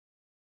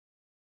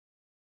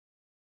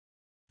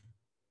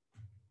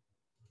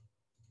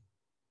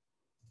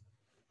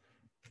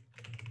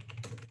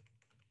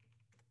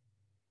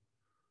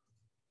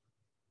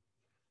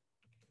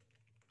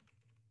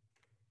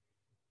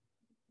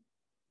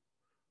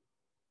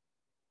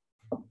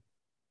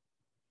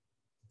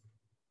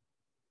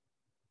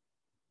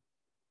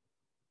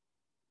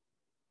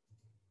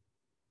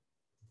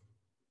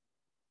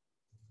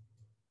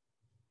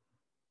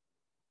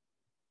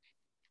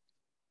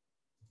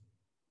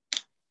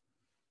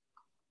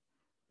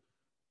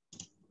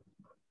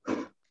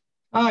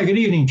Hi, good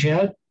evening,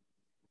 Chad.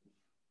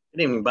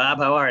 Good evening, Bob.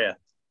 How are you?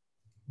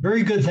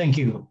 Very good, thank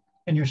you.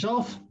 And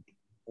yourself?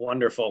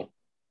 Wonderful.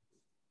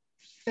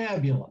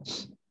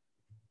 Fabulous.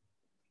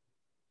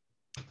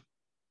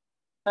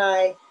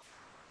 Hi,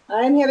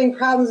 I'm having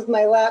problems with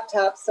my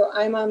laptop, so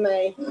I'm on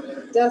my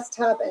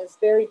desktop and it's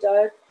very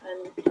dark.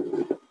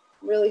 I'm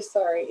really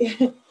sorry.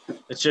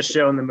 It's just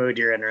showing the mood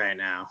you're in right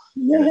now.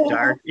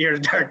 You're in a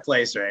dark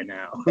place right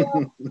now.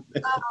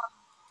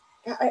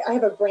 I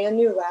have a brand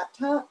new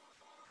laptop,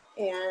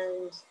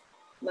 and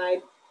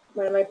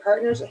one of my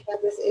partners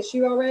had this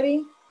issue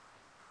already.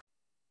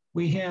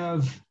 We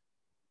have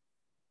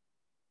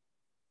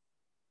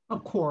a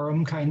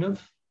quorum, kind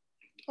of.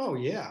 Oh,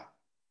 yeah.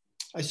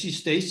 I see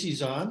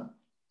Stacy's on.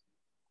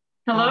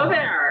 Hello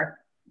there.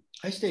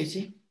 Hi,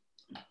 Stacy.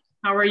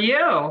 How are you?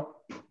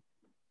 All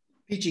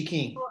Peachy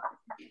King.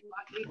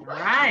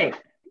 right.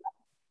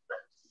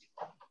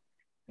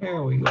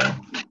 There we go.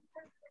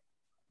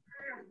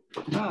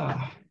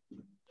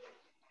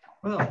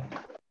 Well.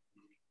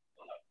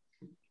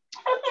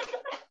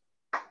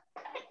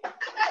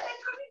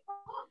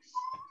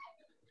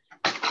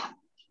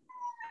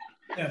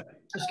 Yeah,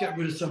 just got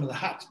rid of some of the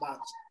hot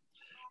spots.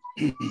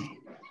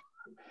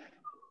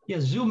 Yeah,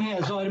 Zoom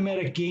has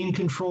automatic gain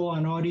control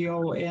on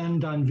audio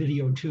and on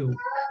video too.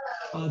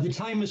 The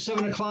time is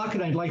 7 o'clock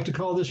and I'd like to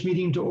call this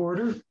meeting to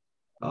order.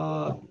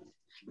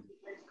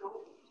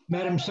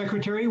 Madam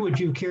Secretary, would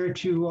you care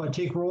to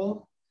take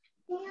roll?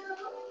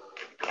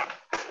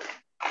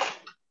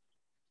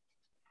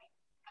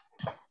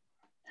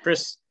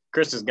 Chris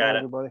has got it.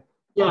 Everybody.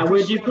 Yeah,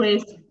 would you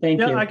please? Thank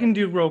you. Yeah, I can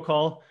do roll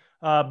call.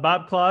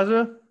 Bob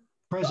Plaza,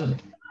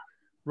 Present.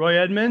 Roy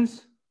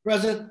Edmonds,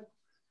 Present.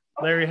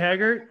 Larry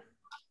Haggart,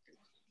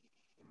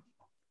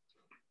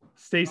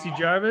 Stacy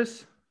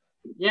Jarvis,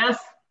 Yes.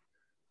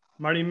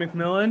 Marty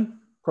McMillan,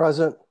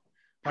 Present.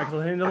 Michael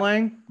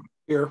Hindelang,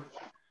 Here.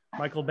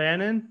 Michael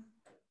Bannon,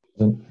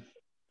 Present.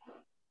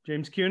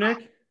 James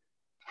Kunick,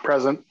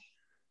 Present.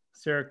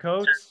 Sarah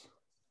Coates,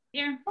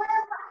 Here.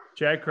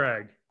 Jack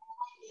Craig.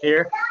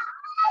 Here.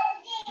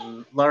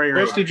 Laurie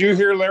Chris, Reed. did you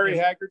hear Larry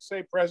Haggard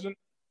say present?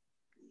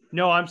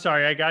 No, I'm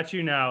sorry. I got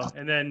you now.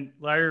 And then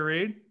Larry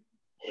Reed.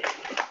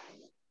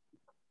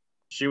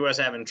 She was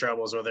having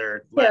troubles with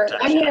her Here, laptop.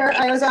 I'm here.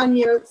 I was on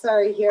mute.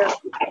 Sorry, here.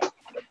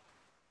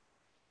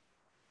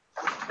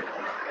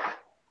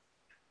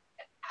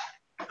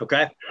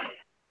 Okay.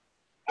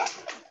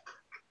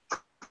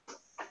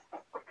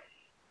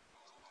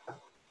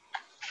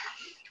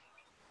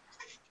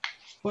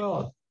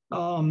 Well,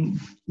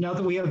 now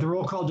that we have the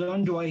roll call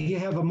done, do I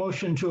have a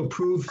motion to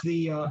approve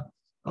the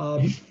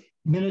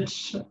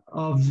minutes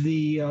of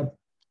the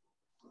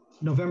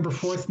November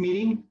 4th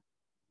meeting?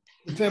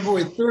 The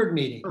February 3rd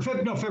meeting. Or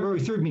February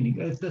 3rd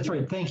meeting. That's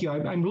right. Thank you.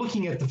 I'm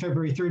looking at the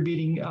February 3rd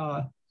meeting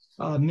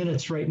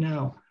minutes right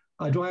now.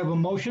 Do I have a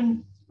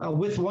motion?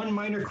 With one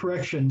minor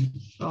correction,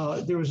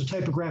 there was a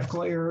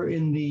typographical error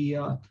in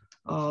the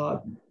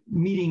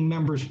meeting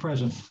members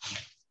present.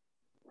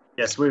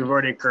 Yes, we've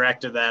already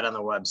corrected that on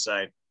the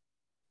website.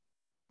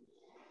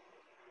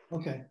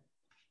 Okay.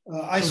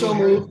 I so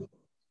move.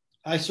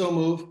 I so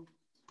move.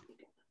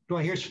 Do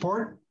I hear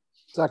support?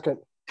 Second.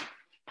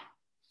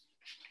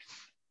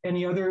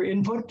 Any other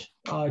input,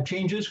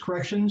 changes,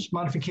 corrections,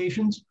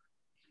 modifications?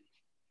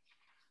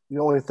 The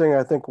only thing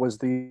I think was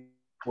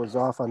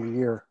off on the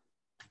year.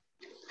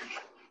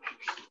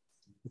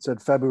 It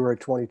said February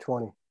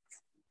 2020.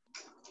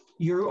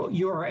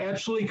 You are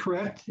absolutely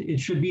correct. It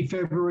should be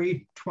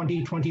February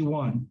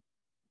 2021.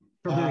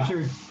 February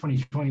 3rd,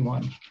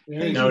 2021. Thank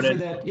you Noted. for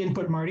that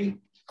input, Marty.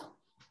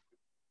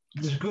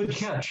 It was a good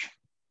catch.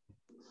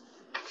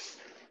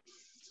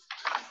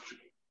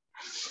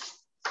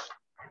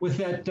 With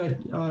that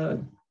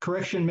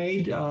correction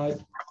made,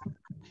 do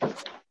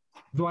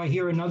I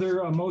hear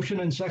another motion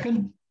and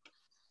second?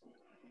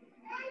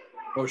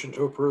 Motion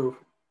to approve.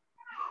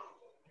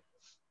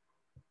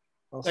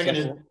 I'll second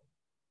it.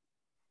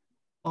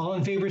 All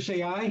in favor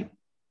say aye.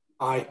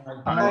 Aye.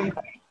 Aye.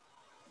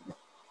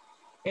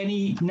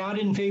 Any not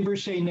in favor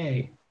say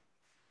nay.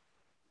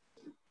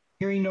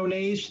 Hearing no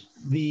nays,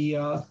 the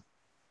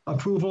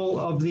approval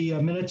of the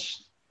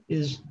minutes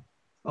is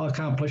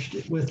accomplished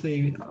with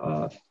the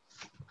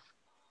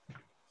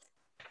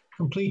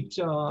complete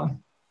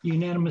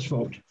unanimous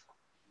vote.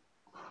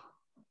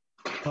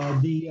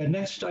 The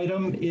next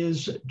item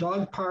is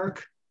dog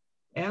park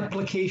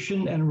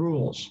application and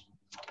rules.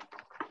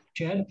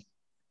 Chad?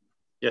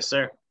 Yes,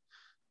 sir.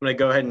 I'm going to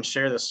go ahead and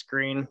share the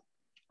screen,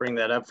 bring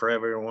that up for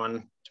everyone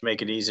to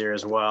make it easier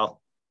as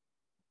well.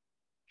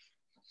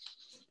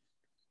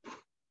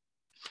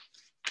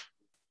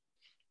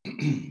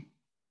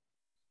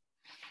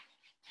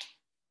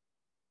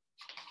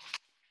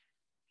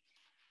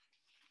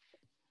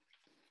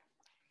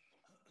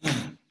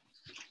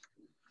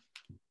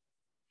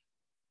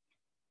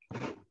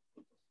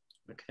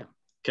 Okay.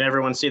 Can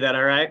everyone see that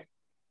all right?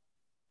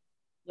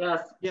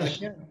 Yes.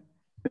 Yes. Yeah.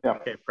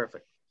 Okay,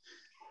 perfect.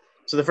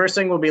 So the first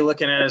thing we'll be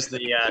looking at is the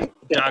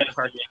dog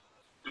park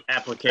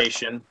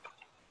application.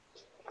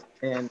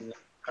 And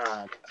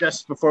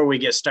just before we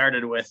get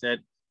started with it,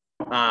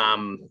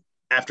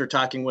 after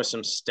talking with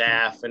some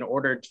staff, in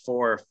order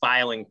for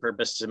filing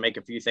purposes to make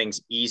a few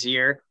things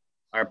easier,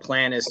 our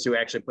plan is to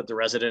actually put the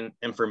resident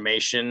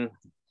information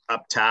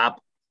up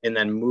top and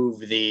then move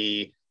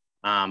the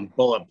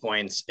bullet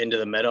points into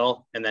the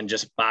middle and then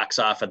just box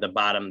off at the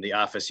bottom the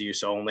office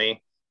use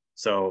only.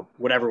 So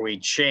whatever we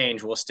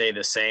change will stay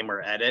the same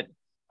or edit.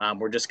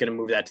 We're just going to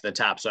move that to the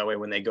top. So that way,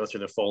 when they go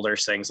through the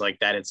folders, things like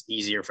that, it's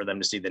easier for them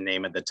to see the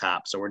name at the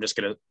top. So we're just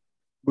going to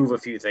move a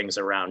few things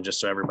around just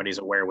so everybody's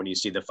aware when you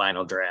see the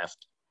final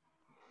draft.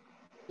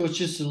 So it's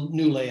just a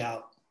new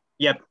layout.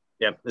 Yep.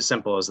 As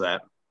simple as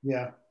that.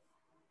 Yeah.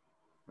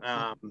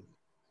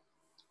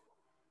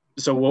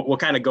 So we'll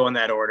kind of go in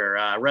that order.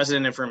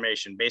 Resident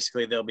information,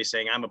 basically they'll be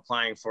saying, I'm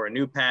applying for a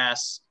new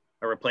pass,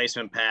 a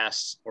replacement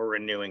pass, or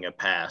renewing a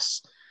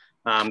pass.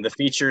 The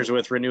features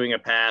with renewing a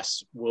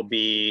pass will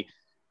be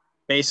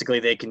basically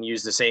they can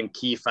use the same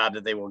key fob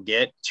that they will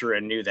get to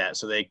renew that.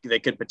 So they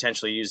could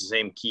potentially use the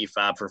same key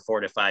fob for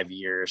 4 to 5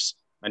 years.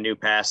 A new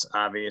pass,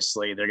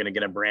 obviously, they're going to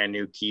get a brand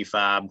new key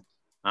fob,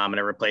 and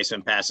a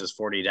replacement pass is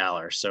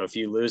 $40. So if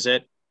you lose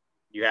it,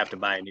 you have to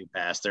buy a new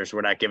pass.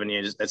 We're not giving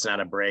you, it's not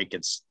a break.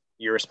 It's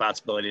your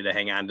responsibility to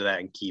hang on to that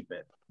and keep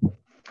it.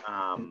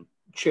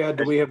 Chad,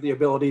 do we have the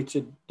ability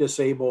to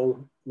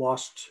disable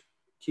lost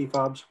key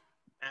fobs?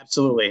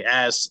 Absolutely.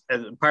 As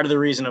part of the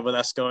reason of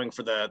us going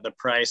for the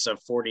price of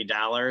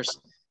 $40,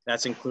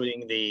 that's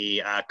including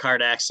the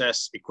card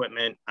access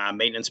equipment,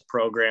 maintenance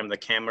program, the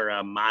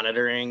camera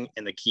monitoring,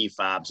 and the key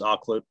fobs, all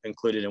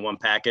included in one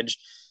package.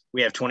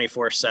 We have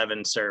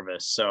 24/7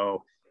 service.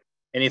 So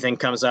anything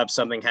comes up,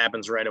 something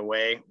happens right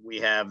away, we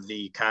have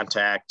the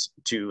contact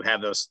to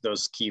have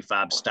those key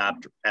fobs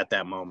stopped at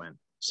that moment.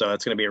 So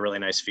it's going to be a really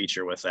nice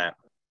feature with that.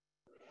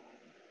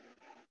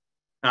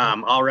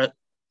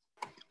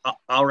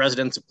 All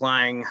residents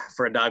applying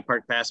for a dog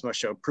park pass must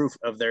show proof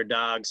of their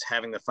dogs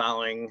having the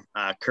following: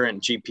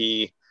 current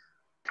GPP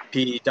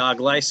dog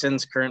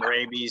license, current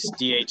rabies,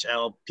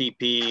 DHL,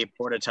 PP,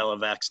 Bordetella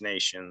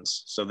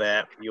vaccinations. So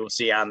that you will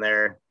see on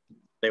there,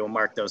 they will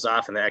mark those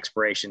off and the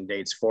expiration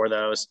dates for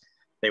those.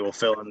 They will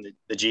fill in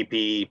the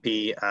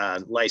GPP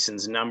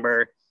license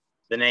number,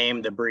 the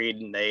name, the breed,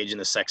 and the age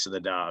and the sex of the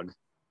dog.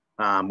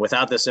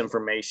 Without this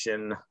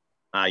information,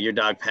 your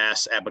dog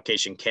pass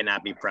application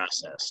cannot be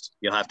processed.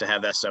 You'll have to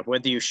have that stuff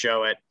with you,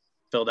 show it,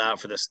 filled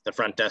out for the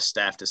front desk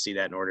staff to see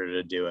that in order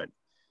to do it.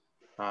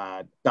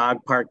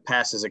 Dog park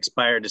passes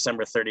expire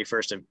December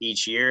 31st of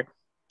each year.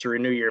 To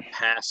renew your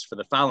pass for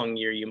the following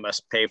year, you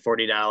must pay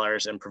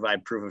 $40 and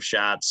provide proof of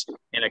shots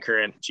and a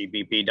current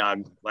GPP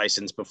dog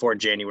license before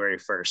January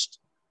 1st.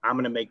 I'm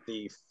going to make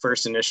the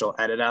first initial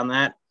edit on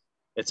that.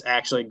 It's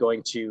actually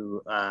going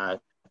to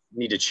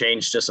need to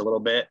change just a little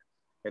bit.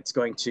 It's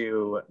going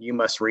to, you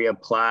must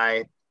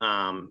reapply,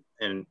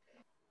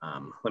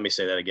 let me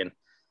say that again.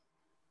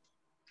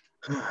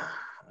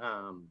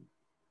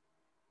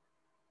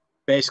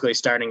 Basically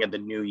starting at the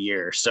new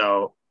year.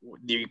 So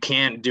you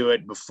can't do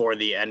it before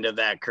the end of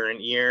that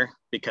current year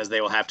because they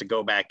will have to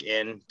go back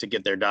in to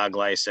get their dog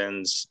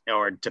license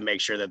or to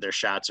make sure that their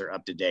shots are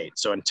up to date.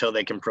 So until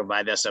they can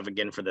provide that stuff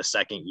again for the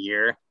second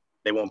year,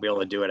 they won't be able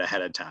to do it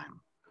ahead of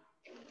time.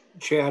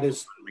 Chad,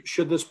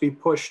 should this be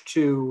pushed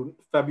to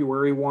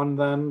February 1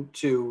 then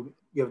to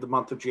give the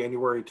month of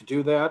January to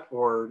do that,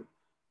 or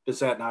does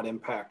that not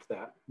impact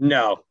that?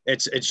 No,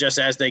 it's just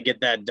as they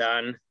get that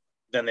done,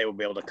 then they will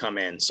be able to come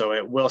in. So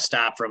it will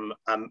stop from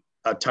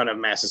a ton of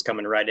masses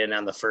coming right in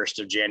on the 1st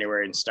of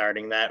January and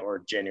starting that, or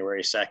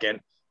January 2nd.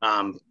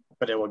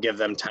 But it will give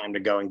them time to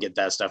go and get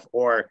that stuff.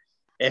 Or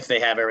if they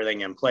have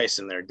everything in place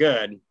and they're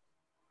good,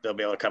 they'll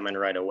be able to come in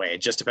right away.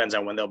 It just depends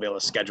on when they'll be able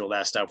to schedule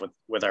that stuff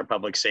with our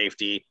public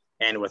safety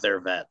and with their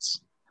vets.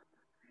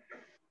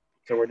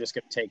 So we're just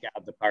going to take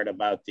out the part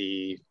about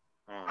the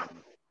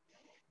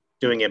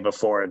doing it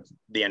before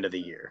the end of the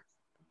year.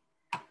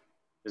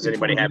 Does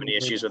anybody have any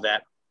issues with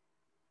that?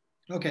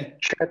 Okay.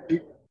 Chad, do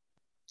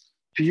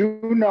you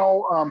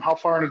know how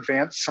far in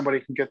advance somebody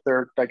can get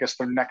their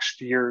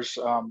next year's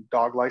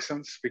dog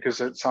license?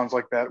 Because it sounds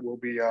like that will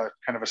be a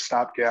kind of a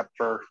stopgap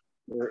for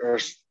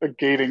a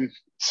gating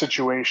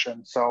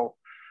situation. So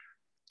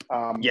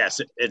yes,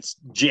 it's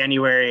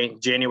January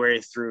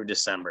through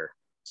December.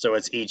 So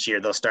it's each year.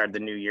 They'll start the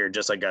new year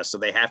just like us. So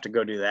they have to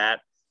go do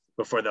that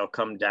before they'll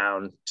come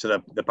down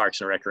to the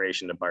Parks and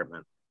Recreation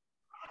Department.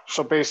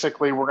 So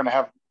basically we're going to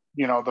have,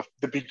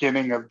 the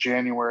beginning of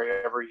January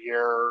every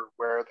year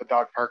where the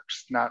dog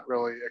park's not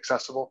really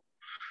accessible.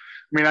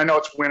 I mean, I know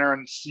it's winter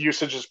and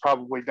usage is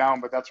probably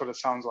down, but that's what it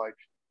sounds like.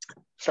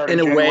 Starting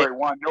January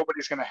 1,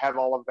 nobody's going to have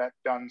all of that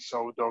done,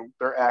 so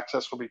their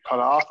access will be cut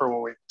off, or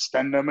will we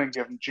extend them and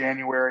give them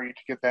January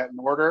to get that in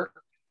order?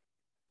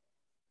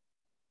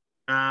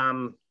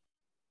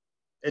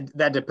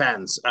 That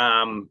depends.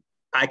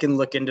 I can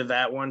look into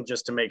that one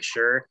just to make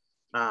sure.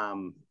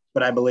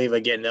 But I believe,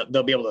 again,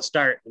 they'll be able to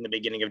start in the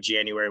beginning of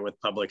January with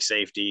public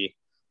safety.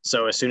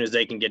 So as soon as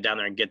they can get down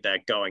there and get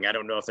that going, I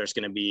don't know if there's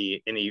going to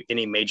be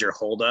any major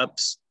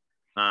holdups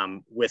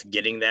with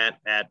getting that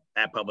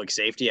at public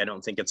safety. I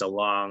don't think it's a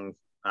long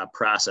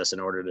process in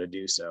order to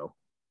do so.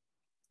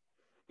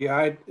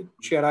 Yeah,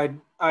 Chad,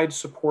 I'd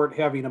support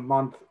having a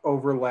month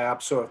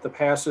overlap. So if the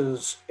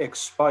passes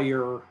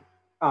expire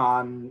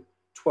on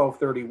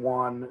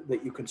 12/31,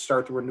 that you can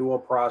start the renewal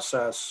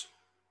process,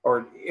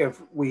 or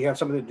if we have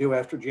something to do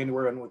after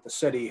January and with the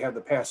city, have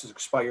the passes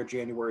expire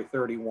January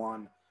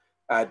 31.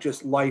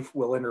 Just life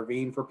will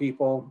intervene for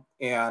people.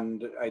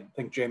 And I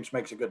think James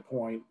makes a good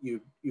point. You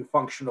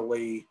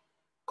functionally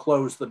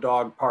close the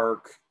dog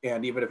park,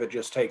 and even if it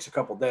just takes a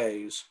couple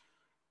days,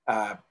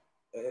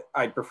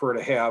 I'd prefer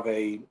to have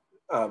a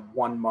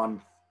 1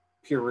 month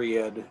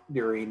period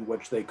during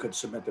which they could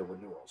submit their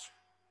renewals.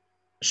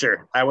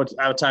 Sure. I would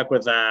talk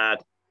with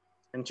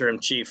interim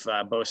chief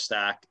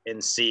Bostock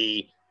and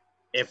see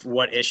if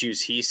what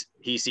issues he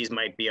sees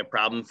might be a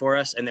problem for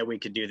us, and then we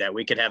could do that.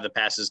 We could have the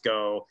passes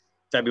go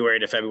February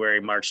to February,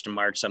 March to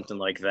March, something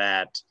like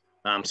that.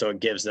 So it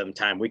gives them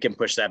time. We can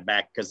push that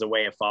back because the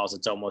way it falls,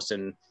 it's almost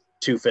in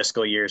 2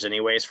 fiscal years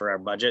anyways for our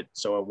budget.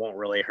 So it won't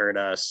really hurt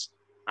us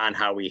on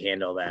how we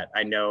handle that.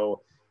 I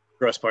know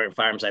Grosse Pointe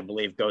Farms, I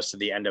believe, goes to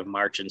the end of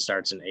March and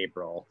starts in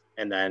April,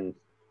 and then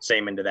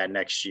same into that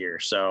next year.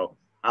 So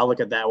I'll look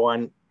at that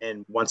one.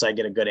 And once I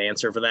get a good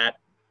answer for that,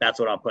 that's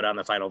what I'll put on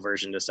the final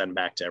version to send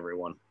back to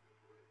everyone.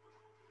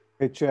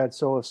 Hey, Chad,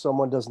 so if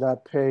someone does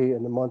not pay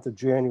in the month of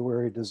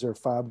January, does their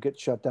fob get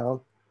shut down?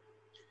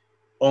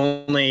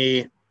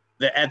 Only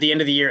at the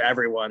end of the year,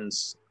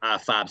 everyone's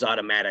fobs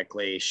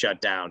automatically shut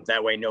down.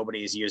 That way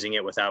nobody's using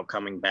it without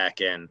coming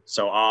back in.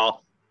 So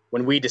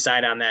when we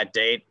decide on that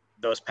date,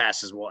 those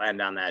passes will end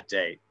on that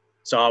date.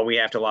 So all we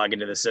have to log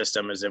into the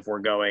system is if we're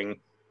going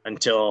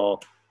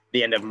until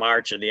the end of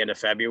March or the end of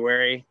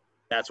February,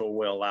 that's what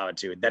we'll allow it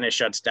to. Then it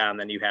shuts down,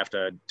 then you have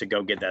to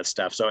go get that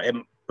stuff. So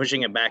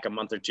pushing it back a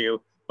month or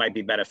two might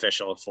be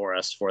beneficial for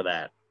us for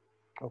that.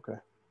 Okay.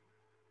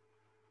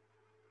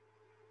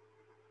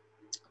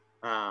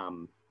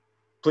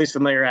 Please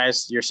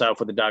familiarize yourself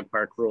with the dog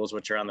park rules,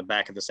 which are on the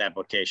back of this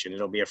application.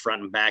 It'll be a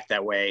front and back.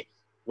 That way,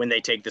 when they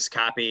take this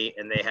copy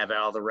and they have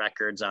all the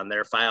records on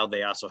their file,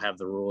 they also have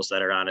the rules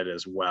that are on it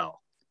as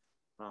well.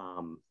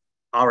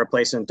 All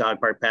replacement dog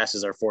park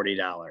passes are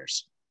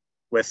 $40.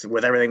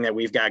 With everything that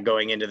we've got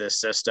going into this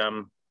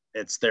system,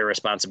 it's their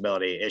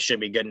responsibility. It should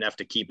be good enough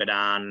to keep it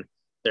on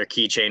their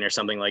keychain or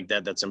something like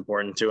that that's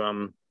important to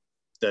them,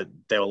 that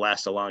they will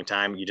last a long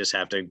time. You just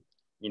have to,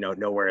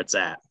 know where it's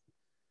at.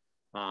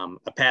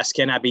 A pass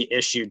cannot be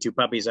issued to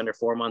puppies under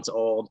 4 months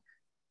old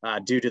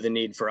due to the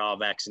need for all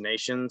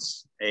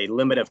vaccinations. A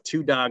limit of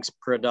 2 dogs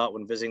per adult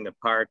when visiting the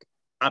park,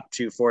 up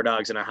to 4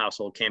 dogs in a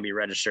household, can be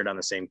registered on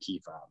the same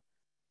key fob.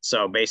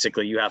 So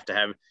basically you have to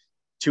have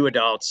 2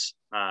 adults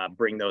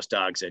bring those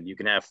dogs in. You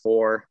can have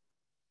 4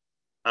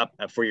 up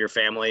for your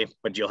family,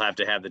 but you'll have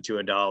to have the 2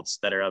 adults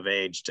that are of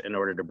age in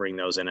order to bring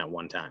those in at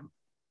one time.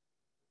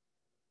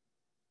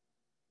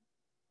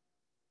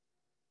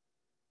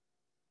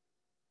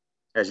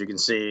 As you can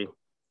see,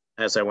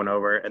 as I went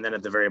over, and then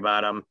at the very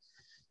bottom,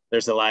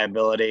 there's the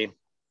liability.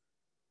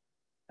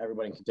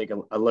 Everybody can take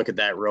a look at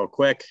that real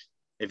quick.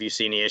 If you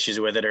see any issues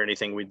with it or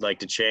anything we'd like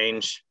to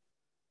change,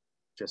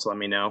 just let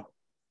me know.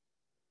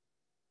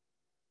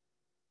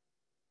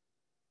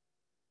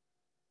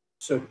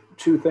 So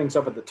 2 things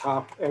up at the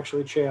top,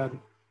 actually, Chad.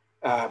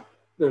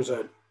 There's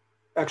an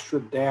extra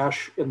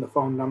dash in the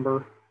phone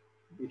number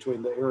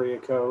between the area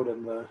code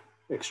and the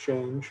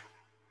exchange.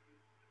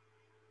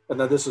 And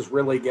then this is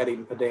really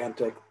getting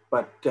pedantic,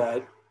 but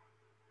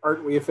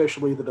aren't we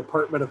officially the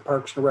Department of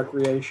Parks and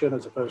Recreation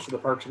as opposed to the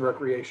Parks and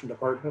Recreation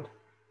Department?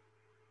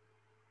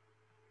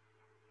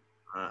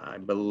 I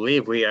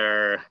believe we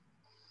are.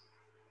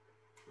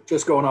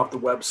 Just going off the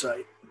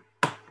website.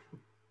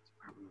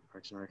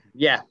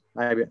 Yeah,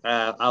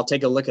 I'll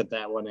take a look at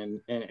that one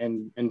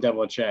and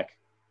double check.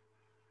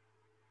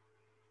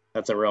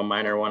 That's a real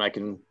minor one. I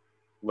can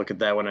look at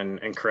that one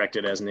and correct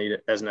it as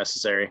needed, as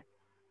necessary.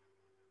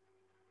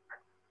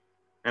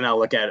 And I'll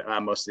look at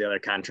most of the other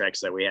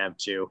contracts that we have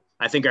too.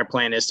 I think our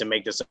plan is to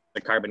make this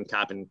a carbon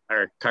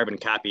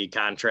copy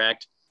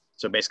contract.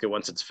 So basically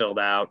once it's filled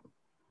out,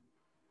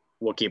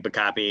 we'll keep a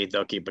copy,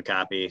 they'll keep a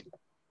copy.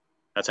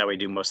 That's how we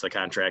do most of the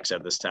contracts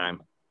at this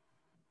time.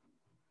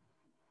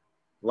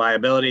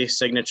 Liability,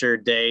 signature,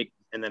 date,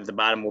 and then at the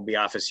bottom will be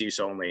office use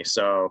only.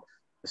 So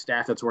the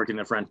staff that's working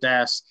the front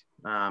desk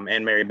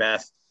and Mary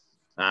Beth,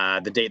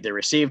 the date they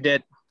received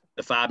it,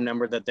 the fob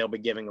number that they'll be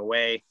giving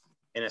away.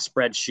 In a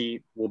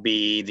spreadsheet will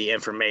be the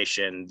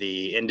information,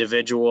 the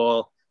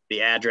individual,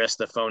 the address,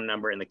 the phone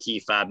number, and the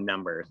key fob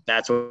number.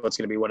 That's what's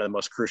going to be one of the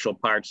most crucial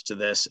parts to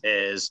this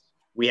is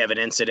we have an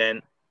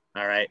incident.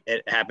 All right.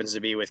 It happens to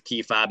be with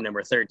key fob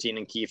number 13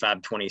 and key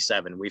fob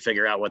 27. We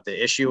figure out what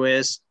the issue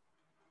is.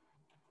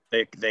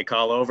 They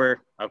call over.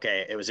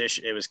 Okay. It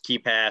was key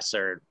pass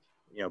or,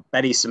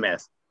 Betty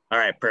Smith. All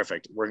right.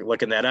 Perfect. We're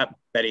looking that up.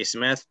 Betty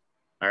Smith.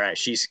 All right.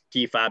 She's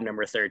key fob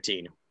number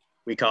 13.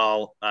 We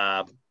call,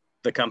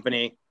 the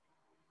company,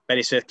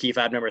 Betty Smith key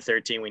fob number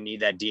 13, we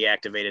need that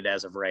deactivated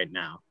as of right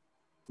now.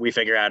 We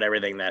figure out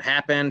everything that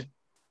happened.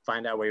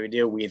 find out what we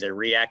do. We either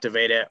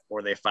reactivate it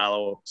or they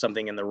follow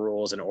something in the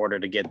rules in order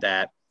to get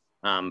that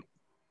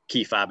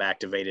key fob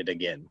activated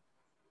again.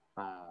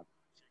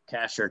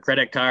 Cash or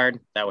credit card,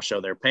 that will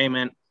show their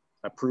payment,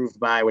 approved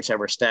by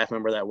whichever staff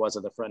member that was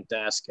at the front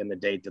desk, and the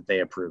date that they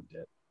approved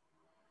it.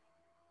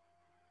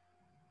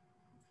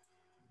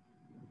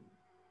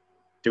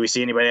 Do we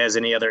see anybody has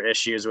any other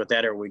issues with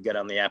that, or are we good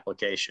on the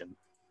application?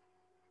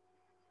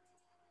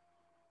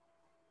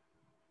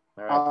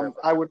 All right,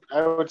 I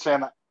would say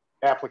on the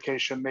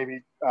application,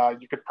 maybe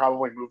you could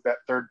probably move that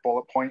third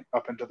bullet point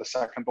up into the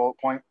second bullet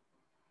point.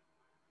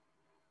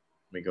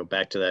 Let me go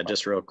back to that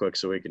just real quick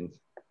so we can.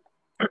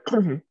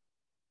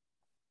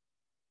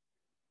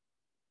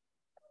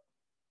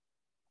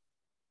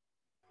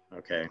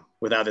 Okay.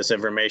 Without this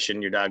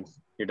information, your dog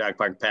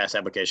park pass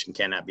application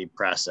cannot be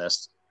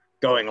processed.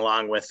 Going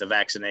along with the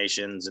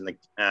vaccinations and the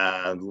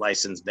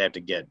license they have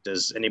to get.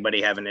 Does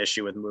anybody have an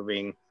issue with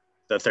moving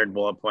the third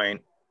bullet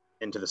point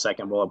into the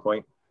second bullet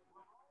point?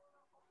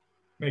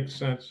 Makes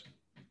sense.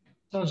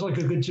 Sounds like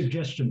a good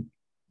suggestion.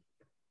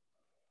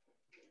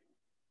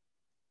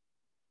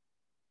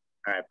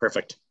 All right,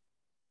 perfect.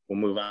 We'll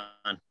move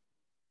on.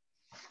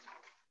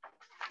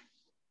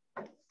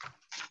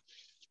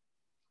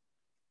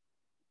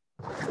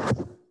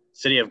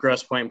 City of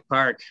Grosse Pointe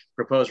Park,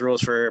 proposed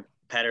rules for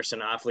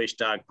Patterson Off-Leash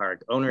Dog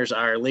Park. Owners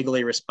are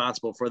legally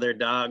responsible for their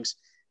dogs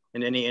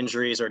and any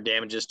injuries or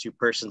damages to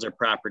persons or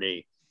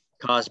property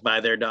caused by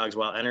their dogs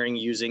while entering,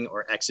 using,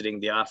 or exiting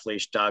the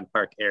off-leash dog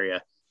park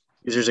area.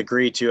 Users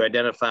agree to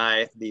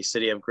identify the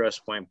City of Grosse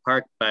Pointe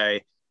Park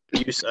by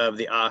use of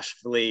the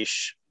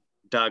off-leash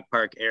dog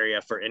park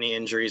area for any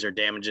injuries or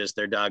damages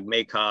their dog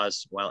may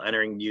cause while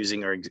entering,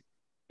 using, or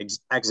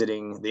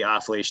exiting the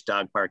off-leash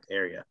dog park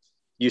area.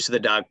 Use of the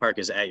dog park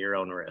is at your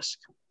own risk.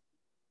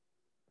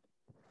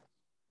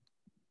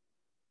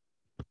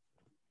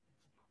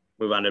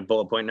 Move on to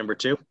bullet point number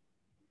 2.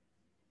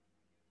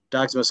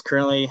 Dogs must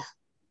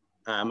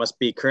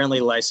be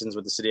currently licensed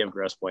with the City of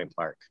Grosse Pointe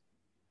Park.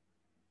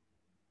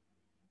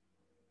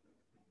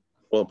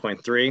 Bullet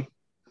point 3.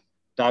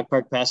 Dog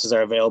park passes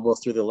are available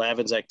through the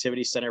Lavins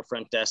Activity Center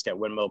front desk at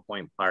Windmill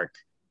Point Park.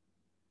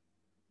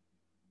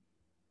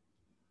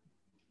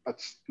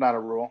 That's not a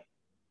rule.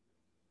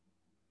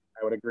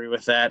 I would agree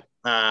with that.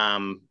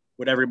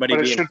 Would everybody but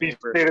it be should be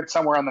stated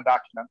somewhere on the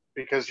document,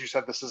 because you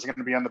said this is going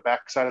to be on the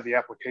back side of the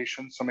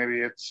application. So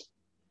maybe it's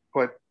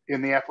put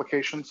in the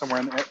application, somewhere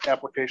in the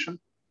application.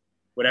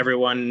 Would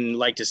everyone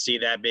like to see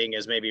that being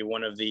as maybe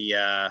one of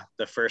the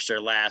first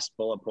or last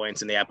bullet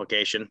points in the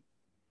application?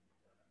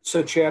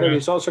 So Chad,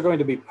 it's also going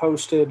to be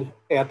posted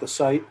at the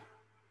site?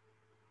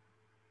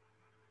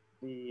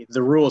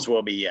 The rules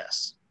will be,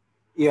 yes.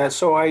 Yeah,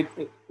 so I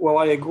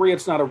agree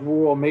it's not a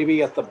rule.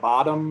 Maybe at the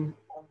bottom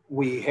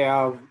we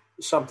have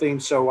something.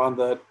 So on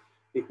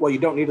you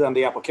don't need it on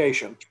the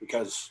application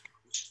because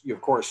you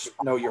of course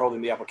know you're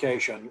holding the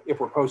application. If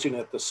we're posting it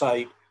at the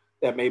site,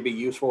 that may be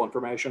useful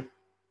information.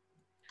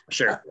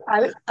 Sure.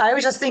 I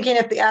was just thinking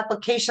if the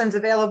application's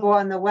available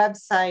on the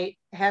website,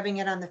 having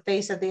it on the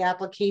face of the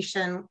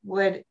application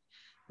would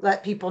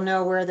let people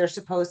know where they're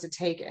supposed to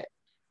take it.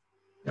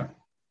 Yeah.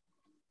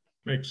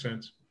 Makes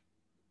sense.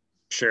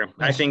 Sure.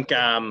 I think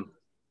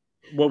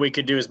what we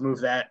could do is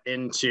move that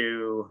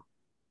into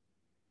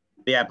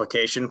the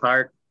application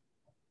part.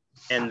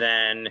 And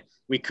then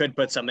we could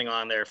put something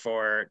on there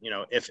for,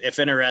 if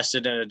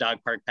interested in a dog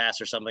park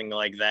pass or something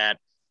like that,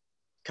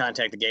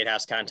 contact the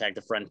gatehouse, contact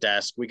the front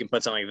desk. We can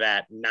put something like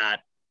that, not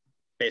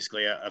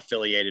basically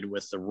affiliated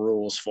with the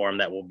rules form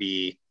that will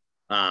be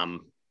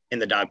in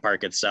the dog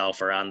park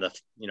itself or on the,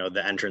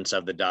 the entrance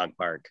of the dog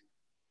park.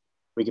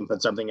 We can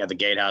put something at the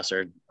gatehouse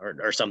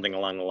or something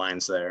along the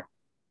lines there.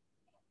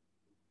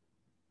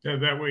 Yeah,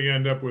 that way you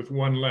end up with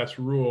one less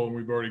rule, and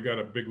we've already got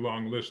a big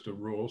long list of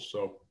rules.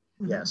 So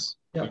yes,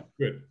 yeah,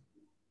 good.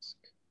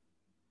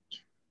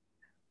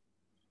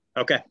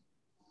 Okay.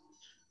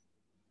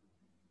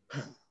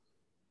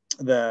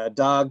 The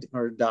dog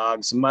or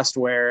dogs must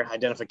wear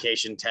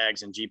identification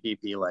tags and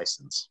GPP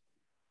license.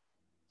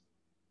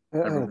 I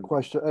have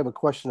a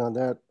question on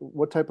that.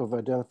 What type of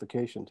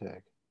identification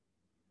tag?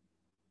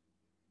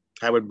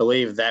 I would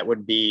believe that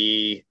would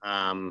be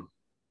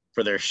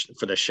for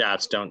the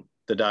shots. Don't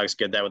the dogs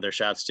get that with their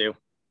shots too?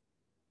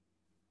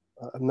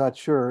 I'm not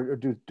sure.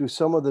 Do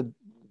some of the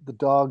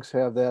dogs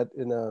have that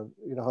in a,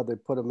 how they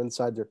put them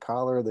inside their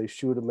collar, they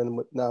shoot them in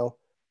with now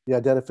the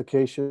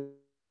identification of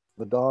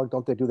the dog?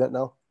 Don't they do that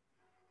now?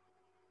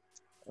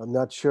 I'm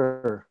not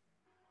sure.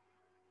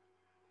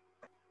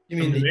 You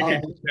mean they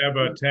could just have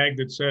a tag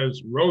that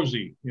says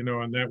Rosie,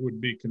 and that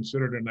would be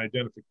considered an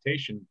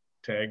identification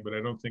tag, but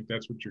I don't think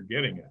that's what you're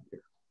getting at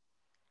here.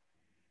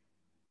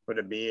 Would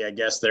it be, I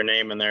guess, their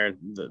name and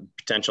the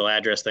potential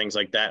address, things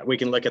like that? We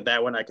can look at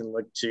that one. I can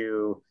look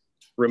to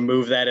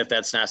remove that if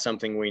that's not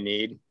something we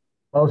need.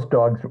 Most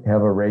dogs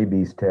have a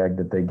rabies tag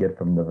that they get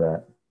from the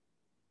vet.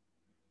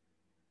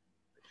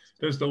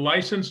 Does the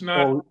license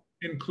not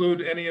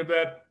include any of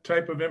that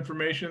type of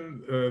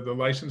information, the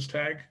license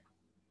tag?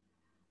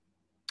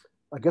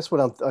 I guess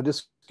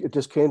it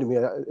just came to me.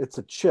 It's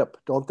a chip.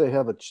 Don't they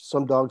have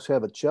some dogs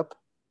have a chip?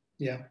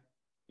 Yeah.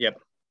 Yep.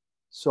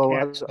 So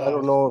I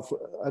don't know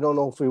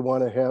if we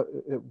want to have,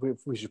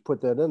 if we should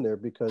put that in there,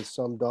 because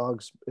some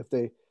dogs, if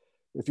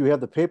you have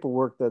the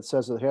paperwork that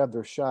says they have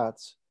their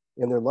shots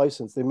and their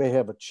license, they may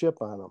have a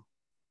chip on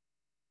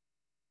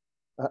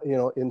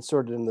them,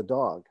 inserted in the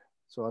dog.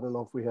 So I don't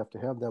know if we have to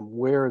have them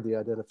wear the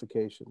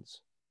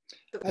identifications.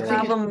 I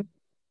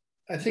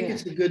think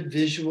it's a good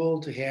visual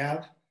to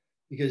have,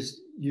 because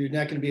you're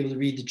not going to be able to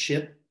read the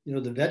chip. The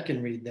vet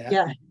can read that.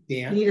 Yeah,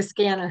 you need a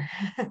scanner.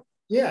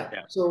 Yeah.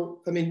 So,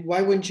 I mean,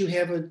 why wouldn't you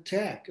have a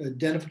tag,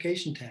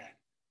 identification tag?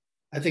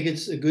 I think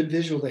it's a good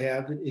visual to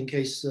have in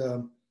case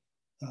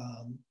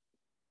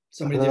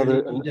somebody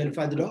there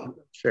identified the dog.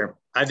 Sure.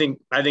 I think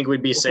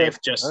we'd be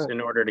safe just in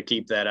order to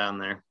keep that on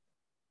there.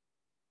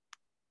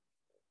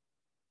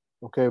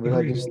 Okay, but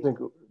I just think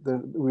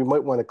that we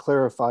might want to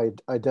clarify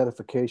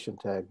identification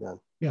tag then.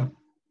 Yeah.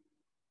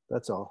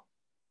 That's all.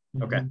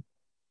 Okay.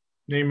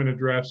 Name and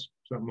address,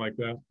 something like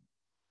that.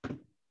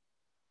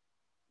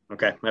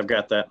 Okay, I've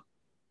got that.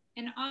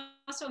 And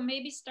also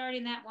maybe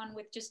starting that one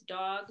with just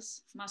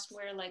dogs must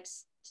wear, like,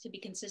 to be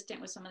consistent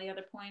with some of the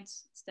other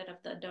points instead of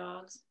the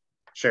dogs.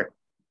 Sure.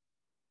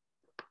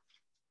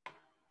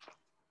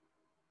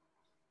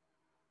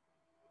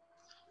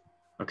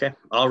 Okay,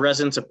 all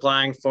residents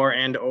applying for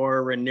and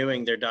or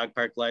renewing their dog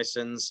park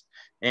license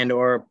and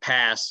or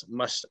pass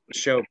must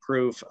show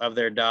proof of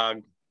their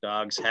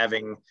dogs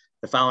having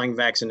the following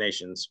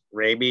vaccinations: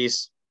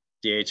 rabies,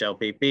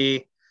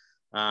 DHLPP,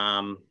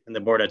 and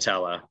the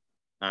Bordetella.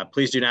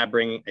 Please do not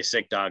bring a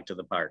sick dog to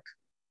the park.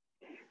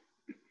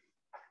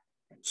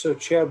 So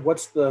Chad,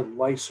 what's the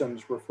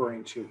license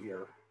referring to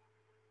here?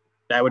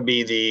 That would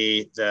be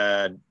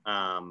the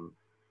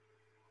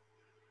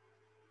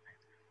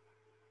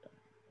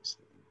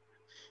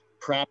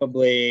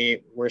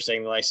probably we're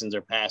saying the license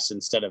or pass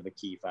instead of a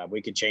key fob.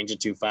 We could change it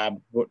to fob.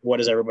 What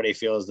does everybody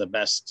feel is the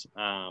best?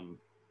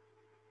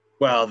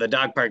 Well, the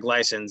dog park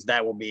license,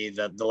 that will be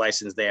the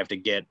license they have to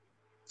get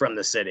from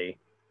the city.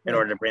 In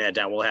order to bring that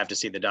down, we'll have to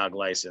see the dog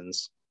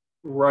license.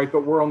 Right,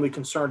 but we're only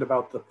concerned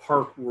about the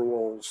park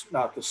rules,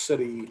 not the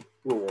city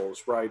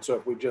rules, right? So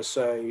if we just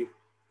say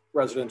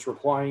residents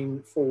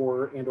applying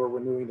for and or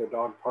renewing their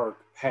dog park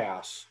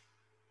pass,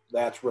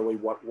 that's really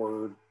what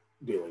we're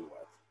dealing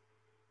with.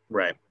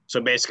 Right.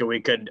 So basically we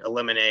could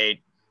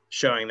eliminate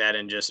showing that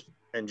and just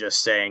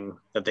saying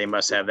that they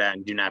must have that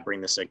and do not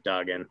bring the sick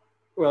dog in.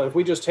 Well, if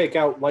we just take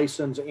out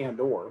license and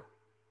or.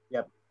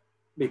 Yep.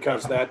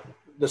 Because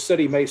the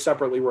city may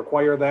separately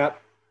require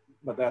that,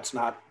 but that's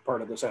not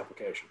part of this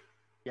application.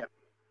 Yep.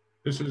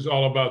 This is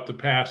all about the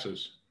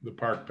passes, the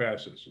park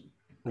passes.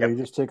 Yeah, you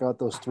just take out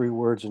those 3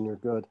 words and you're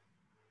good.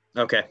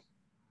 Okay.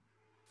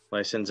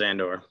 License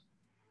and or.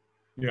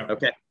 Yeah.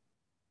 Okay.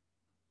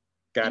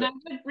 Got and it.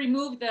 I would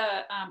remove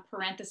the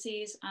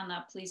parentheses on the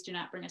please do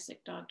not bring a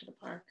sick dog to the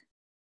park.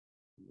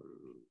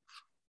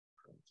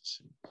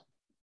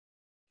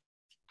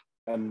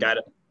 And got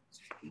it.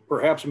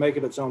 Perhaps make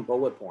it its own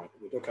bullet point.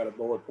 We took out a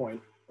bullet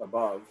point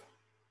above.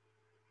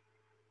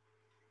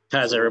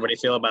 How does everybody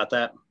feel about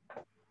that?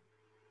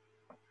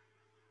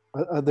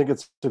 I think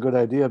it's a good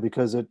idea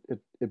because it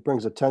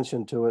brings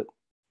attention to it.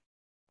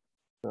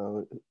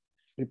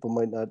 People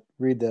might not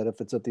read that.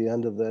 If it's at the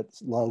end of that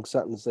long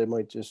sentence, they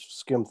might just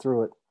skim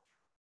through it.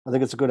 I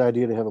think it's a good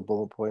idea to have a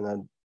bullet point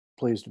on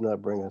please do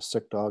not bring a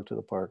sick dog to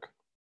the park.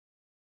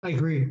 I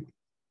agree.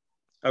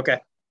 Okay.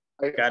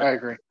 I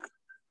agree.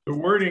 The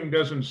wording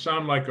doesn't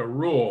sound like a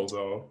rule,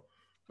 though.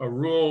 A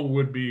rule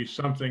would be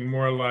something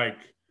more like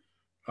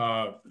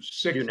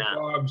sick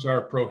dogs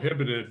are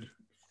prohibited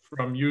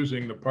from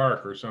using the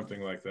park or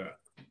something like that.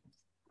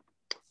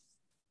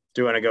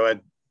 Do you want to go ahead?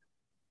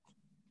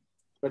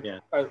 But yeah,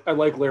 I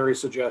like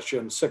Larry's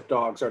suggestion. Sick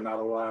dogs are not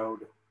allowed.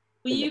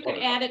 Well, you could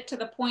add it to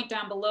the point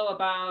down below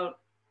about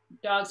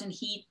dogs in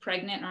heat,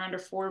 pregnant, or under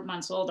 4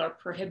 months old are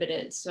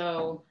prohibited.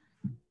 So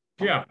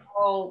yeah,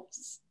 all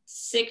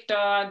sick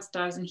dogs,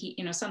 dogs in heat,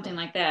 something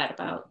like that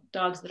about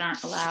dogs that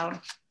aren't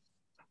allowed.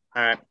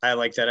 All right, I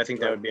like that. I think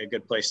that would be a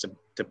good place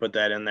to put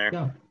that in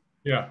there.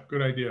 Yeah,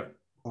 good idea.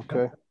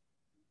 Okay.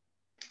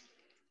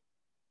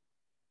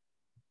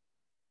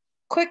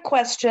 Quick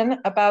question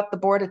about the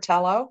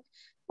Bordetella.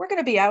 We're going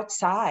to be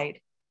outside.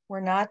 We're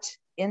not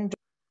indoors.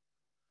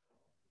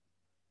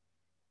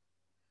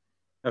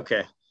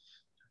 Okay.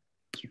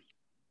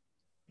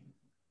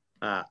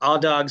 All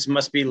dogs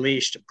must be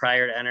leashed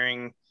prior to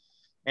entering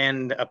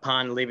and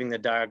upon leaving the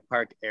dog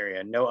park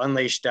area. No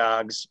unleashed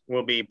dogs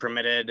will be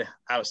permitted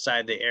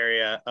outside the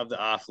area of the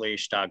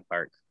off-leash dog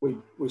park. We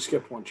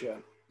skipped one,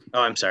 Chad.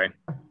 Oh, I'm sorry.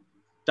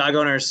 Dog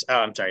owners,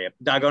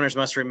 Dog owners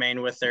must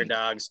remain with their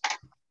dogs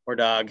or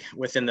dog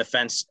within the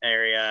fence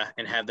area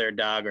and have their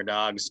dog or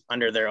dogs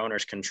under their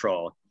owner's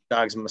control.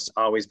 Dogs must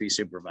always be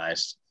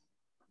supervised.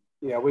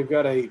 Yeah, we've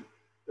got a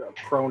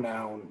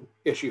pronoun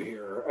issue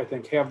here. I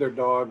think have their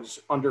dogs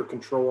under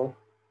control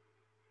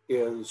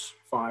is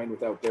fine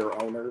without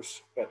their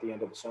owners at the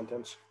end of the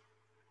sentence.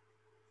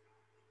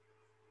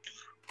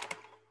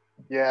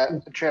 Yeah,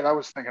 Chad, I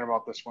was thinking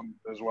about this one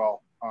as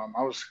well.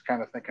 I was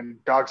kind of thinking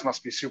dogs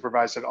must be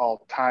supervised at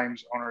all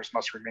times. Owners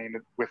must remain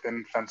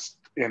within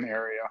fenced-in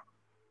area.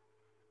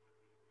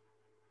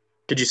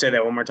 Could you say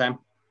that one more time?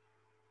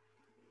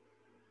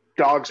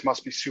 Dogs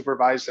must be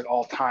supervised at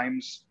all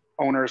times.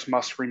 Owners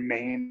must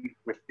remain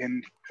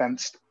within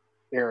fenced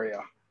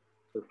area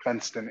or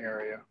fenced-in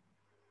area.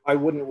 I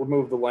wouldn't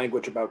remove the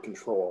language about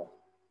control.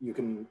 You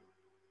can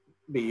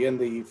be in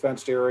the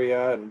fenced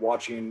area and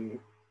watching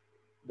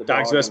the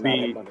dogs dog must and not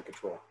be have it under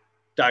control.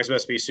 Dogs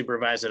must be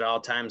supervised at all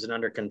times and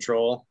under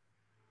control.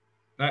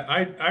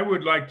 I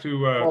would like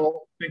to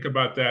think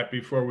about that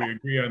before we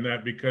agree on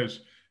that,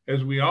 because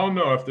as we all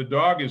know, if the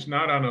dog is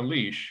not on a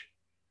leash,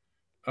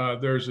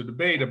 there's a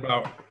debate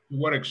about to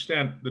what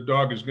extent the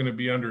dog is going to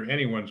be under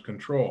anyone's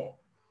control.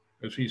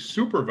 If he's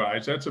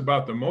supervised, that's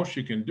about the most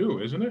you can do,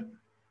 isn't it?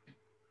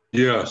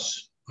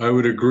 Yes, I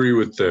would agree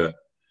with that.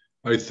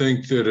 I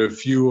think that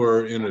if you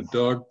are in a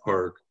dog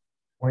park.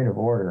 Point of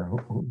order,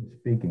 who's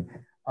speaking?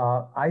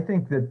 I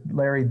think that,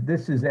 Larry,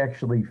 this is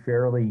actually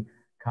fairly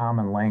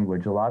common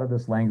language. A lot of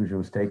this language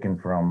was taken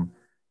from,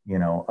 you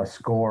know, a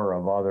score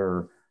of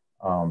other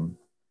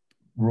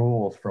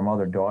rules from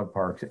other dog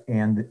parks.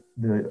 And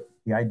the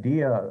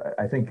idea,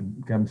 I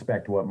think, comes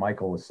back to what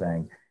Michael was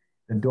saying.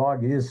 The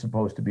dog is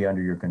supposed to be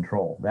under your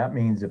control. That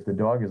means if the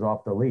dog is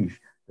off the leash,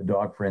 the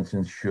dog, for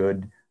instance,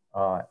 should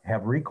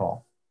have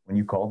recall. When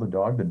you call the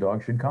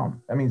dog should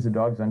come. That means the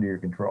dog's under your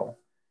control.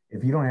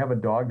 If you don't have a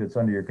dog that's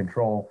under your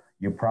control,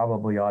 you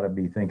probably ought to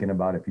be thinking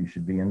about if you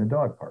should be in the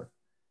dog park.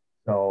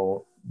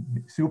 So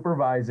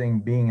supervising,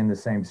 being in the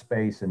same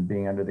space, and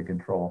being under the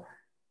control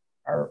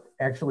are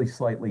actually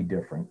slightly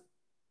different,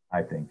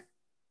 I think.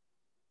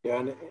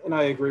 Yeah, and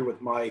I agree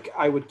with Mike.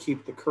 I would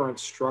keep the current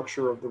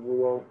structure of the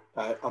rule,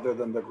 other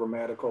than the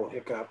grammatical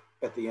hiccup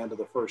at the end of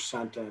the first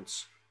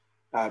sentence,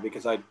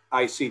 because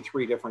I see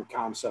three different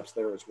concepts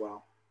there as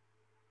well.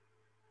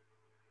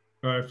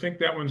 I think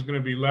that one's going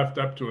to be left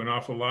up to an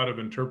awful lot of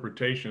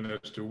interpretation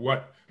as to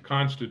what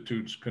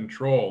constitutes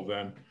control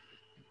then.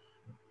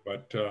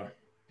 But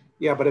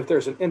yeah, but if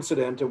there's an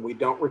incident and we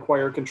don't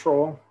require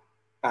control,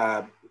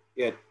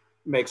 it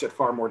makes it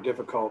far more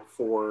difficult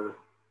for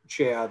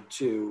Chad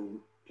to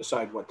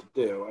decide what to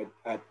do.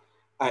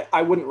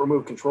 I wouldn't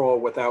remove control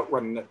without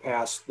running it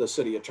past the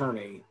city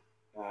attorney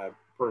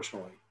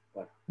personally.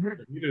 But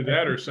either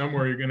that or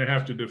somewhere you're going to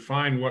have to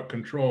define what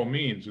control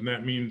means. And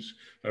that means,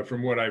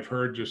 from what I've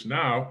heard just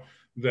now,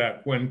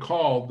 that when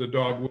called, the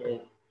dog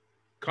will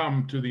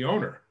come to the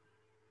owner,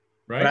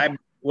 right?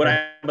 What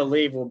I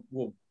believe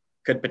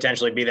could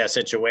potentially be that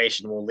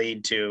situation will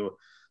lead to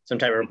some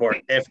type of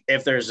report.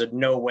 If there's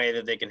no way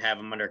that they can have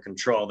them under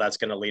control, that's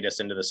going to lead us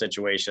into the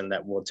situation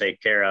that we'll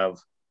take care of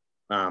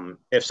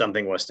if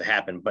something was to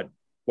happen. But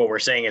what we're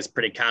saying is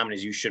pretty common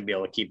is you should be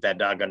able to keep that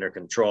dog under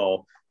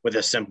control with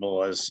as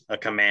simple as a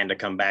command to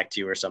come back to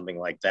you or something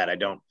like that.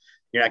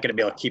 You're not going to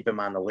be able to keep him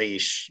on the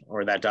leash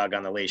or that dog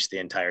on the leash the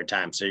entire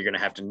time. So you're going to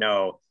have to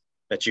know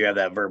that you have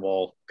that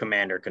verbal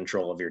command or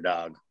control of your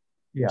dog.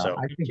 Yeah. So,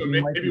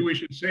 maybe we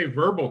should say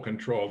verbal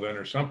control then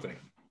or something,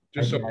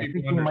 just so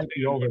people understand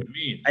what it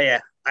means. Yeah.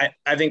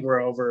 I think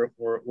we're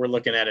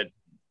looking at it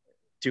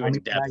too in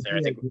depth there.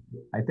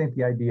 I think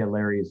the idea,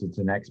 Larry, is it's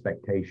an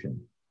expectation.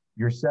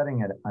 You're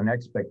setting an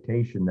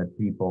expectation that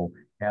people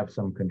have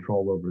some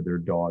control over their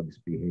dog's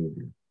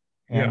behavior.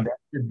 And that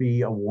should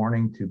be a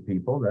warning to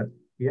people that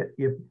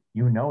if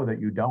you know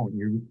that you don't,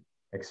 you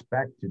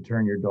expect to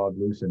turn your dog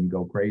loose and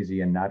go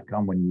crazy and not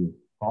come when you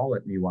call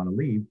it and you want to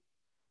leave,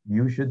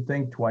 you should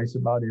think twice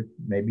about if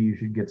maybe you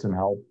should get some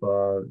help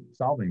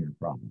solving your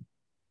problem.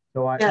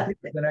 So I think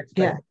it's an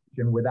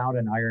expectation without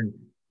an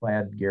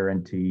ironclad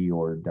guarantee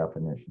or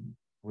definition.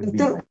 Would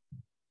be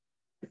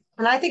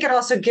and I think it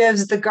also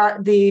gives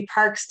the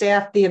park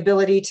staff the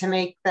ability to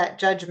make that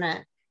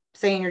judgment,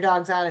 saying your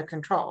dog's out of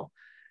control.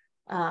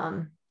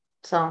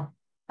 So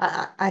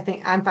I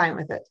think I'm fine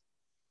with it.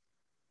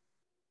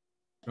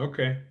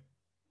 Okay.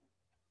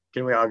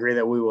 Can we all agree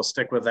that we will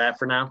stick with that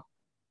for now?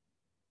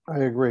 I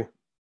agree.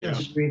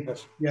 Yes.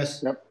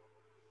 Yes. Yep.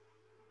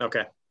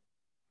 Okay.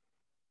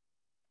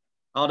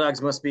 All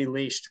dogs must be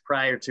leashed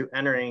prior to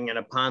entering and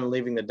upon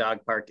leaving the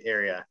dog park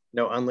area.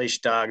 No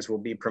unleashed dogs will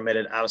be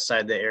permitted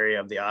outside the area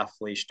of the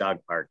off-leash dog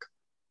park.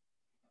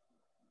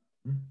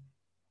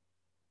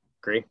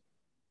 Agree?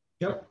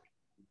 Yep.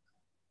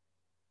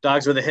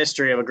 Dogs with a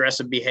history of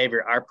aggressive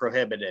behavior are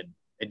prohibited.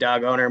 A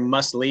dog owner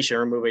must leash and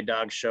remove a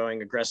dog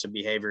showing aggressive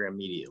behavior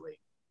immediately.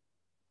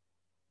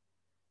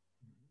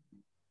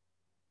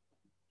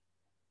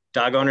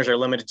 Dog owners are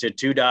limited to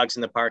 2 dogs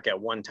in the park at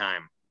one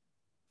time.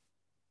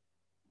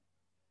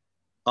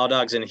 All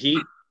dogs in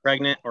heat,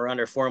 pregnant, or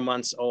under 4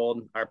 months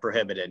old are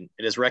prohibited.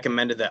 It is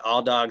recommended that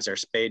all dogs are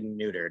spayed and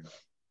neutered.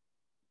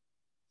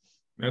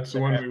 That's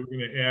the one we were going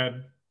to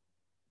add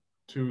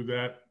to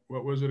that.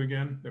 What was it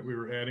again that we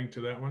were adding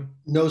to that one?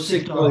 No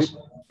sick dogs.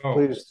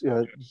 Please,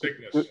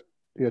 sickness.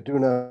 Do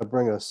not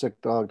bring a sick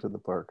dog to the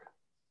park.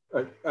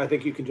 I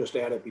think you can just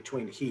add it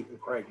between heat and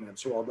pregnant.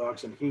 So all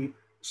dogs in heat,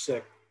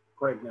 sick,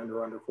 pregnant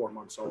or under 4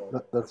 months old.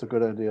 That's a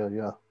good idea.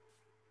 Yeah.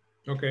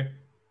 Okay.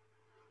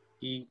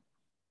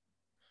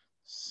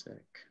 Sick.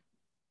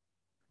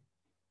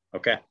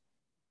 Okay.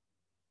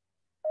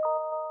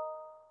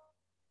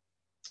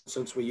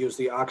 Since we use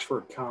the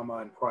Oxford comma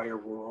in prior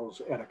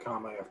rules, add a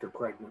comma after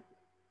pregnant.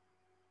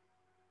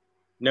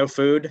 No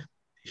food,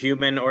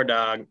 human or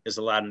dog, is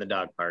allowed in the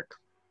dog park.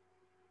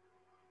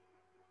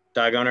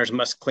 Dog owners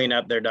must clean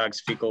up their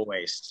dog's fecal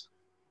waste.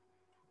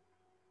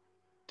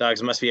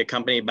 Dogs must be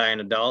accompanied by an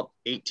adult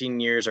 18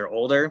 years or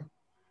older.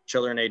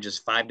 Children ages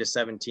 5 to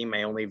 17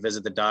 may only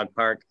visit the dog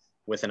park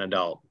with an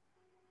adult.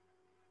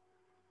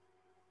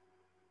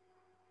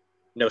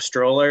 No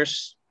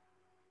strollers,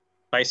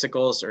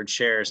 bicycles, or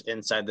chairs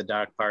inside the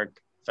dog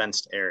park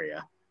fenced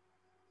area.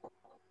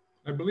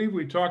 I believe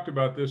we talked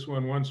about this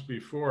one once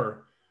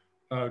before.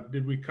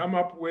 Did we come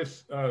up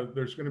with,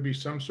 there's going to be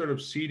some sort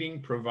of seating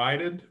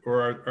provided,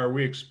 or are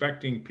we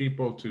expecting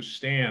people to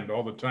stand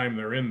all the time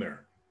they're in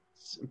there?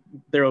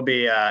 There will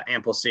be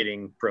ample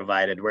seating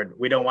provided.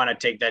 We don't want to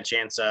take that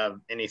chance of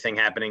anything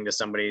happening to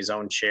somebody's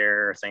own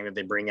chair or thing that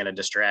they bring in a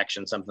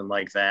distraction, something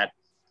like that.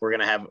 We're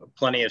going to have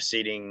plenty of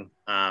seating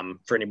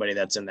for anybody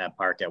that's in that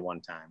park at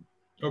one time.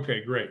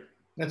 Okay, great.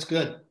 That's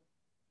good.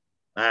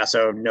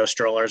 So no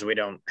strollers. We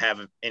don't have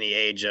any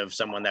age of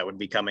someone that would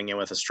be coming in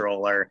with a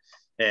stroller,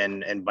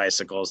 and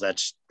bicycles.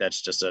 That's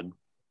just a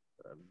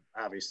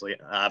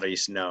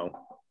obvious no.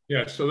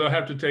 Yeah, so they'll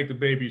have to take the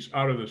babies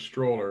out of the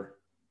stroller.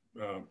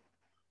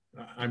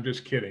 I'm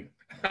just kidding.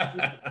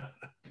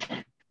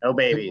 No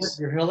babies.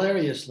 You're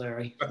hilarious,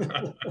 Larry.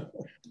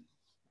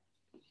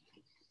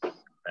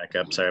 Back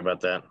up. Sorry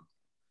about that.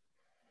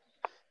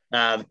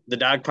 The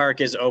dog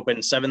park is open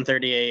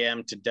 7:30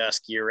 a.m. to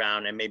dusk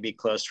year-round and may be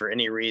closed for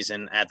any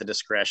reason at the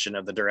discretion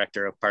of the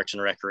Director of Parks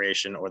and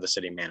Recreation or the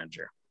city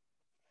manager.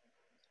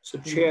 So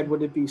Chad,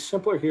 would it be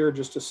simpler here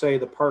just to say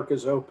the park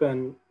is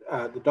open,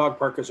 the dog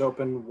park is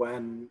open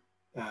when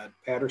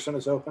Patterson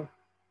is open?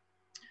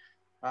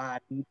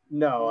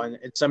 No, and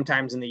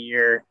sometimes in the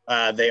year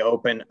they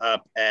open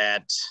up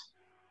at,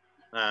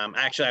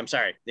 actually, I'm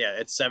sorry. Yeah,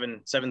 it's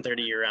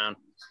 7:30 year-round.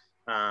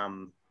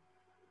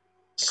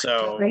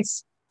 So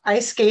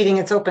ice skating,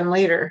 it's open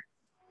later.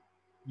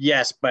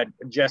 Yes, but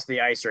just the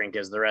ice rink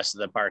is, the rest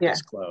of the park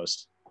is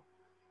closed.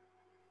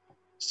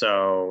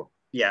 So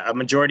yeah, a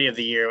majority of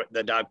the year,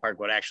 the dog park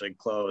would actually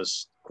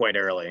close quite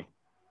early.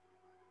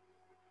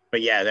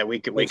 But yeah, that we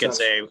could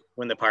say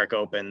when the park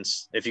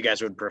opens, if you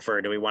guys would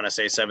prefer. Do we want to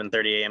say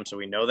 7:30 a.m. so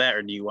we know that,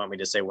 or do you want me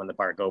to say when the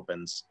park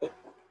opens?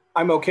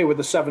 I'm okay with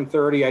the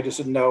 7:30. I just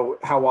didn't know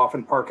how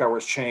often park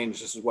hours change.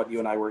 This is what you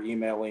and I were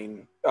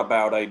emailing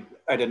about. I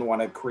didn't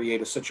want to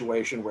create a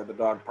situation where the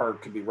dog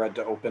park could be read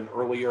to open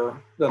earlier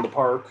than the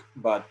park,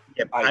 but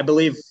yep, I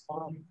believe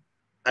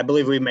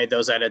we made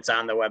those edits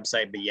on the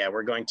website, but yeah,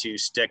 we're going to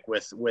stick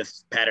with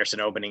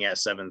Patterson opening at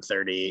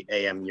 7:30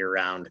 a.m. year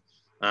round,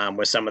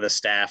 with some of the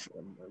staff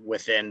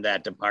within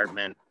that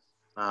department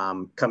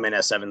come in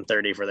at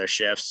 7:30 for their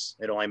shifts.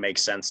 It only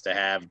makes sense to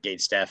have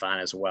gate staff on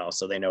as well,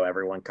 so they know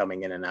everyone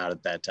coming in and out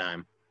at that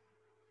time.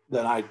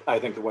 Then I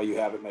think the way you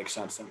have it makes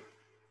sense then.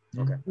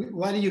 Okay.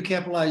 Why do you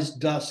capitalize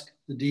dusk,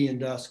 the D in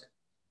dusk?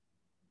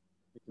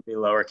 It could be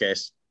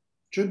lowercase.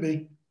 Should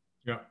be.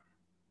 Yeah.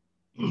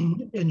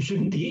 And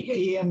shouldn't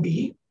the AM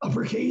be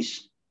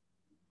uppercase?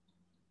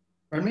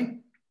 Pardon me?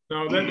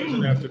 No, that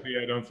doesn't have to be,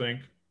 I don't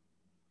think.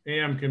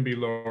 AM can be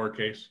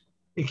lowercase.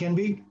 It can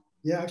be?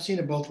 Yeah, I've seen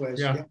it both ways.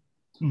 Yeah.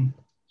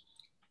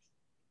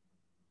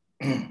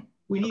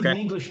 We need an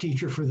English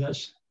teacher for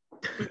this.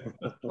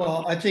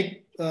 Well, I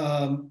think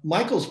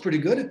Michael's pretty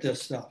good at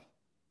this stuff.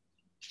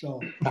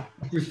 So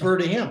refer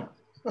to him.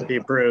 He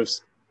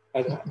approves.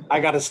 I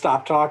got to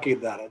stop talking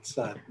then. It's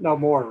no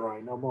more,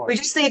 Roy, no more. We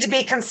just need to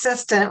be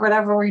consistent,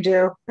 whatever we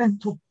do.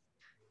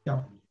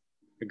 Yeah.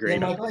 Agreed. Yeah,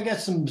 Michael, I got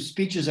some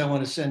speeches I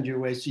want to send your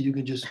way, so you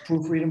can just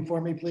proofread them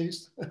for me,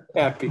 please.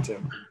 Happy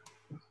to.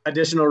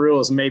 Additional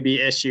rules may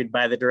be issued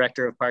by the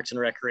Director of Parks and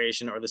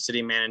Recreation or the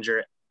city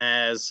manager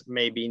as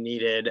may be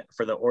needed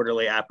for the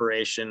orderly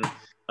operation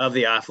of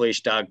the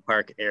off-leash dog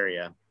park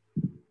area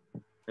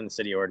in the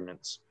city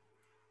ordinance.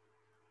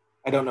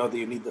 I don't know that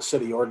you need the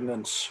city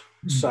ordinance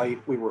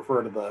site. We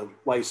refer to the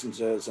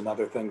licenses and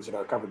other things that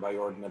are covered by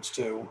ordinance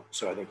too.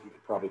 So I think you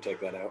could probably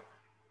take that out.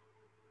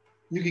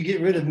 You could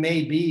get rid of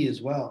may be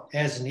as well,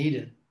 as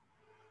needed.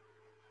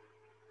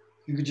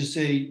 You could just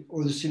say,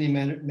 or the city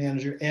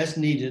manager as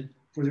needed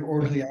for the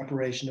orderly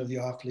operation of the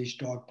off-leash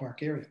dog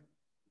park area.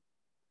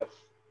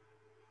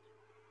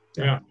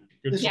 Yeah.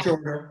 It's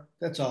shorter,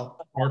 that's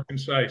all. More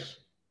concise.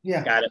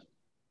 Yeah. Got it.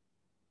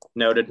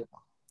 Noted.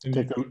 And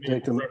you don't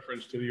need a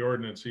reference to the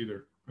ordinance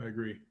either. I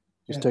agree.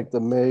 Just take the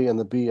may and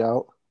the be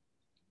out.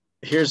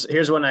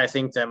 Here's one I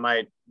think that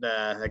might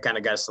that kind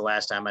of got us the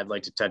last time. I'd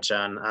like to touch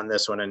on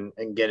this one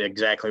and get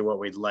exactly what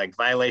we'd like.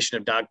 Violation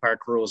of dog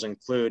park rules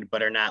include,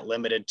 but are not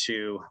limited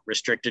to,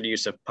 restricted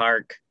use of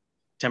park,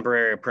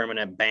 temporary or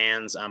permanent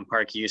bans on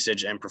park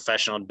usage, and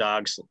professional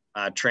dogs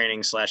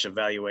training /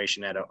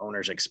 evaluation at an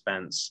owner's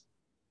expense.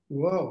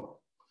 Whoa.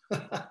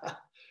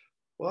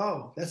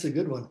 Wow, that's a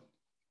good one.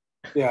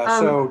 Yeah,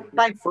 so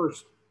by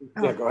first,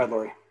 yeah, go ahead,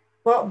 Lori.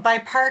 Well, by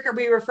park, are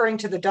we referring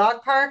to the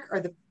dog park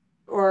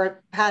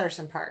or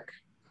Patterson Park?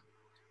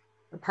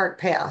 The park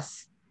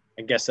pass?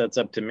 I guess that's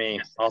up to me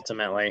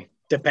ultimately,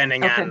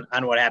 depending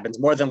on what happens.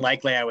 More than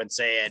likely, I would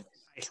say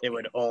it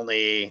would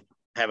only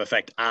have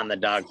effect on the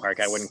dog park.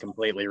 I wouldn't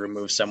completely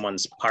remove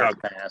someone's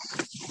park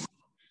pass.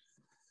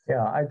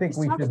 Yeah, I think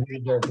we should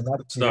leave as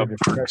much to your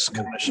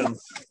discretion.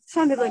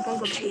 Sounded like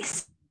Uncle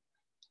Chase.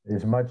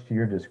 As much to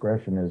your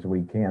discretion as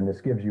we can. This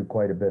gives you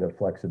quite a bit of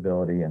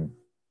flexibility, and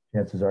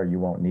chances are you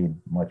won't need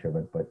much of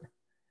it, but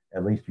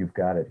at least you've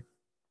got it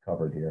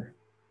covered here.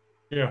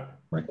 Yeah.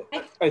 Right.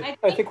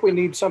 I think we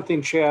need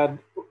something, Chad.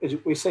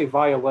 We say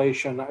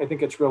violation. I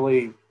think it's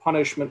really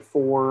punishment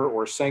for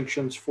or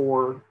sanctions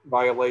for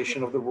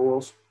violation of the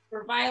rules.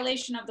 For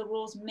violation of the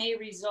rules may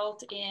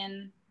result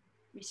in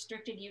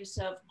restricted use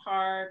of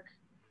park,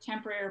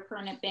 temporary or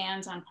permanent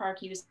bans on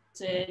park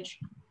usage,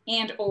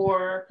 and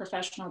or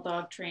professional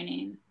dog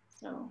training.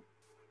 So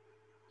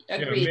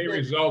agreed. Yeah, may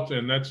result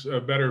in, that's a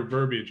better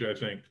verbiage, I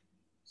think.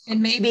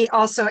 And maybe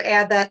also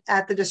add that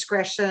at the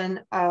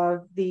discretion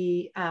of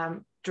the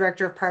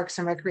Director of Parks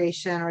and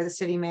Recreation or the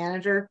city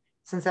manager,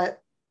 since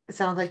that it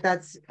sounds like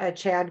that's a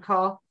Chad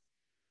call.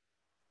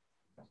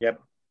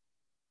 Yep.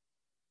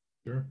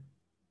 Sure.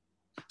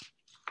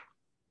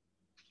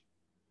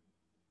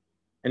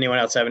 Anyone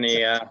else have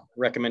any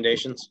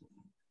recommendations?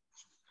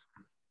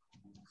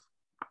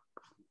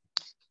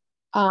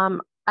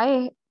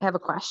 I have a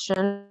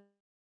question.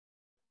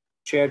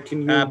 Chad,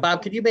 can you?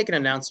 Bob, could you make an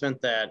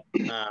announcement that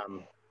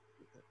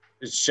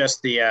it's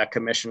just the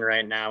commission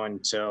right now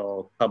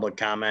until public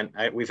comment?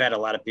 We've had a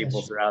lot of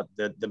people throughout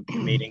the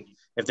meeting.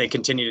 If they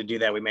continue to do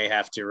that, we may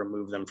have to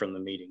remove them from the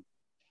meeting.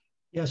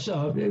 Yes,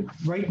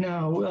 right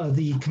now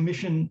the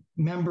commission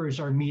members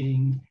are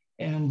meeting,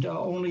 and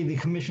only the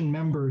commission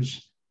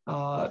members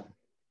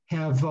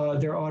have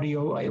their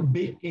audio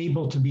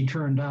able to be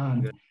turned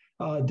on.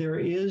 There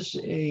is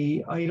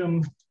a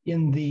item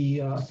in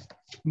the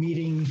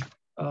meeting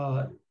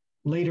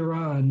later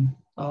on,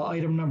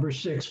 item number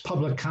 6,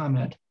 public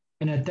comment.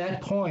 And at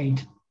that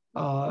point,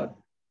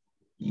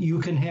 you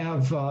can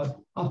have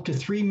up to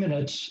 3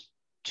 minutes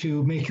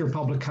to make your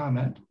public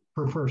comment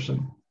per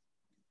person.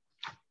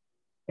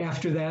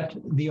 After that,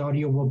 the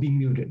audio will be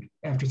muted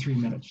after 3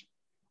 minutes.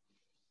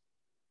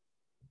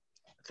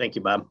 Thank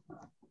you, Bob.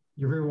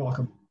 You're very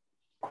welcome.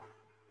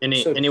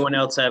 Anyone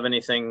else have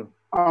anything?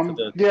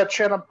 Yeah,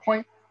 Chad,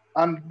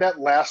 on that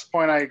last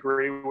point, I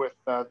agree with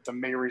the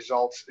May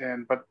results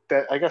in, but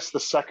I guess the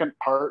second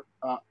part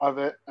of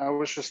it, I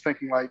was just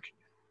thinking like,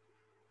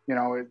 you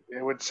know,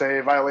 it would say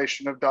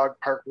violation of dog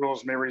park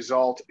rules may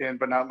result in,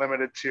 but not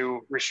limited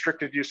to,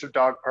 restricted use of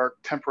dog park,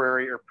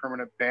 temporary or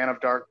permanent ban of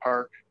dog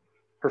park,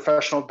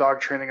 professional dog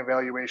training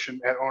evaluation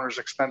at owner's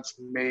expense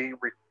may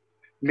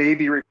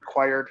be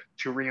required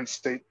to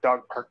reinstate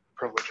dog park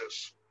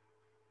privileges.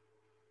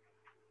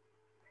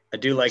 I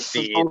do like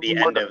the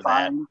end of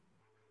that.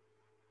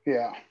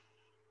 Yeah.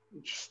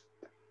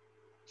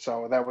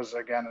 So that was,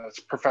 again, it's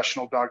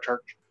professional dog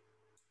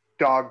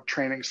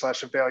training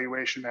 /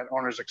 evaluation at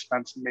owner's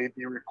expense may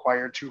be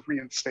required to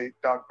reinstate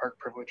dog park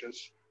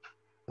privileges.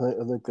 I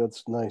think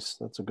that's nice.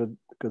 That's a good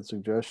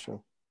suggestion.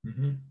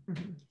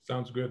 Mm-hmm.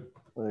 Sounds good.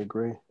 I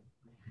agree.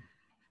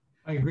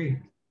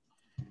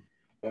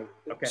 Yeah.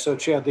 Okay. So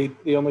Chad,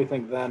 the only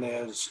thing then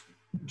is,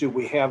 do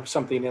we have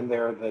something in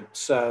there that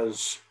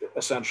says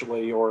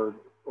essentially or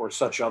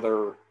such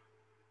other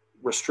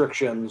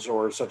restrictions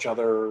or such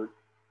other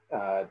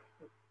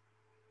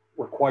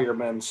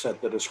requirements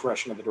at the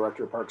discretion of the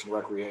Director of Parks and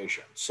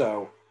Recreation?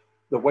 So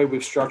the way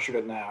we've structured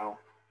it now,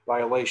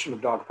 violation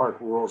of dog park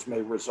rules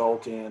may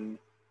result in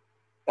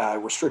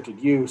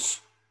restricted use,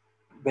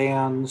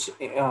 bans,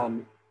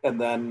 and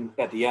then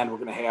at the end we're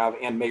going to have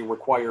and may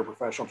require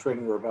professional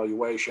training or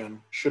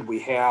evaluation. Should we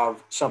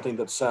have something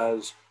that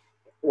says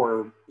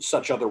or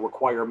such other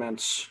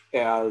requirements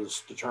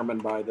as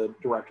determined by the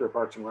Director of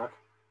Parks and Rec?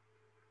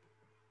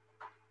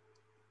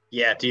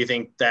 Yeah, do you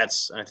think I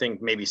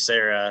think maybe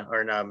Sarah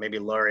or no, maybe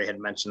Lori had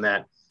mentioned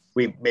that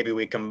maybe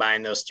we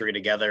combine those three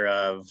together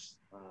of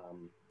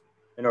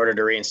in order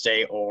to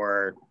reinstate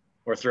or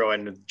throw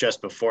in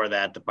just before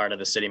that the part of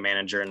the city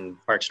manager and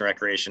Parks and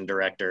Recreation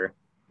director,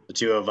 the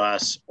two of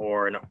us,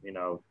 or, you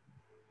know,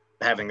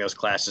 having those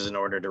classes in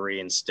order to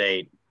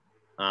reinstate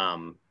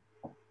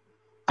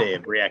the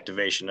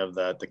reactivation of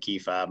the key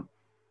fob,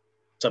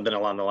 something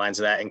along the lines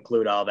of that.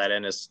 Include all that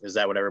in. Is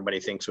that what everybody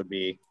thinks would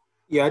be?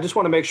 Yeah, I just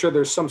want to make sure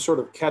there's some sort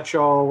of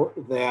catch-all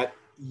that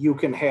you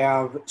can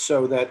have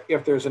so that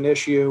if there's an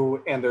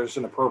issue and there's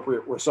an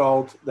appropriate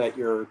result, that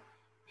your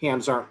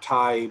hands aren't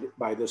tied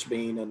by this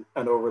being an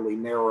overly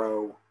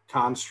narrow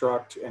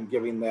construct, and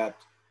giving that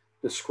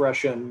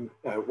discretion,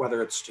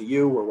 whether it's to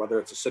you or whether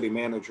it's a city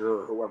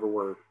manager or whoever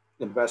we're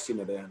investing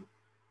it in.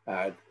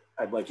 I'd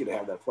like you to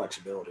have that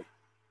flexibility.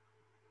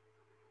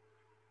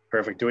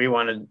 Perfect. Do we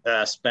want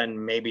to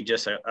spend maybe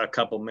just a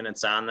couple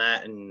minutes on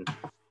that and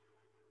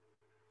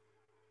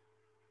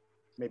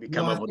maybe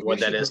come up with what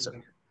that is?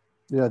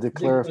 Yeah, to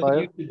clarify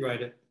it. You could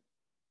write it.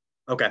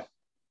 Okay.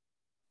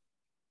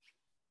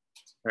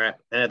 All right,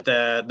 and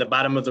at the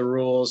bottom of the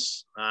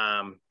rules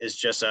is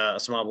just a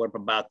small blurb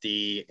about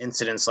the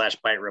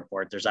incident/bite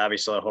report. There's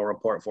obviously a whole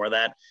report for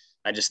that.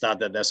 I just thought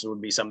that this would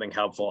be something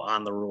helpful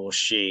on the rule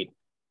sheet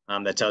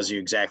that tells you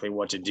exactly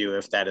what to do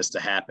if that is to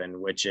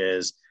happen, which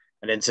is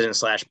an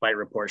incident/bite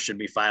report should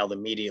be filed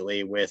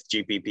immediately with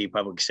GPP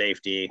Public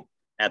Safety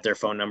at their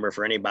phone number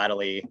for any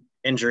bodily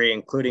injury,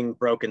 including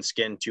broken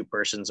skin to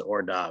persons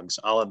or dogs.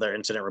 All of their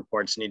incident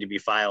reports need to be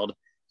filed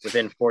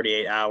within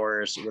 48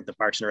 hours with the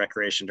Parks and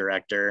Recreation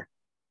Director.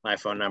 My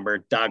phone number.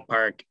 Dog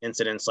park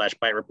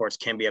incident/bite reports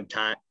can be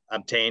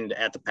obtained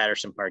at the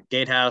Patterson Park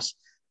Gatehouse,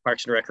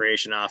 Parks and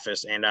Recreation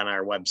Office, and on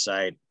our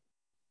website.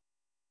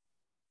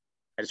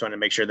 I just wanted to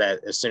make sure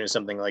that as soon as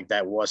something like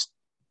that was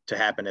to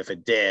happen, if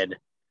it did,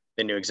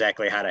 they knew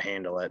exactly how to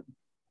handle it.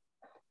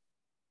 I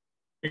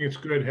think it's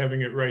good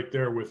having it right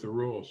there with the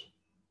rules.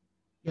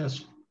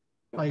 Yes,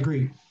 I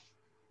agree.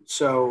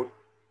 So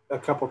a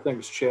couple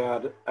things,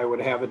 Chad. I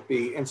would have it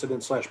be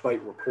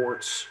incident/bite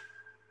reports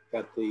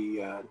at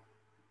the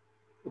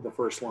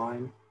first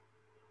line.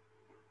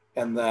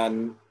 And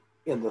then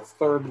in the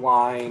third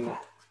line,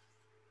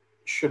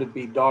 should it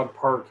be dog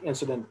park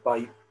incident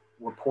bite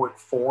report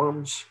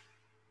forms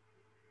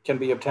can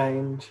be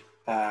obtained?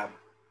 That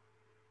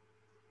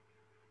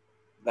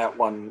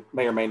one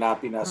may or may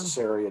not be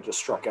necessary. It just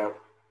struck out,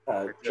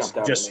 jumped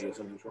out at me as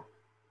unusual.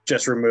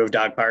 Just remove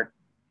dog park?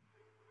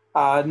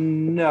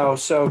 No,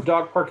 so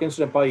dog park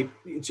incident bite,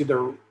 it's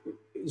either,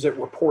 is it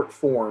report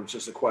forms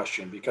is the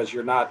question, because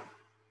you're not,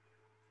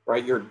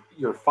 right,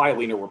 you're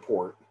filing a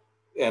report.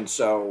 And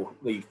so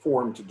the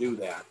form to do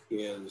that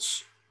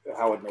is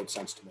how it made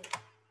sense to me.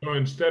 So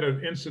instead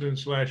of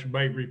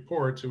incident/bite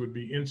reports, it would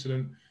be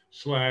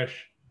incident/bite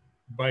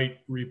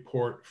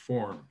report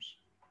forms.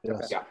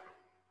 Yes. Yeah.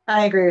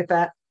 I agree with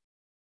that.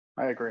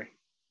 I agree.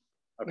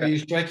 Are you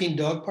striking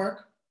dog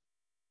park?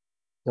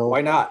 No.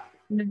 Why not?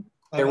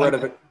 Get rid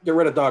of it. Get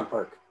rid of dog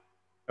park.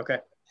 Okay.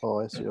 Oh,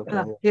 I see.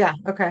 Okay. Yeah.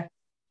 Okay.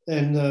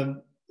 And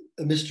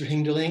Mr.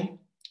 Hingdeling,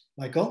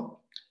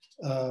 Michael,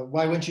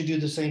 why wouldn't you do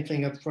the same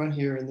thing up front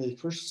here in the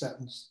first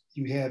sentence?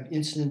 You have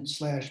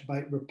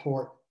incident/bite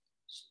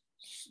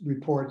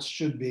reports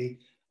should be.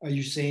 Are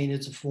you saying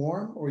it's a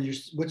form, or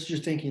what's your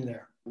thinking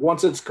there?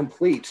 Once it's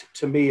complete,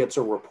 to me, it's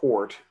a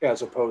report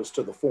as opposed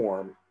to the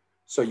form.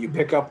 So you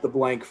pick up the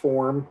blank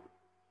form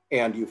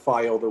and you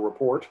file the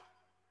report.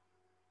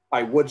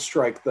 I would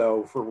strike,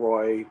 though, for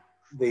Roy,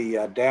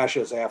 the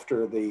dashes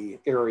after the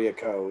area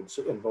codes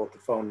in both the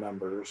phone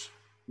numbers.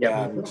 Yep.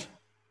 And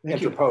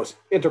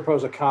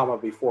interpose a comma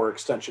before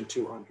extension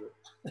 200.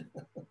 Yeah,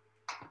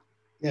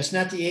 it's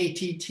not the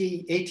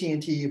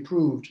AT&T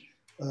approved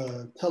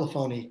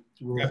telephony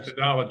rules.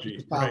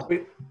 Methodology.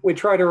 Right. We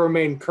try to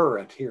remain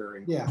current here.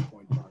 In Yeah.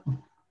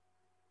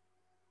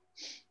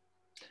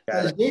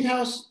 Got Is it.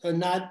 Gatehouse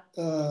not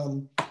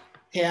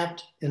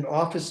tapped in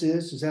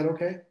offices? Is that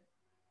okay?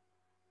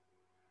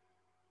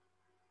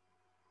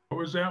 What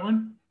was that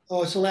one?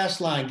 Oh, it's the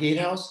last line.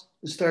 Gatehouse.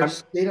 It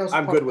starts. Gatehouse.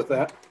 I'm good with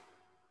that.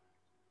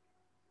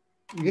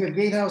 You have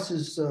Gatehouse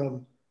is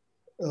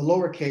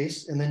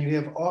lowercase, and then you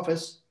have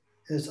office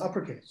as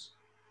uppercase.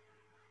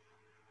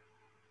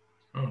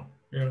 Oh,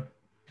 yeah.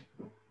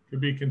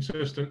 Could be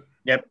consistent.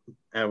 Yep,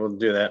 I will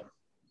do that.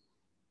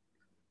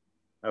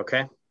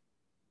 Okay.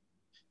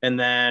 And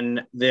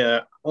then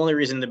the only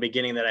reason in the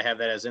beginning that I have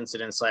that as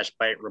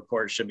incident/bite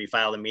report should be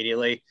filed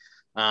immediately.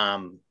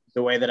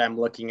 The way that I'm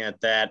looking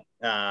at that,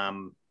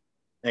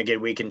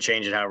 again, we can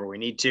change it however we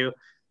need to.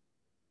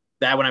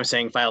 That when I'm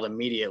saying filed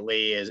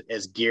immediately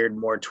is geared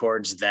more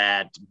towards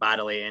that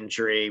bodily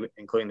injury,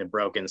 including the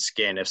broken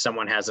skin. If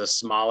someone has a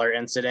smaller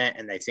incident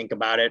and they think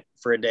about it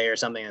for a day or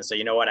something and say,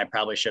 you know what, I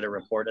probably should have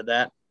reported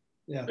that.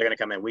 Yeah. They're going to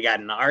come in. We got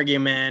in an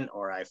argument,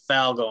 or I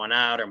fell going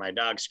out, or my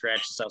dog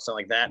scratched stuff,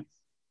 something like that.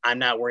 I'm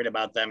not worried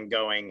about them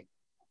going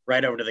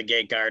right over to the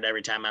gate guard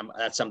every time.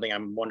 That's something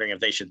I'm wondering if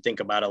they should think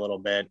about a little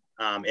bit.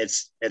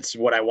 It's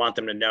what I want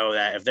them to know,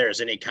 that if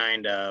there's any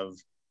kind of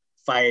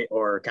fight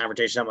or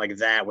confrontation, something like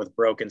that, with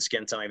broken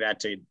skin, something like that,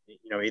 to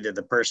either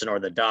the person or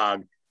the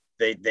dog,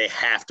 they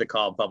have to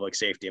call public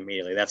safety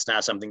immediately. That's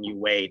not something you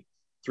wait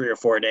 3 or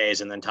 4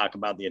 days and then talk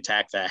about the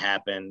attack that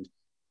happened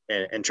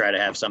and try to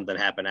have something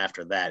happen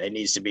after that. It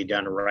needs to be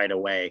done right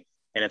away.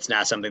 And it's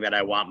not something that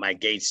I want my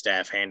gate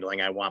staff handling.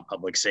 I want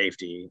public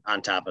safety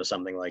on top of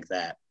something like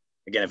that.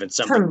 Again, if it's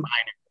something minor,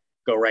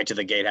 go right to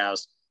the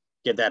gatehouse,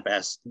 get that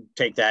pass,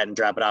 take that and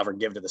drop it off, or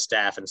give it to the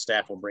staff, and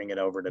staff will bring it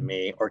over to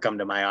me, or come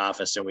to my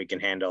office and we can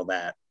handle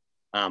that.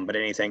 But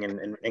anything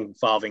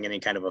involving any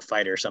kind of a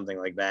fight or something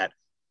like that,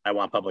 I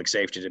want public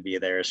safety to be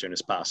there as soon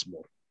as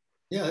possible.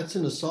 Yeah, it's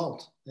an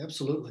assault.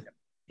 Absolutely.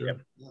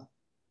 Yep. Yeah.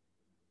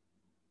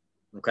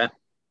 Okay.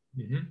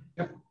 Mm-hmm.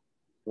 Yep.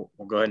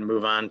 We'll go ahead and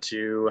move on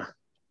to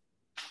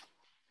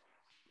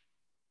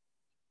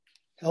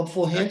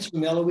helpful hints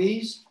from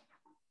Eloise.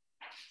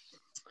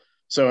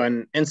 So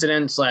an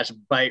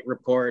incident/bite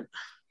report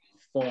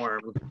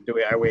form,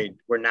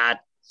 we're not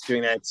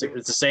doing that. It's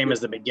the same as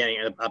the beginning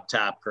up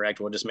top, correct?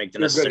 We'll just make the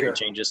necessary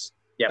changes.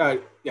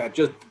 Yeah,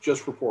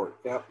 just report.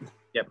 Yep.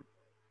 Yep.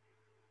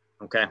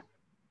 Okay.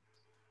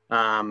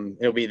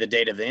 It'll be the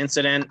date of the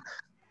incident,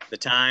 the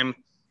time,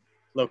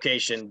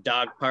 location,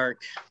 dog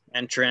park,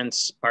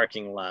 entrance,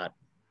 parking lot.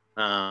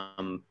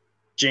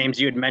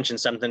 James, you had mentioned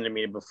something to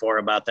me before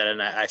about that,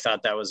 and I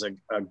thought that was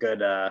a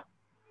good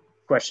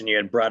question you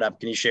had brought up.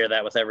 Can you share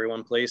that with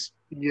everyone, please?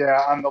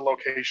 Yeah, on the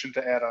location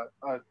to add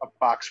a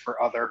box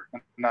for other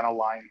and then a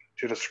line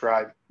to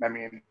describe. I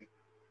mean,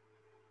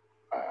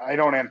 I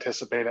don't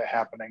anticipate it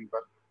happening,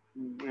 but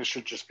it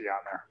should just be on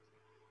there.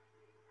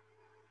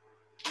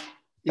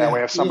 That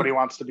way, if somebody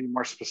wants to be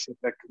more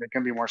specific, they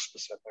can be more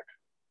specific.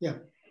 Yeah.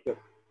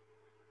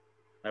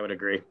 I would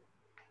agree.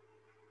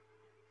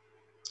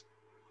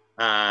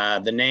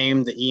 The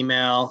name, the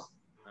email,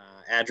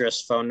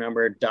 address, phone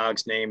number,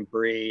 dog's name,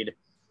 breed,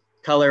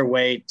 color,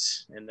 weight,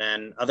 and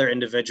then other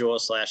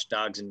individuals /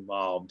 dogs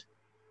involved.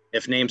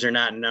 If names are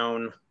not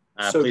known,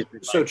 please.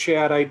 So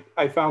Chad,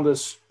 I found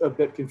this a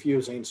bit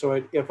confusing.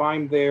 So if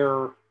I'm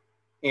there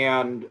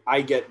and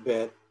I get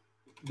bit,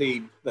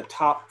 the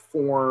top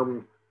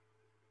form,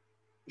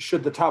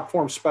 should the top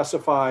form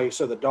specify,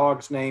 so the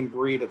dog's name,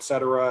 breed,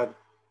 etc.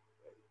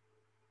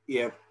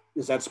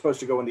 Is that supposed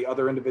to go in the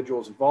other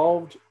individuals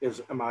involved?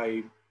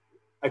 I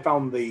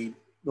found the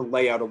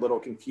layout a little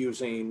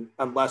confusing,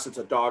 unless it's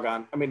a dog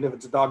on, I mean, if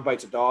it's a dog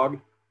bites a dog,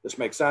 this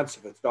makes sense.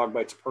 If it's dog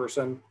bites a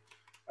person,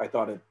 I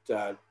thought it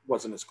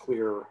wasn't as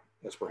clear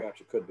as perhaps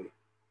it could be.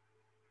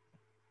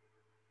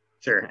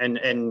 Sure,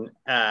 and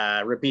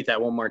repeat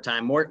that one more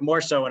time.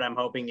 More so what I'm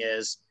hoping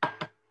is,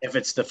 if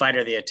it's the fight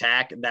or the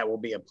attack, that will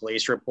be a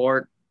police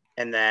report.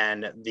 And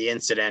then the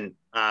incident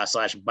 /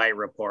 bite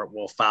report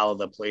will follow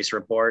the police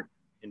report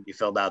and be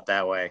filled out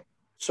that way.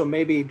 So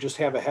maybe just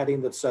have a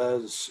heading that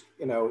says,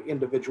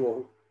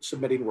 individual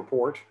submitting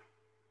report.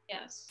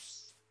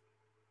 Yes.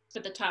 For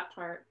the top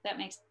part, that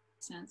makes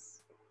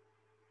sense.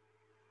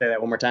 Say that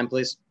one more time,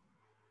 please.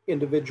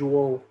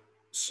 Individual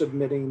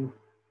submitting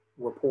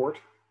report.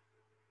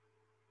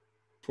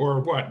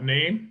 For what,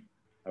 name?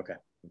 Okay.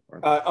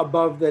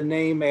 Above the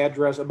name,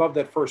 address, above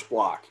that first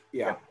block.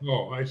 Yeah.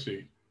 Oh, I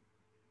see.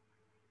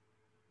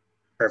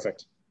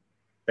 Perfect.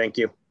 Thank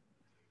you.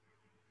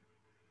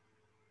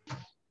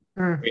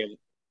 We have the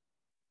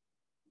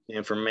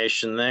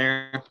information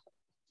there.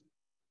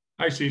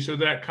 I see. So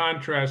that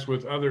contrasts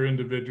with other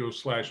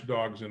individuals /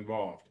 dogs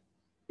involved.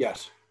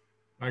 Yes.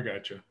 I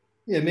gotcha.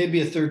 Yeah,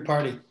 maybe a third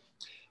party.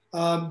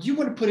 Do you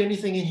want to put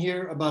anything in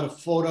here about a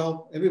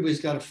photo?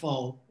 Everybody's got a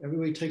phone.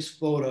 Everybody takes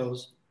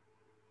photos.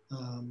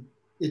 I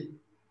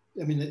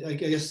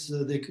guess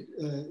they could,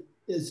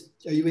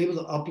 are you able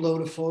to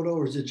upload a photo,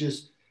 or is it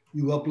just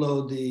you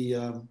upload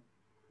the,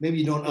 maybe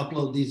you don't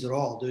upload these at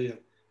all, do you?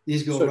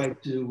 These go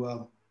right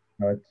to.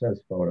 No, it says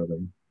photo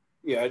then.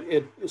 Yeah,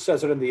 it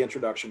says it in the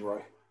introduction,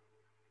 Roy.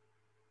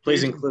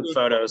 Please include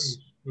photos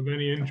of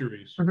any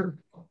injuries.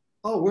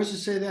 Oh, where's it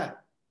say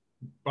that?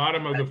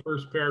 Bottom of the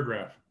first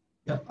paragraph.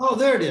 Oh,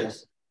 there it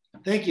is.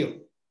 Thank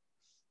you.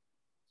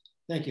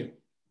 Thank you.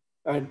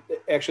 And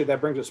actually,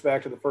 that brings us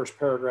back to the first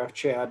paragraph,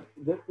 Chad.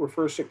 That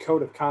refers to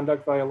code of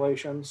conduct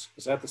violations.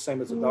 Is that the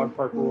same as the dog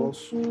park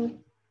rules?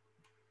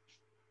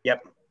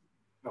 Yep.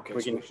 Okay,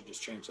 we should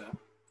just change that.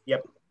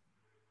 Yep.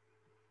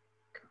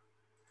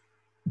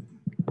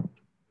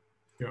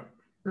 Yeah.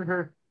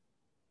 Mm-hmm.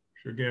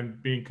 So again,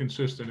 being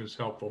consistent is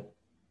helpful.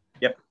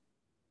 Yep.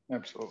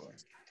 Absolutely.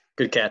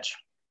 Good catch.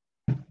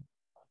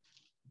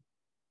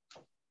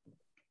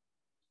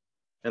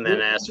 And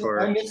then as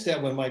for... I missed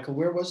that one, Michael.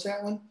 Where was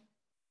that one?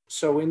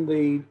 So in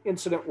the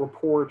incident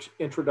report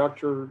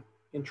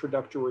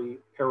introductory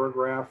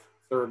paragraph,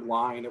 third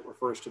line, it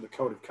refers to the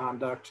code of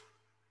conduct,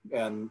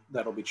 and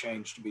that'll be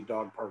changed to be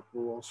dog park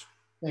rules.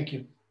 Thank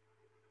you.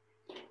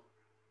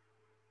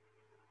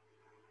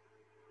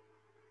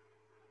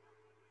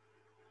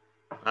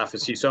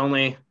 Office use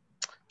only.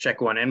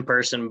 Check one in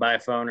person, by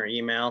phone or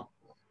email.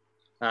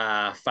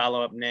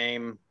 Follow-up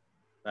name.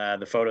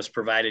 The photos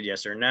provided,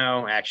 yes or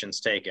no. Actions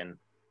taken.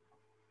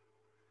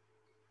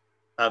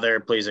 Other,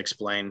 please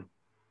explain.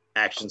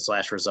 Action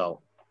 /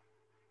 result.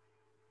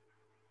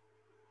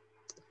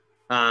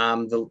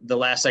 The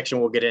last section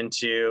we'll get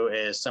into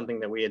is something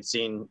that we had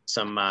seen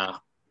some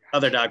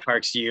other dog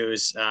parks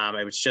use.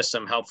 It was just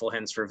some helpful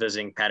hints for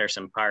visiting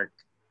Patterson Park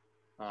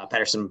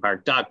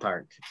Dog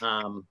Park.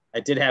 I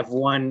did have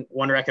one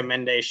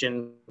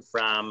recommendation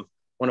from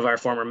one of our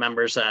former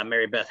members,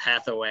 Mary Beth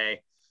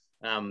Hathaway.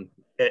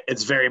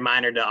 It's very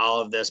minor to all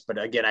of this, but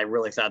again, I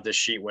really thought this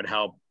sheet would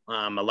help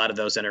a lot of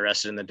those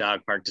interested in the dog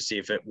park to see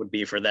if it would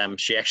be for them.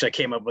 She actually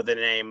came up with the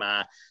name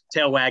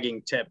Tail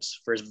Wagging Tips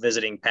for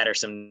visiting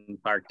Patterson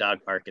Park Dog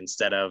Park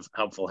instead of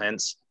helpful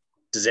hints.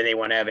 Does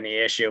anyone have any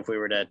issue if we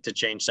were to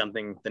change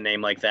something, the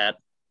name like that?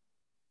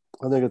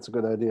 I think it's a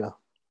good idea.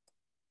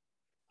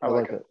 I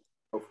like it.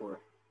 Go for it.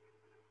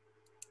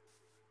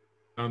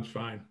 Sounds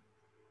fine.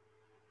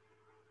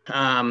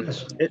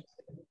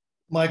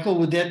 Michael,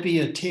 would that be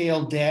a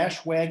tail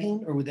dash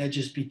wagging, or would that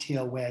just be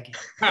tail wagging?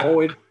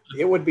 Oh,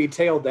 it would be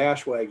tail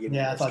dash wagging.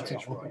 Yeah, I thought so.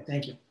 Okay,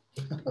 thank you.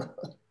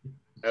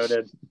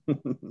 Noted.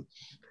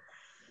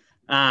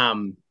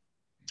 No,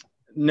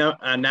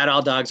 not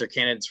all dogs are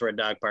candidates for a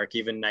dog park,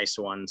 even nice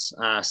ones.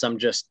 Some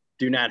just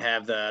do not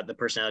have the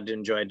personality to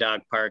enjoy a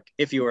dog park.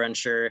 If you are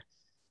unsure,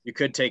 you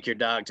could take your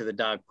dog to the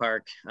dog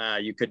park.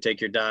 You could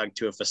take your dog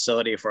to a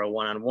facility for a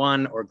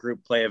one-on-one or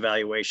group play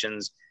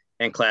evaluations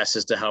and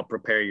classes to help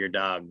prepare your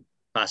dog.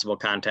 Possible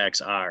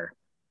contacts are,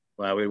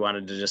 well, we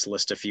wanted to just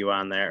list a few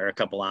on there, or a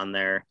couple on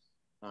there,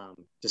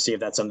 to see if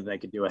that's something they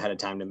could do ahead of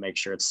time to make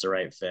sure it's the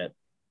right fit.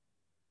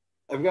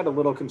 I've got a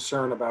little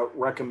concern about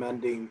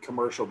recommending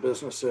commercial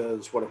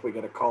businesses. What if we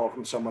get a call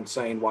from someone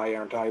saying, why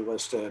aren't I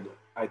listed?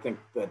 I think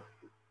that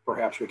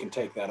perhaps we can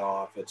take that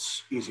off.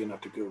 It's easy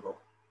enough to Google.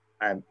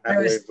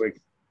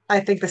 I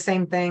think the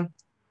same thing.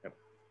 Yep.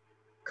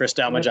 Chris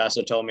Talmadge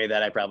also told me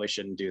that I probably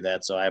shouldn't do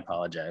that, so I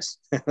apologize.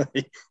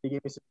 He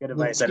gave me some good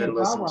advice I didn't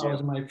listen to.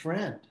 Was my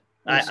friend.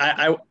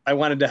 I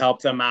wanted to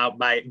help them out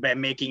by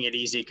making it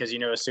easy, because, you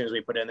know, as soon as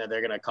we put it in there,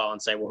 they're going to call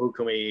and say, well, who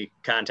can we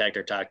contact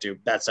or talk to?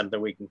 That's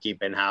something we can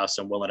keep in-house,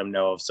 and we'll let them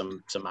know of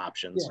some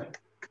options. Yeah.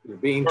 You're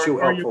being too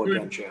helpful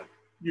again, Chad.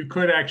 You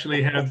could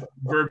actually have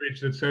verbiage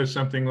that says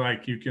something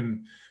like, you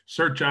can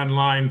search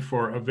online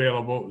for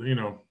available, you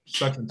know,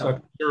 such and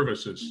such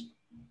services.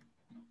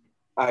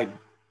 I'm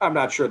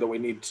not sure that we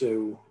need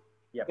to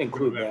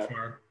include that.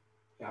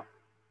 Yeah.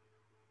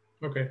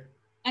 Okay.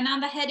 And on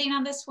the heading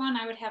on this one,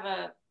 I would have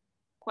a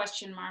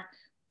question mark.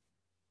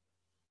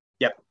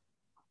 Yep.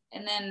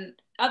 And then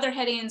other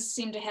headings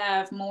seem to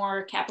have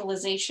more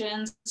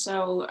capitalizations.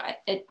 So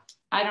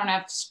I don't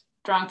have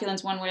strong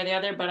feelings one way or the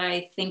other, but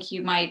I think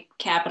you might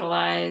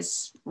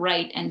capitalize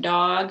right and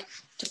dog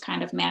to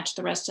kind of match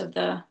the rest of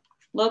the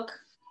look.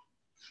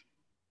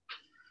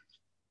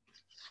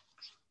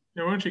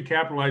 Now, why don't you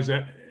capitalize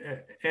that?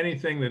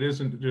 Anything that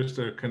isn't just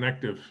a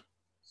connective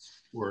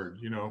word,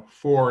 you know,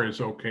 for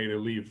is okay to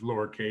leave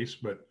lowercase,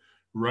 but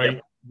right,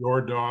 yep.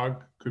 Your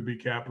dog could be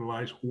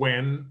capitalized.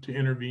 When to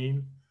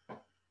intervene.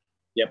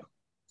 Yep.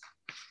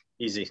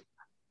 Easy.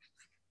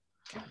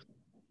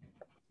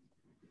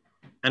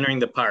 Entering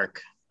the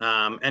park.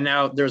 And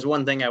now there's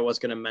one thing I was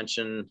going to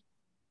mention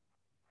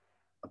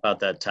about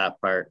that top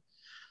part.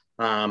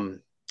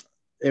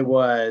 It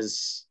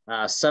was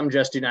some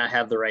just do not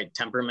have the right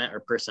temperament or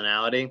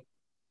personality.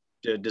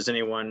 Does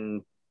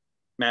anyone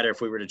matter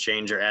if we were to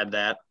change or add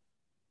that?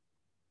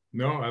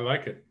 No, I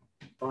like it.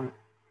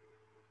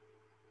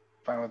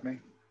 Fine with me.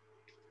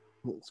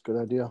 That's a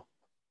good idea.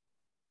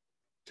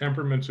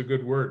 Temperament's a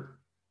good word.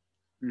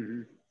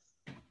 Mm-hmm.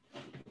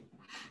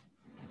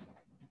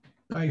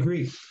 I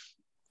agree.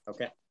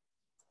 Okay.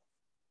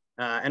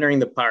 Entering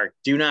the park.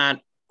 Do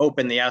not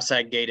open the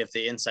outside gate if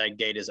the inside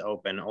gate is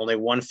open. Only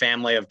one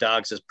family of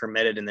dogs is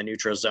permitted in the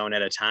neutral zone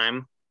at a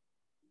time.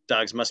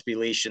 Dogs must be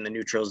leashed in the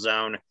neutral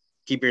zone.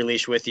 Keep your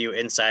leash with you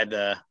inside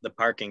the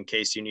park in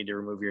case you need to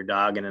remove your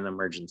dog in an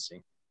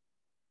emergency.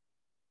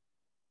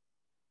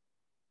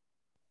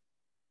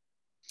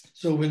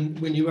 So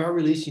when you are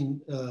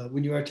releasing,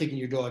 when you are taking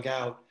your dog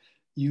out,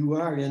 you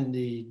are in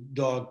the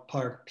dog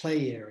park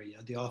play area,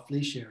 the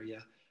off-leash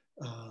area.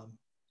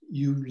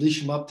 You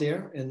leash them up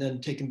there and then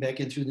take them back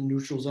in through the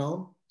neutral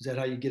zone. Is that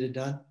how you get it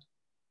done?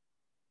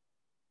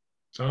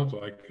 Sounds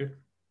like it.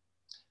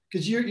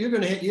 Because you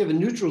have a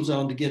neutral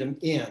zone to get them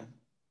in,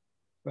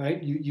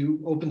 right?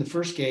 You open the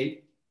first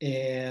gate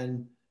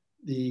and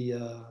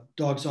the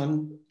dog's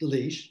on the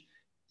leash.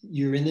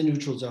 You're in the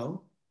neutral zone.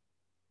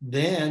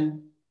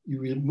 Then you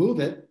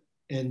remove it,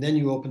 and then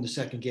you open the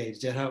second gate.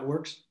 Is that how it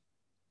works?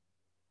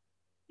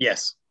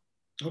 Yes.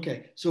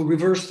 Okay, so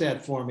reverse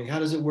that for me. How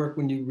does it work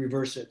when you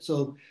reverse it?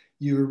 So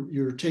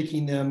you're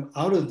taking them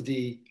out of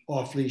the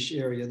off-leash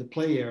area, the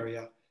play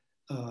area.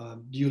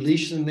 Do you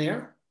leash them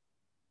there?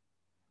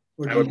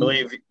 Or I would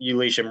believe you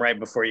leash them right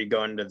before you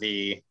go into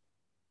the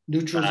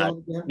neutral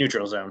zone. Yeah?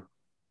 Neutral zone.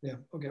 Yeah.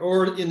 Okay.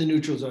 Or in the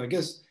neutral zone. I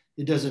guess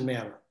it doesn't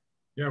matter.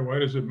 Yeah, why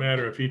does it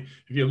matter? If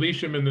you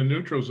leash him in the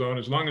neutral zone,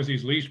 as long as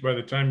he's leashed by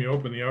the time you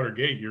open the outer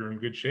gate, you're in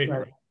good shape.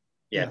 Right.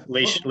 Yeah,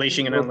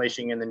 leashing and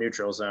unleashing in the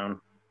neutral zone.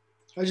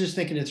 I was just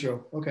thinking it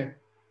through. Okay.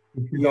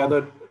 Yeah,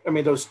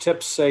 those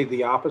tips say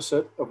the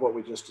opposite of what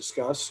we just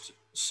discussed.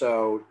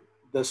 So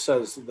this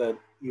says that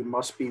you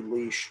must be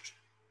leashed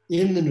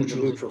in the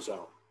neutral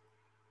zone.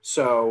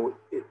 So,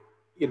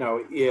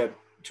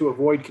 to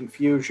avoid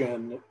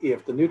confusion,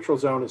 if the neutral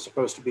zone is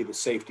supposed to be the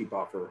safety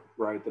buffer,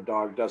 right? The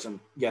dog doesn't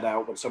get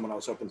out when someone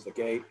else opens the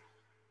gate.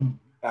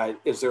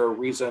 Is there a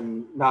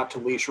reason not to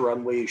leash or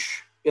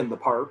unleash in the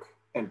park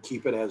and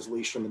keep it as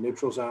leashed in the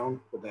neutral zone?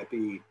 Would that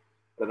be,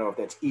 I don't know if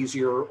that's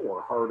easier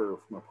or harder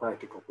from a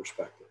practical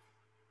perspective.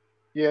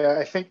 Yeah,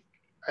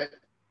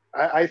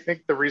 I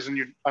think the reason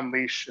you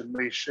unleash and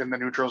leash in the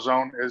neutral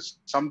zone is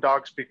some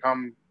dogs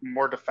become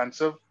more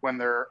defensive when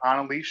they're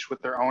on a leash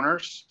with their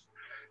owners.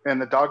 And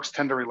the dogs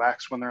tend to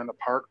relax when they're in the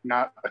park,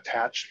 not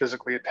attached,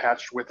 physically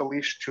attached with a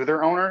leash to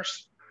their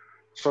owners.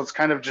 So it's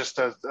kind of just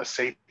a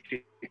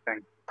safety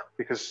thing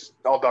because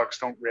all dogs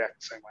don't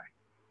react the same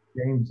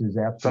way. James is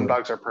absolutely. Some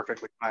dogs are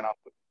perfectly fine off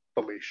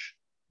the leash.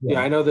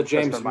 Yeah, I know that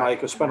James and Mike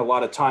have spent a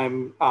lot of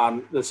time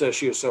on this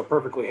issue, so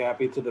perfectly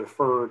happy to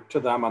defer to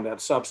them on that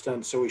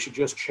substance. So we should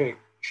just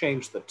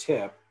change the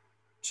tip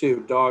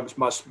to dogs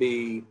must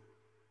be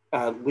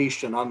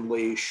leashed and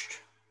unleashed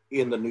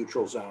in the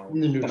neutral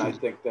zone. And I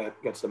think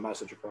that gets the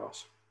message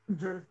across.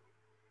 Mm-hmm.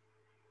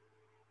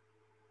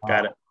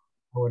 Got it.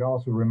 I would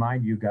also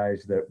remind you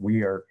guys that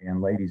we are,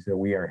 and ladies, that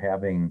we are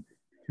having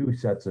 2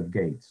 sets of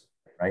gates,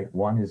 right?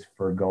 One is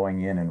for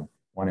going in and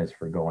one is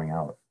for going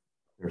out.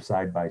 They're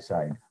side by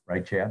side,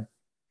 right, Chad?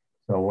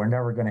 So we're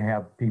never going to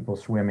have people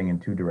swimming in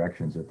 2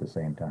 directions at the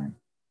same time.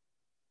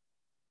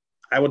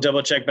 I will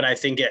double check, but I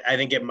think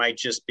it might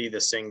just be the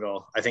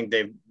single. I think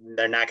they're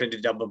not going to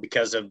do double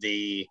because of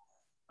the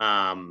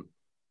fob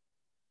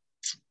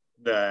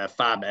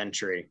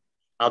entry.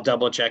 I'll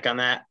double check on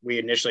that. We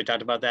initially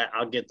talked about that.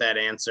 I'll get that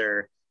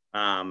answer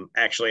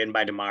actually, and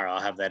by tomorrow I'll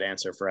have that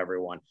answer for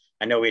everyone.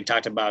 I know we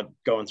talked about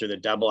going through the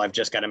double. I've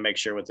just got to make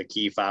sure with the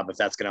key fob if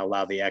that's going to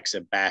allow the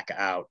exit back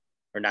out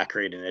or not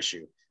create an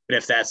issue. But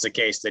if that's the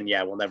case, then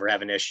yeah, we'll never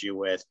have an issue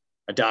with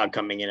a dog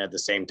coming in at the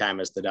same time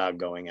as the dog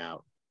going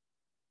out.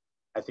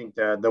 I think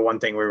the one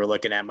thing we were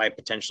looking at might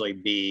potentially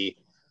be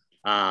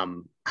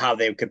how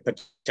they could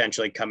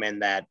potentially come in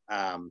that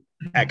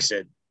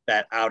exit,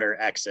 that outer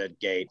exit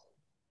gate,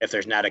 if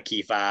there's not a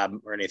key fob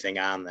or anything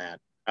on that.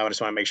 I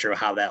just want to make sure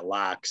how that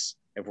locks,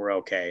 if we're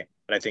okay.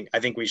 But I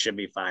think we should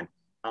be fine.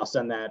 I'll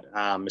send that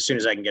as soon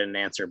as I can get an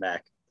answer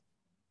back.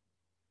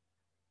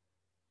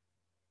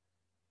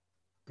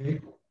 Okay.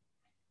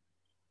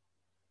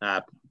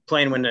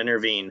 Plain when to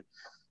intervene.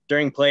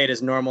 During play, it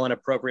is normal and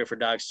appropriate for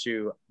dogs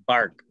to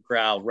bark,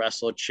 growl,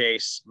 wrestle,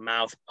 chase,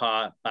 mouth,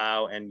 paw,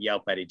 bow, and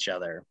yelp at each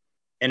other.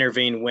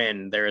 Intervene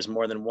when there is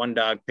more than one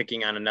dog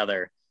picking on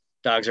another.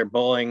 Dogs are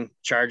bowling,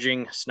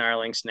 charging,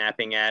 snarling,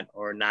 snapping at,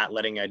 or not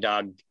letting a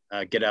dog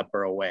get up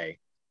or away.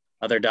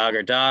 Other dog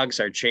or dogs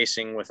are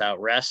chasing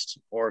without rest,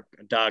 or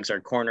dogs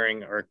are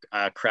cornering or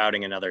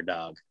crowding another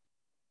dog.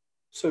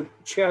 So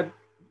Chad,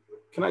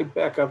 can I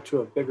back up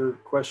to a bigger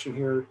question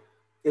here?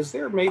 Is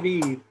there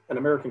maybe an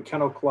American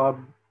Kennel Club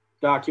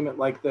document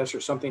like this or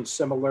something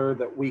similar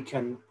that we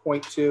can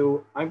point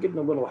to? I'm getting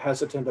a little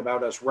hesitant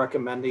about us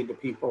recommending to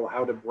people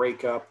how to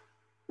break up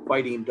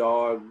fighting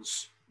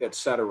dogs,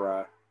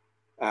 etc.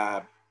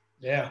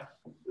 Yeah.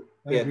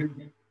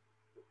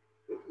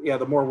 Yeah,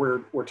 the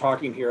more we're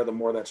talking here, the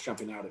more that's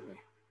jumping out at me.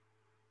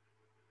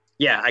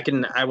 Yeah,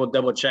 I will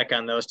double check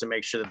on those to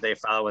make sure that they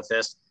follow with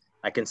this.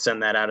 I can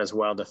send that out as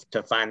well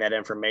to find that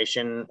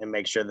information and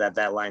make sure that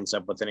that lines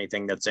up with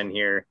anything that's in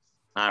here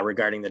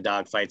regarding the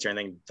dog fights or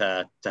anything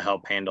to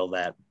help handle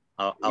that.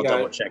 I'll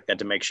double check that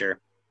to make sure.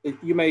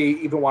 You may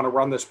even want to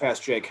run this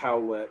past Jake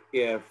Howlett.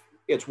 If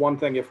it's one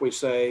thing if we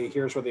say,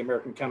 here's what the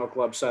American Kennel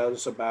Club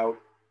says about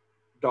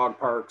dog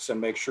parks and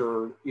make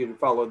sure you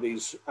follow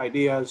these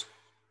ideas.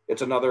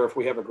 It's another if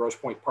we have a Grosse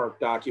Pointe Park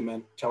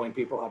document telling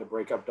people how to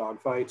break up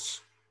dog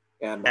fights.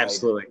 And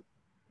absolutely,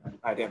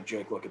 I'd have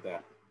Jake look at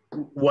that.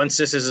 Once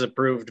this is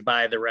approved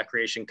by the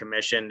Recreation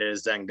Commission, it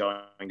is then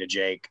going to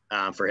Jake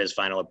for his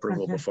final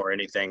approval before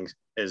anything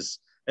is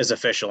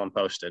official and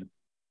posted.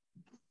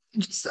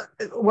 Just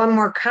one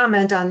more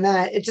comment on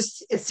that. It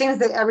seems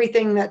that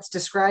everything that's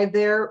described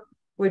there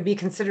would be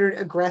considered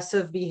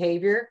aggressive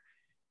behavior.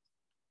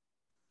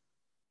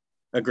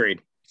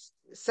 Agreed.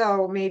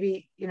 So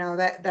maybe,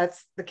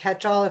 that's the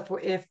catch-all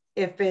if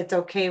it's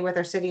okay with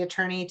our city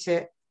attorney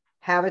to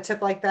have a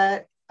tip like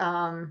that.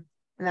 And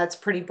that's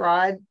pretty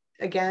broad.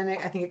 Again,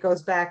 I think it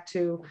goes back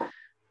to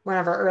one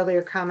of our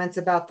earlier comments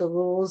about the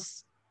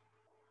rules,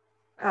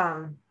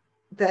 that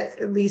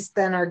at least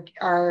then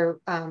our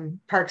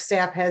park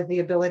staff has the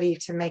ability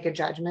to make a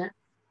judgment.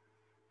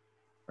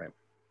 Right.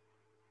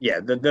 Yeah,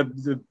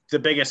 the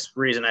biggest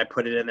reason I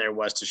put it in there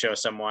was to show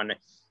someone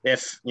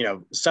if,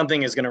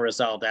 something is going to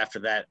result after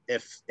that,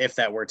 if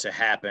that were to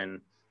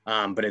happen,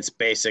 but it's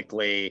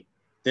basically,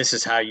 this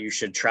is how you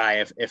should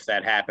try if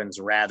that happens,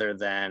 rather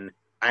than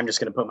I'm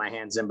just going to put my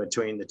hands in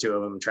between the two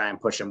of them and try and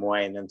push them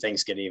away, and then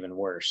things get even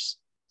worse.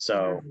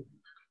 So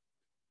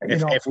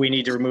if we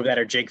need to remove that,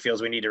 or Jake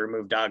feels we need to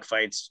remove dog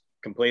fights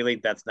completely,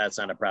 that's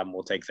not a problem.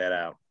 We'll take that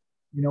out.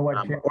 You know what?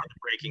 Or the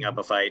breaking up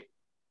a fight.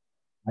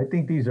 I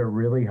think these are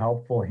really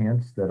helpful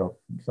hints that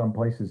some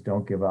places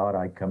don't give out.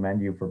 I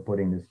commend you for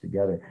putting this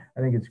together.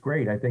 I think it's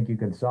great. I think you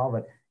can solve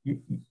it.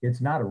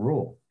 It's not a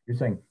rule. You're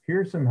saying,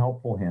 here's some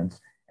helpful hints,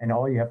 and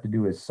all you have to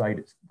do is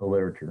cite the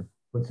literature.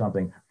 Put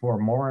something for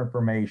more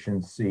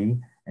information, see,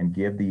 and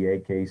give the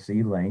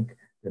AKC link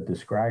that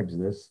describes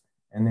this,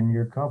 and then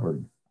you're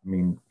covered. I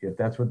mean, if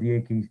that's what the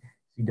AKC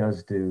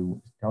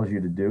tells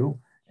you to do,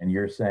 and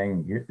you're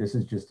saying this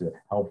is just a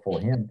helpful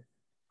hint,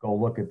 go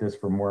look at this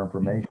for more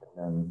information,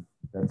 and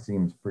that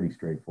seems pretty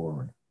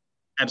straightforward.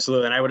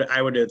 Absolutely, and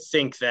I would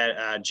think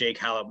that Jake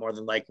Howlett more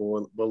than likely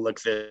will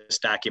look this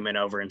document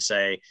over and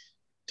say,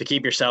 to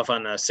keep yourself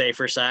on the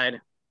safer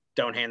side,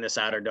 don't hand this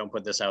out or don't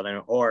put this out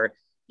there, or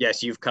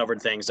yes, you've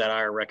covered things that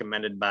are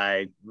recommended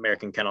by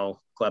American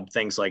Kennel Club,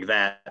 things like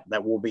that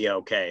will be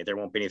okay. There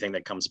won't be anything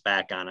that comes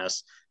back on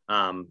us.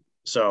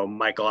 So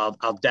Michael,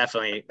 I'll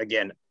definitely,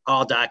 again,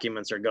 all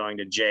documents are going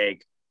to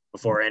Jake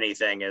before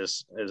anything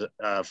is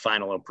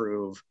final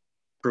approve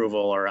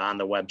approval or on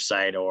the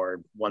website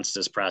or once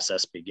this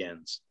process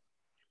begins.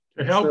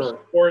 To help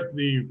support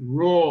the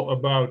rule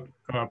about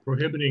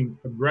prohibiting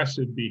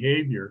aggressive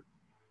behavior,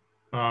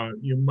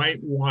 you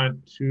might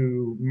want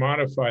to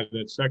modify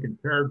that second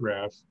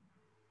paragraph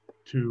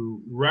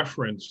to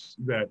reference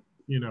that,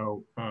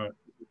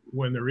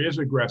 when there is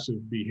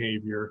aggressive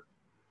behavior,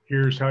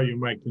 here's how you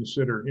might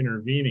consider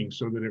intervening,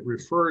 so that it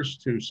refers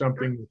to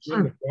something that's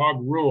in the dog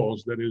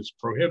rules that is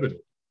prohibited.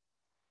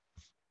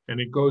 And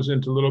it goes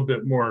into a little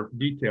bit more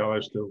detail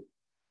as to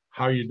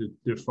how you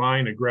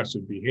define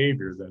aggressive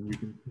behavior. Then you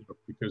can,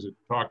 because it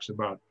talks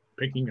about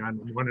picking on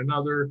one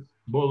another,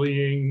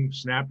 bullying,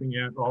 snapping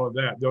at, all of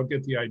that. They'll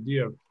get the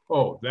idea of,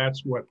 oh,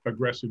 that's what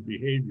aggressive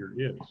behavior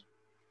is.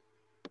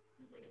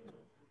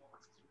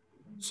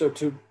 So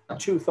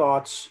two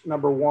thoughts.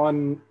 Number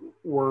one,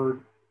 we're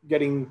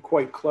getting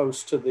quite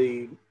close to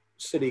the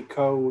city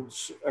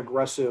code's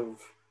aggressive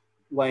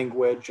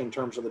language in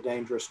terms of the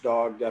dangerous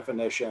dog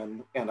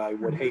definition. And I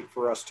would hate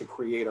for us to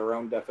create our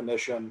own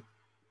definition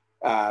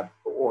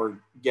or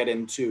get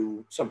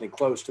into something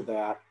close to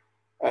that.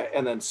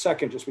 And then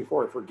second, just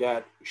before I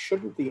forget,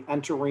 shouldn't the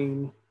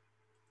entering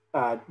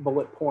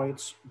bullet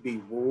points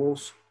be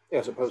rules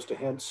as opposed to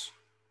hints?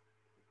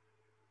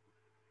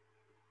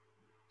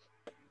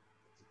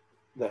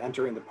 The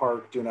entering the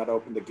park, do not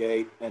open the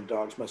gate, and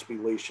dogs must be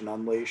leashed and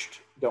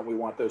unleashed. Don't we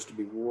want those to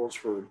be rules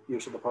for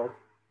use of the park?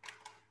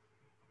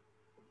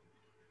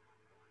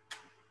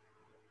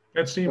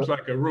 That seems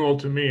like a rule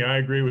to me. I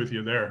agree with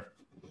you there.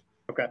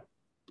 Okay.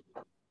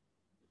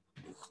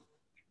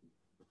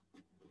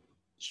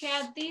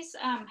 Chad, these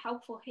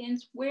helpful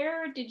hints,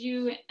 where did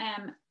you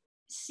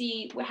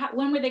see,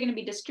 when were they going to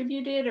be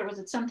distributed, or was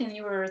it something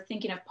you were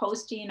thinking of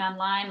posting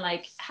online?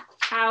 Like,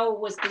 how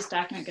was this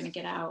document going to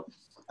get out?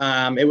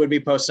 It would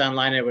be posted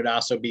online. It would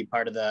also be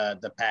part of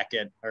the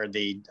packet or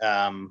the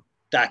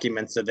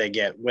documents that they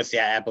get with the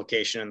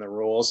application and the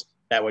rules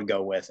that would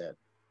go with it.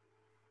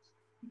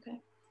 Okay.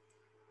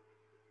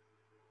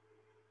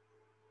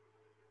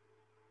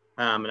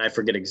 And I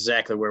forget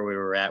exactly where we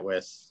were at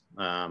with,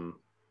 I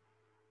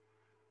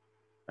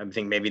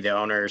think maybe the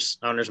owners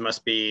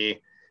must be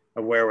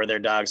aware where their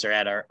dogs are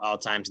at all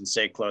times and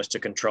stay close to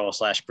control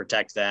 /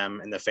 protect them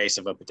in the face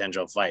of a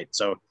potential fight.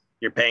 So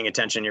you're paying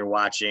attention, you're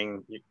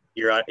watching,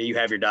 you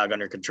have your dog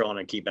under control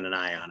and keeping an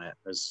eye on it.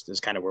 Is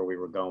kind of where we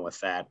were going with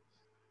that.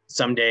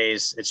 Some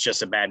days it's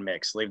just a bad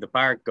mix. Leave the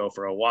park, go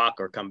for a walk,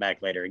 or come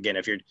back later. Again,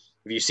 if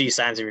you see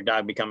signs of your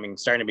dog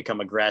starting to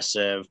become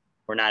aggressive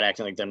or not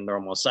acting like their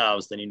normal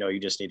selves, then you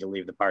just need to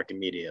leave the park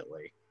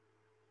immediately.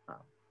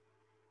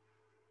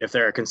 If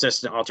there are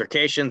consistent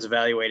altercations,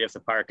 evaluate if the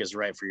park is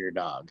right for your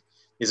dog.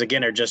 These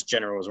again are just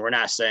general rules. We're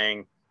not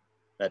saying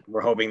that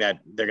we're hoping that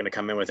they're going to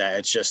come in with that.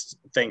 It's just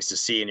things to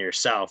see in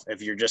yourself.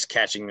 If you're just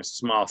catching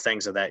small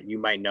things of that, you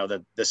might know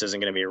that this isn't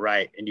going to be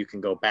right. And you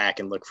can go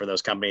back and look for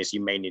those companies. You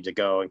may need to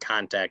go and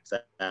contact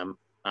them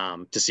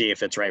to see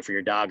if it's right for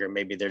your dog, or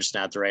maybe they're just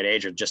not the right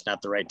age or just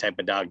not the right type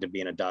of dog to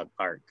be in a dog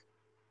park.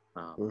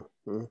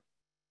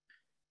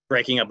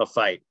 Breaking up a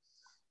fight.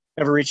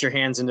 Never reach your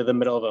hands into the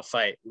middle of a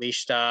fight.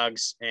 Leash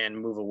dogs and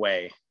move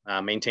away.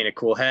 Maintain a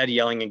cool head.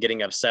 Yelling and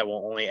getting upset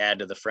will only add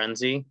to the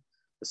frenzy.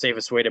 The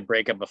safest way to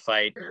break up a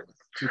fight,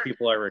 2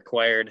 people are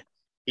required.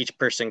 Each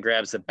person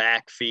grabs the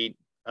back feet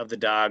of the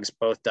dogs.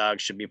 Both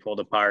dogs should be pulled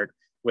apart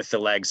with the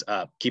legs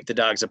up. Keep the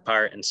dogs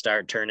apart and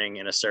start turning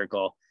in a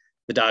circle.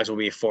 The dogs will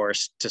be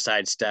forced to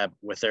sidestep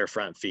with their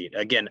front feet.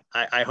 Again,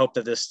 I hope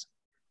that this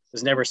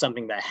is never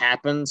something that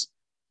happens.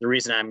 The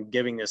reason I'm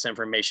giving this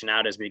information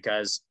out is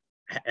because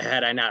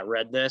had I not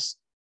read this,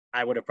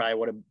 I would have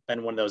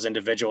been one of those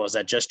individuals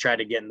that just tried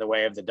to get in the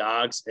way of the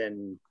dogs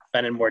and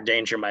been in more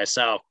danger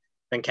myself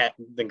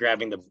than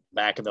grabbing the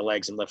back of the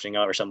legs and lifting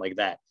up or something like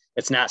that.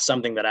 It's not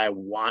something that I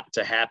want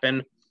to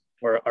happen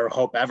or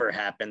hope ever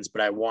happens, but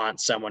I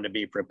want someone to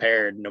be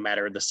prepared no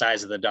matter the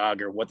size of the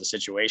dog or what the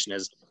situation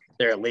is.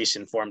 They're at least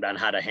informed on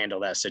how to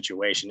handle that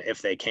situation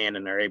if they can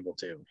and are able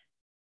to.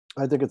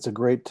 I think it's a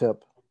great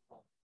tip.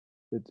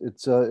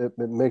 It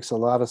makes a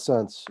lot of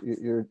sense.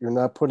 You're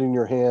not putting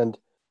your hand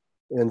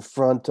in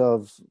front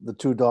of the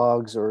 2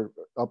 dogs or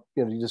up,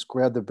 you just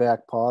grab their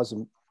back paws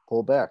and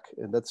pull back.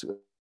 And that's a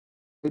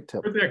great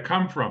tip. Where'd that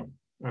come from,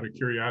 out of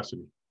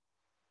curiosity?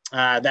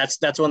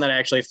 That's one that I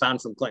actually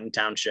found from Clinton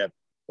Township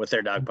with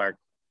their dog park.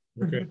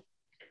 Okay.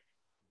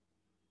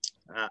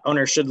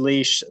 Owners should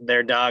leash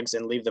their dogs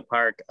and leave the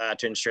park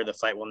to ensure the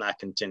fight will not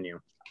continue.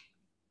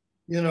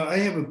 I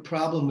have a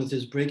problem with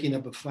this breaking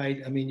up a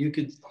fight. I mean, you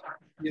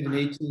have an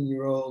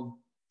 18-year-old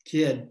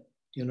kid,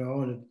 and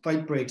a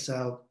fight breaks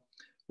out,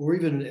 or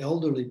even an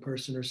elderly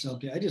person or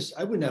something.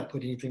 I would not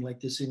put anything like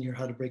this in here,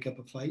 how to break up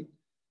a fight.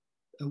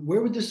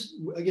 Where would this,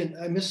 again,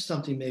 I missed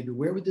something maybe.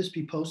 Where would this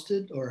be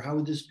posted, or how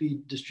would this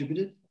be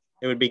distributed?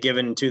 It would be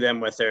given to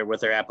them with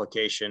their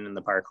application and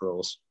the park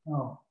rules.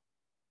 Oh.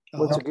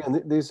 Once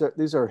again, these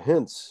are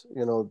hints,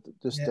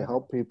 just to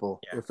help people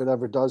if it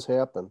ever does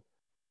happen.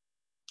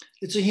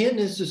 It's a hint,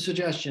 it's a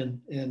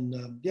suggestion, and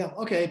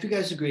okay. If you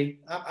guys agree,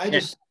 I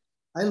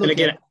look at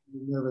it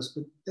nervous,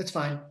 but that's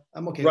fine.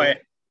 I'm okay. Right.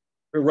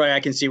 Right, I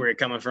can see where you're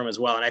coming from as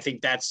well. And I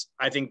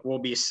think we'll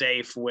be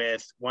safe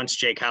with once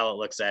Jake Howlett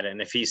looks at it.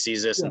 And if he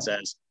sees this and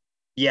says,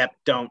 yep,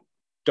 don't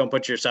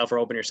put yourself or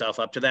open yourself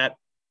up to that,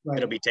 Right.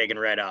 it'll be taken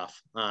right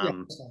off.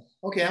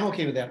 Okay, I'm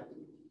okay with that.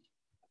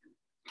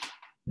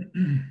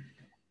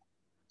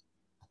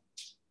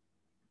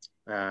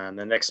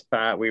 The next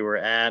spot we were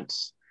at,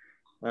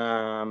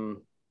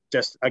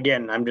 just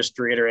again, I'm just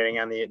reiterating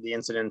on the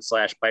incident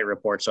 / bite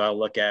report. So I'll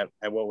look at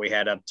what we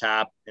had up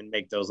top and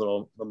make those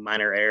little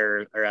minor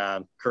errors or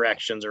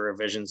corrections or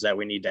revisions that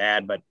we need to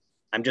add. But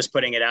I'm just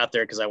putting it out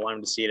there because I want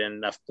them to see it in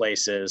enough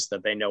places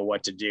that they know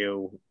what to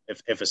do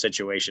if a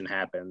situation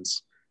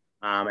happens.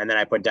 And then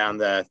I put down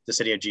the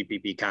city of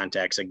GPP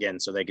contacts again,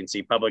 so they can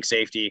see public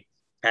safety,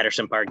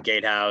 Patterson Park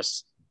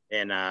Gatehouse,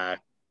 and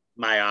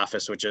my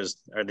office, which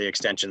are the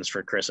extensions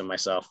for Chris and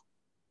myself.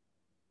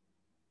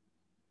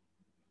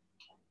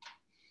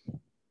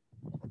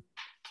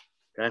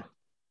 Okay,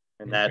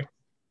 and that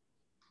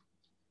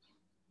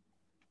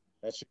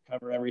should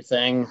cover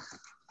everything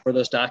for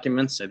those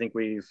documents. I think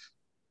we've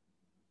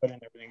put in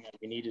everything that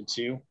we needed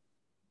to.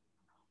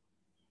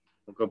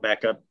 We'll go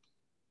back up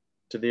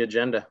to the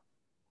agenda.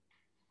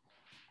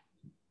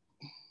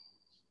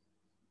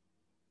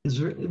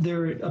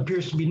 There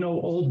appears to be no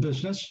old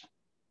business.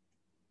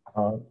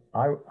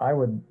 I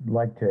would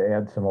like to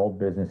add some old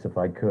business if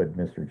I could,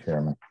 Mr.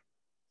 Chairman.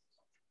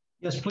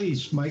 Yes,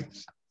 please, Mike.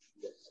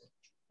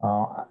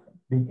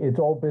 It's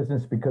old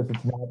business because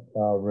it's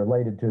not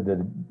related to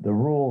the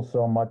rules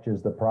so much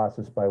as the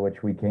process by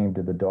which we came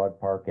to the dog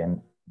park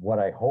and what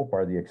I hope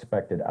are the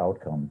expected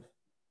outcomes.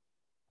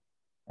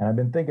 And I've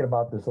been thinking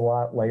about this a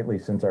lot lately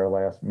since our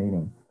last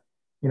meeting.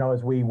 You know,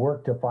 as we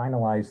work to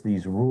finalize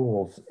these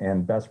rules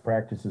and best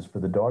practices for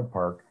the dog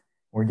park,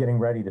 we're getting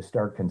ready to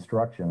start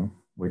construction,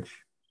 which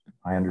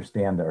I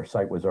understand that our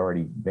site was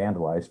already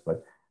vandalized,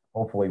 but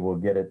hopefully we'll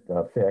get it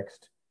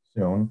fixed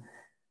soon.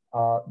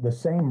 The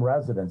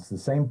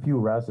same few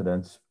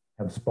residents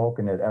have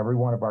spoken at every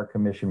one of our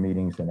commission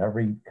meetings and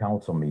every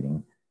council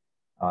meeting,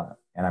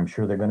 and I'm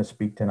sure they're going to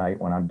speak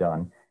tonight when I'm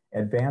done,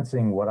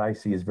 advancing what I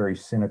see as very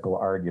cynical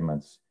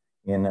arguments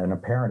in an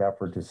apparent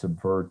effort to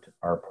subvert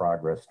our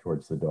progress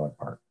towards the dog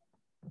park.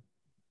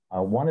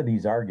 One of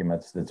these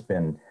arguments that's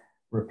been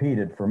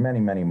repeated for many,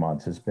 many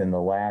months has been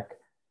the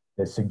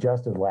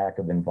suggested lack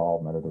of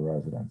involvement of the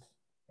residents.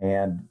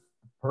 And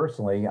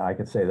personally, I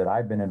could say that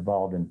I've been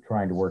involved in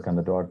trying to work on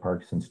the dog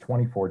park since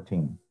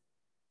 2014,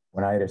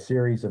 when I had a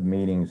series of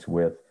meetings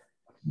with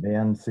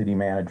then City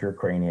Manager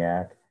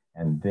Craniak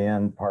and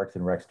then Parks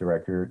and Recs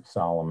Director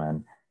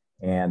Solomon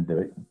and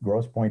the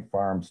Grosse Pointe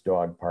Farms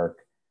Dog Park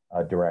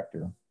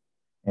Director.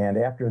 And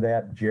after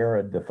that,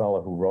 Jared, the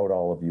fellow who wrote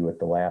all of you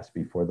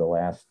before the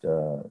last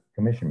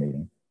commission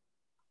meeting,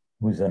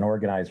 who's an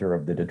organizer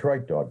of the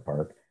Detroit Dog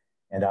Park,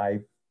 and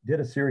I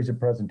did a series of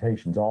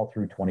presentations all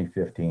through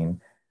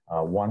 2015.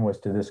 One was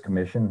to this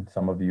commission,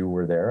 some of you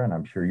were there, and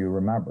I'm sure you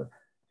remember,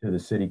 to the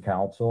City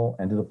Council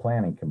and to the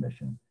Planning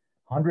Commission.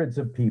 Hundreds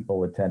of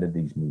people attended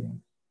these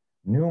meetings.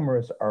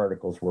 Numerous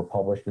articles were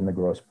published in the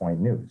Grosse Pointe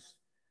News.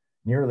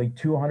 Nearly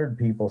 200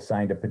 people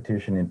signed a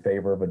petition in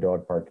favor of a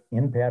dog park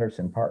in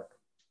Patterson Park.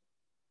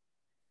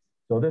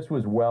 So this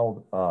was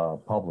well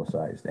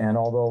publicized. And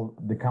although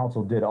the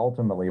council did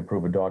ultimately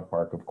approve a dog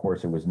park, of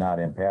course, it was not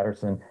in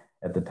Patterson.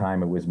 At the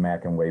time, it was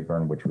Mack and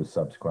Weyburn, which was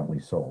subsequently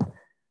sold.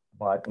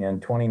 But in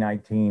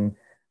 2019,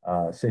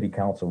 City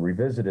Council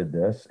revisited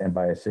this and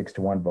by a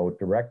 6-1 vote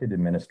directed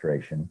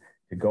administration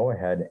to go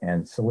ahead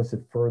and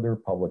solicit further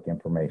public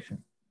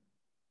information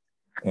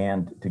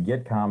and to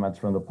get comments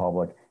from the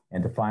public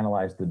and to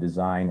finalize the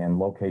design and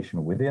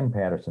location within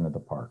Patterson of the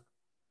park.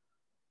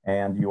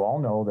 And you all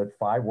know that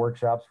 5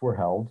 workshops were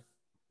held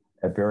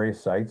at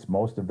various sites,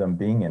 most of them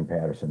being in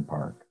Patterson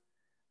Park.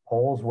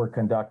 Polls were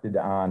conducted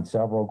on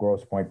several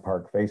Grosse Pointe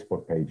Park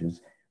Facebook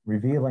pages,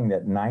 revealing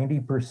that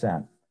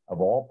 90%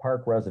 of all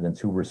park residents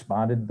who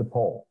responded to the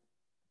poll,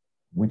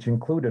 which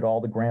included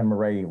all the Grand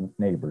Marais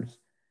neighbors,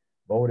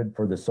 voted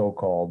for the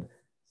so-called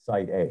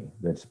Site A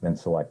that's been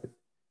selected.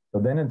 So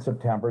then in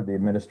September, the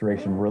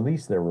administration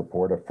released their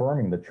report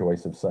affirming the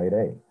choice of Site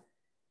A,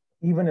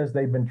 even as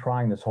they've been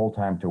trying this whole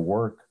time to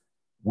work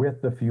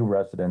with the few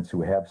residents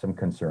who have some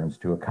concerns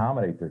to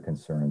accommodate their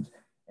concerns.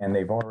 And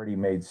they've already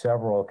made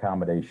several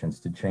accommodations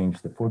to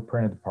change the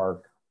footprint of the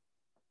park,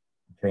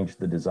 change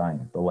the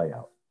design, the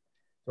layout.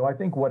 So I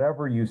think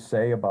whatever you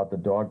say about the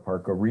dog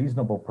park, a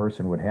reasonable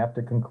person would have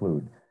to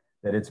conclude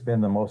that it's been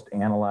the most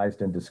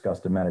analyzed and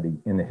discussed amenity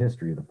in the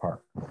history of the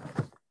park.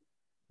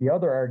 The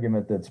other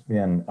argument that's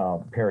been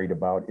parried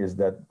about is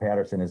that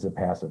Patterson is a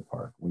passive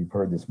park. We've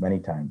heard this many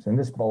times, and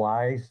this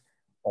belies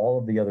all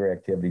of the other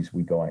activities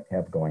we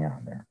have going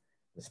on there.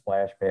 The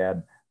splash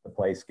pad, the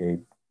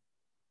playscape,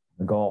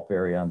 the golf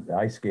area, the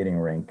ice skating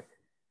rink,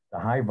 the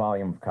high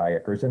volume of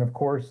kayakers, and of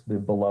course, the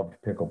beloved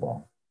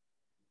pickleball.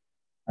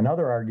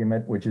 Another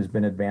argument, which has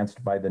been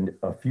advanced by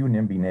a few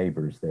NIMBY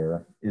neighbors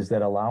there, is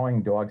that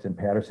allowing dogs in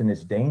Patterson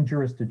is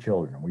dangerous to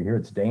children. We hear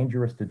it's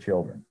dangerous to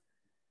children.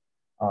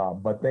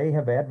 But they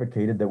have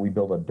advocated that we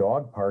build a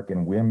dog park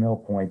in Windmill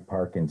Point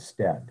Park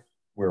instead.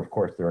 where of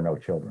course there are no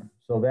children.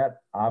 So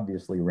that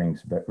obviously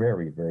rings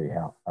very, very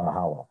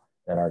hollow,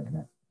 that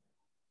argument.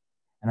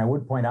 And I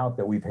would point out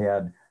that we've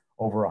had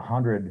over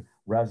 100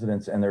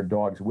 residents and their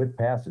dogs with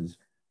passes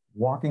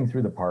walking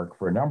through the park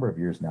for a number of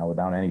years now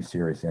without any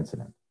serious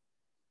incident.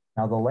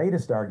 Now, the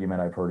latest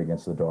argument I've heard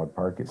against the dog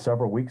park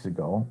several weeks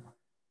ago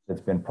that's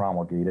been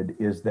promulgated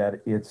is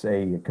that it's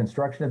a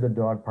construction of the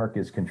dog park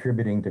is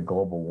contributing to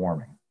global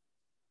warming.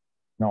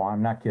 No,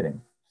 I'm not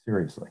kidding,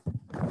 seriously.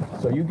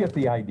 So you get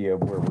the idea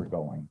of where we're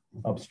going,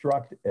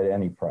 obstruct at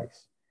any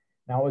price.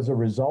 Now, as a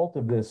result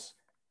of this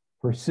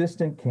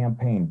persistent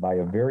campaign by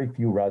a very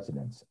few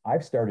residents,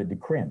 I've started to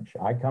cringe.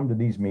 I come to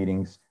these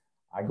meetings,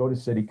 I go to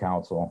city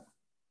council,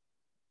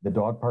 the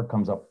dog park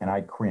comes up and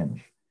I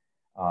cringe.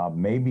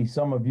 Maybe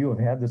some of you have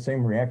had the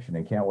same reaction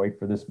and can't wait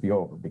for this to be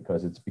over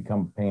because it's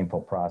become a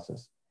painful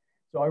process.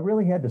 So I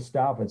really had to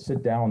stop and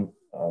sit down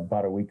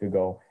about a week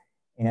ago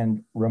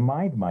and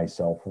remind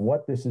myself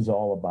what this is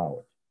all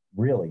about,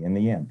 really, in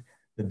the end,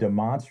 the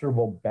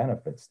demonstrable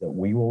benefits that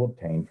we will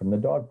obtain from the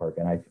dog park.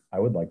 And I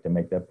would like to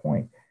make that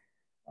point.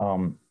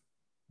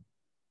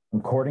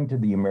 According to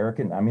the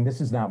American, I mean,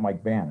 this is not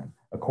Mike Bannon,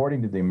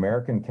 according to the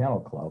American Kennel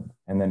Club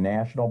and the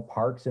National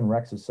Parks and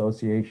Recs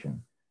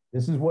Association,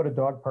 this is what a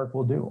dog park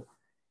will do.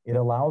 It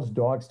allows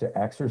dogs to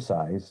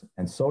exercise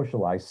and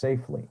socialize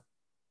safely,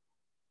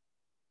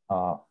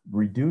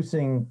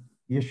 reducing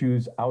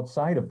issues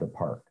outside of the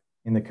park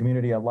in the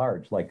community at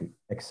large, like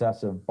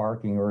excessive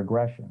barking or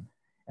aggression.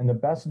 And the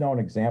best known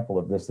example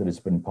of this that has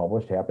been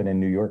published happened in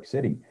New York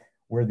City,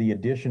 where the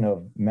addition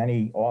of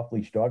many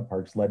off-leash dog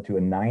parks led to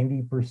a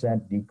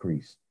 90%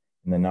 decrease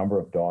in the number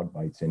of dog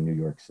bites in New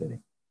York City.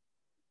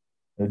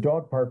 The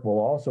dog park will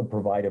also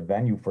provide a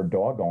venue for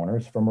dog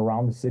owners from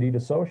around the city to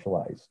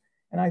socialize.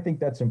 And I think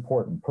that's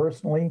important.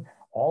 Personally,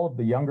 all of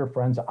the younger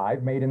friends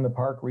I've made in the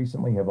park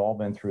recently have all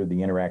been through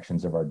the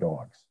interactions of our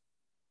dogs.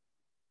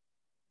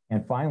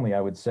 And finally,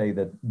 I would say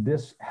that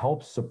this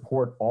helps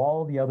support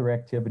all the other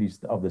activities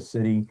of the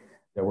city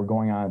that were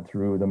going on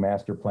through the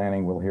master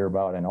planning we'll hear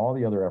about and all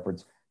the other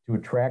efforts to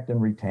attract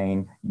and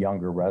retain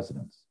younger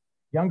residents.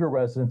 Younger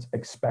residents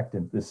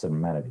expected this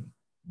amenity.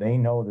 They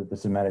know that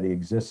this amenity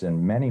exists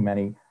in many,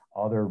 many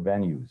other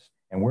venues,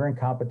 and we're in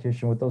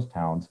competition with those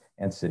towns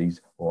and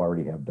cities who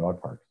already have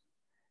dog parks.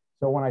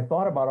 So when I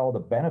thought about all the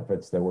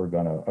benefits that were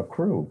going to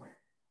accrue,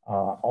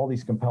 all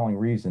these compelling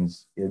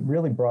reasons, it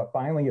really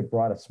finally it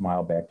brought a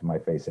smile back to my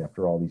face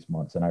after all these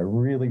months. And I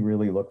really,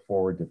 really look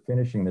forward to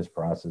finishing this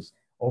process,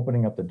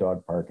 opening up the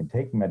dog park and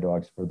taking my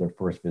dogs for their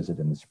first visit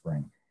in the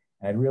spring.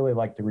 And I'd really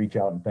like to reach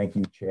out and thank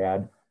you,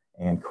 Chad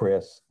and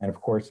Chris, and of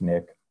course,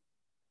 Nick,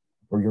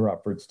 for your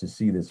efforts to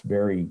see this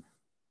very,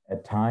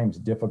 at times,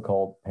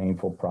 difficult,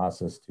 painful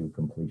process to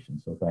completion.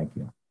 So thank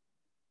you.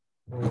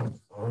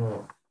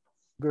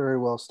 Very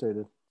well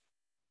stated.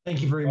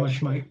 Thank you very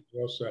much, Mike.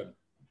 Well said.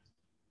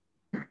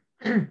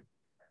 The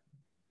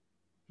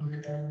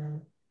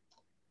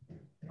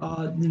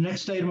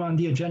next item on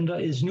the agenda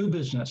is new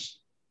business.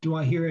 Do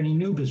I hear any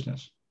new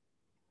business?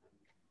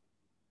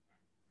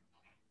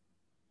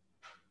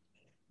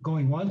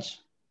 Going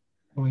once,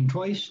 going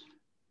twice.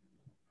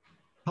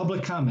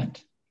 Public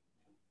comment.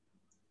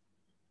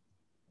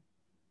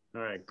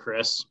 All right,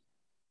 Chris.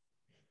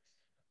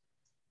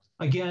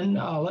 Again,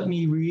 let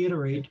me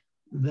reiterate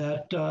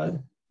that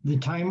the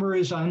timer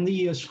is on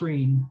the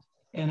screen,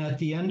 and at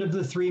the end of the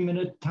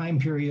 3-minute time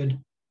period,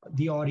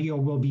 the audio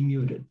will be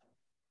muted.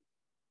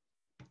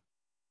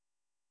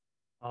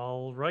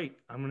 All right,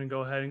 I'm going to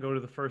go ahead and go to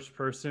the first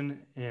person,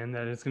 and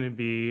that is going to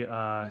be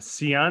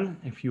Sion.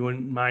 If you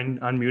wouldn't mind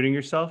unmuting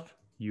yourself,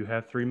 you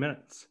have 3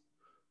 minutes.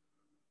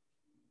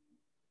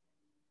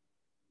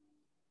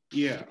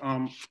 Yeah,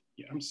 I'm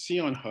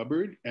Sion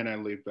Hubbard, and I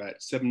live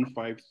at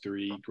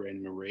 753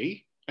 Grand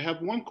Marais. I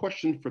have one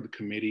question for the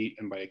committee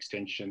and by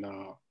extension,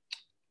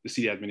 the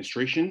city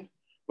administration.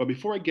 But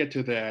before I get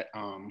to that,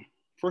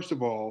 first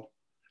of all,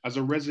 as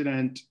a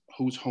resident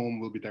whose home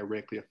will be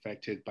directly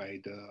affected by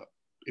the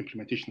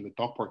implementation of the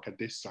dog park at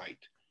this site,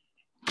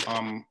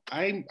 I'm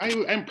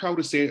proud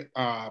to say,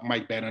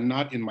 Mike Bannon,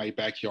 not in my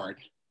backyard.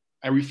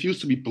 I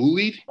refuse to be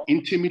bullied,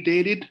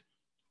 intimidated,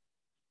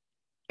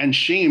 and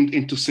shamed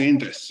into saying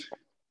this.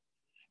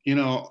 You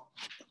know,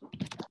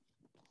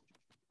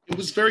 it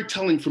was very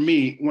telling for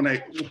me when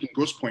I opened the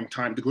Grosse Pointe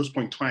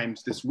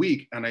Times this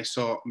week, and I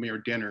saw Mayor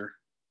Denner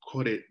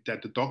quoted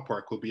that the dog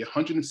park will be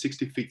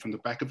 160 feet from the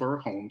back of our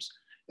homes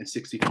and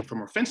 60 feet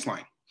from our fence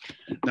line.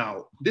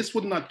 Now, this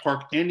would not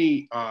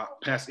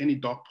pass any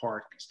dog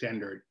park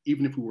standard,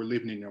 even if we were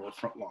living in our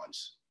front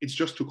lawns. It's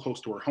just too close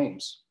to our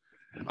homes.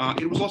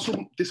 It was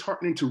also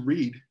disheartening to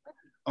read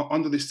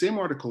under the same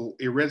article,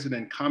 a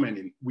resident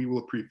commenting, "We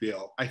will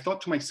prevail." I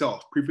thought to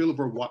myself, prevail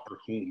over what or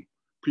whom?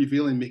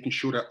 Prevail in making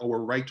sure that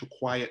our right to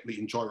quietly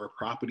enjoy our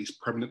property is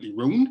permanently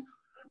ruined?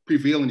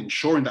 Prevail in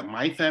ensuring that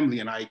my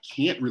family and I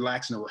can't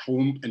relax in our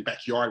home and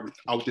backyard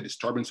without the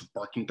disturbance of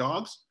barking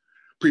dogs?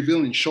 Prevail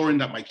in ensuring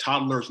that my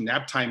toddler's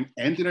nap time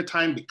and dinner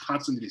time be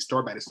constantly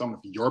disturbed by the sound of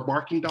your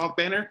barking dog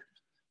banner?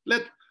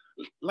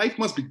 life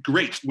must be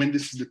great when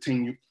this is the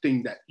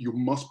thing that you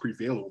must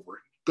prevail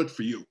over. Good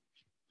for you.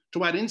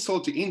 To add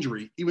insult to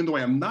injury, even though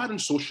I am not on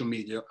social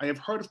media, I have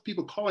heard of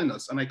people calling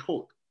us, and I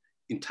quote,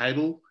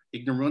 entitled,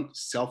 ignorant,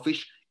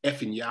 selfish,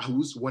 effing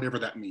yahoos, whatever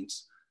that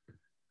means.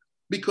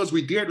 Because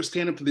we dare to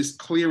stand up to this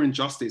clear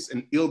injustice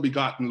and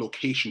ill-begotten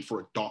location for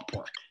a dog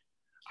park.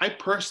 I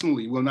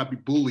personally will not be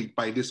bullied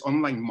by this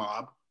online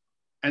mob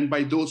and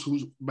by those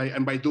who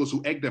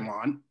egg them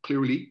on.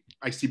 Clearly,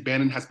 I see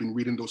Bannon has been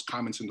reading those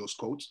comments and those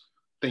quotes.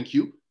 Thank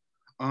you.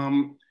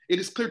 It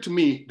is clear to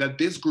me that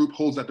this group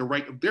holds that the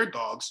right of their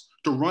dogs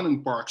to run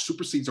and bark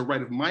supersedes the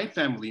right of my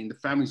family and the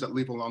families that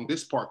live along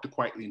this park to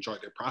quietly enjoy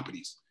their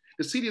properties.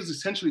 The city is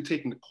essentially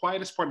taking the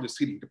quietest part of the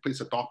city to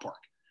place a dog park.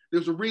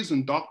 There's a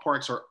reason dog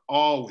parks are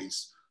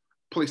always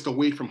placed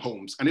away from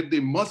homes. And if they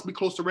must be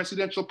close to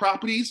residential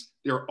properties,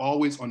 they're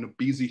always on a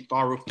busy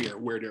thoroughfare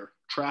where there's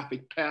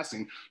traffic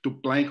passing to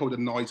blank out the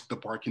noise of the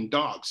barking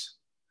dogs.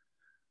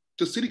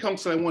 To City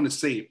Council, I want to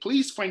say,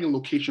 please find a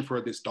location for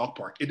this dog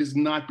park. It does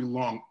not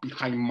belong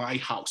behind my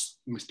house,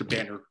 Mr.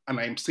 Banner. And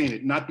I am saying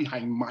it, not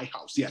behind my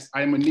house. Yes,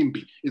 I am a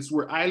NIMBY. It's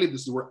where I live.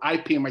 This is where I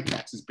pay my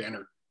taxes,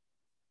 Banner.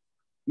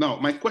 Now,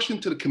 my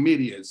question to the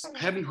committee is,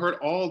 having heard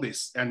all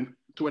this, and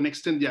to an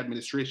extent the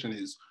administration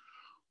is,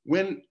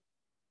 what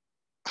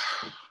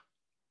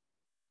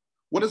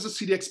does the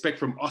city expect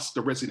from us,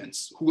 the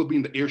residents, who will be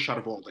in the earshot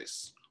of all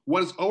this?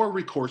 What is our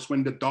recourse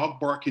when the dog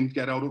barking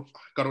got out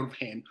of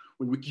hand,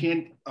 when we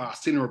can't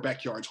sit in our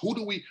backyards? Who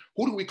do we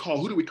call?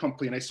 Who do we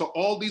complain? I saw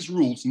all these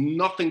rules,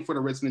 nothing for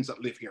the residents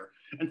that live here.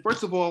 And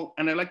first of all,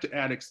 and I'd like to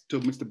add to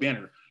Mr.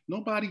 Banner,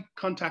 nobody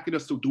contacted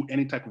us to do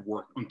any type of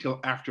work until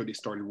after they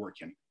started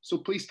working. So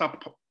please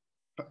stop.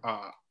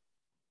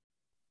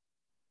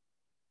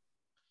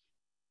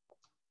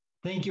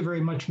 Thank you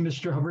very much,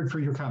 Mr. Hubbard, for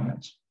your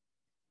comments.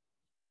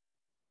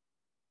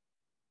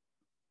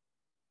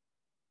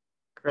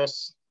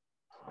 Chris.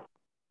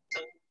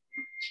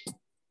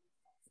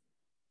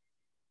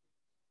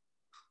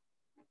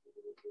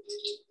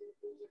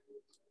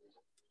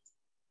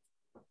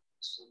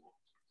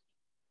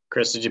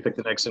 Chris, did you pick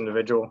the next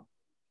individual?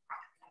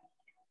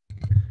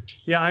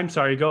 Yeah, I'm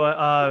sorry. Go,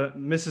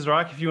 Mrs.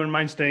 Rock, if you wouldn't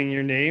mind stating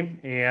your name,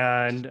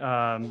 and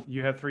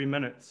you have 3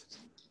 minutes.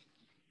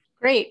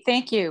 Great,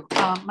 thank you.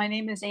 My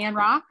name is Ann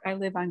Rock. I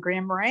live on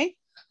Grand Marais.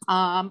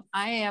 I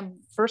am,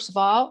 first of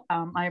all,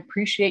 I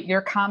appreciate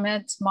your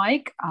comments,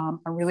 Mike. I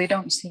really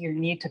don't see your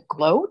need to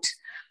gloat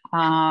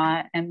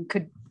and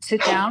could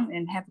sit down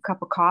and have a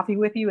cup of coffee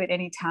with you at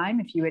any time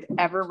if you had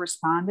ever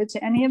responded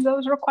to any of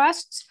those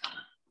requests.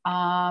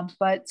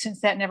 But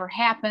since that never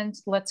happened,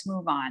 let's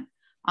move on.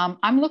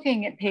 I'm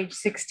looking at page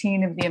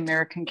 16 of the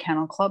American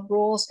Kennel Club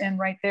rules, and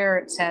right there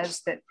it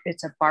says that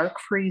it's a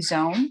bark-free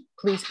zone.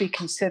 Please be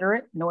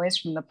considerate. Noise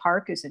from the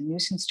park is a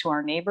nuisance to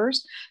our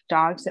neighbors.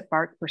 Dogs that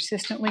bark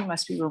persistently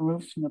must be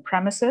removed from the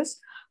premises.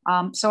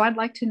 So I'd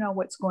like to know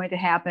what's going to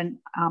happen.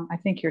 I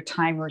think your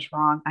timer is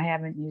wrong. I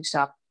haven't used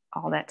up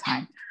all that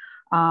time.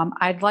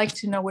 I'd like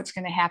to know what's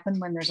going to happen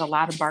when there's a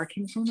lot of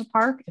barking from the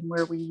park and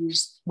where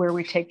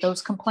we take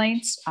those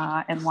complaints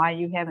and why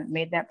you haven't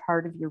made that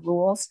part of your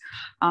rules.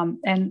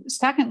 And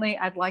secondly,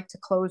 I'd like to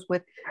close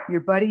with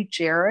your buddy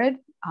Jared,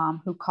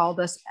 who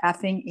called us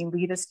effing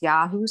elitist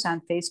yahoos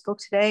on Facebook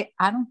today.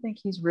 I don't think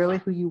he's really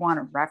who you want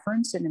to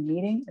reference in a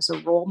meeting as a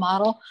role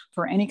model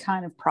for any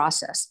kind of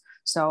process.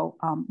 So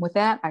with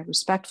that, I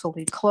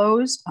respectfully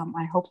close.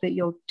 I hope that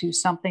you'll do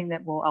something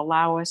that will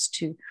allow us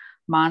to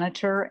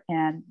monitor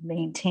and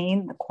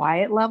maintain the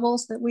quiet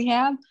levels that we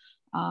have.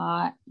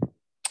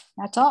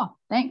 That's all.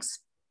 Thanks.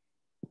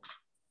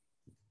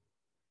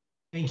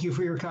 Thank you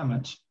for your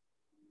comments.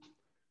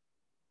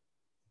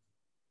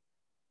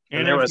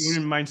 And if you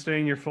wouldn't mind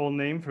stating your full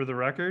name for the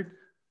record,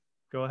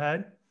 go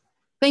ahead.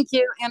 Thank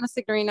you, Anna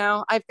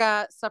Sigarino. I've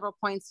got several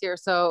points here,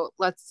 so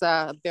let's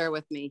bear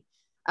with me.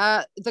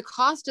 The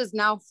cost is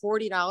now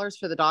 $40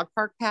 for the dog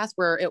park pass,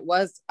 where it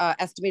was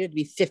estimated to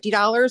be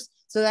 $50.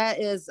 So that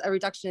is a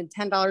reduction in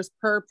 $10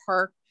 per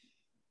park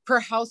per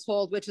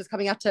household, which is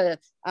coming up to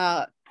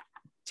 $2,000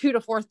 to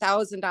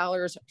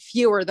 $4,000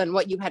 fewer than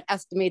what you had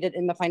estimated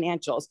in the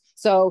financials.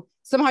 So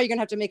somehow you're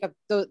gonna have to make up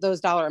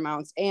those dollar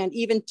amounts. And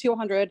even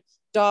 200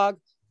 dog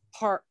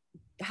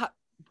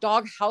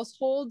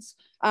households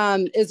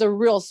is a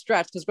real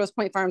stretch because Grosse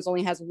Pointe Farms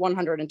only has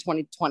 100 in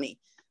 2020.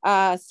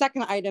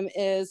 Second item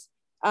is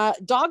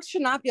dogs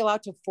should not be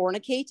allowed to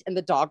fornicate in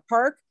the dog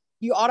park.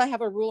 You ought to have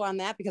a rule on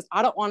that because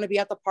I don't want to be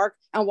at the park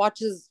and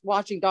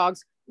watching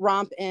dogs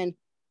romp and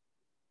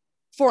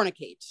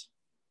fornicate.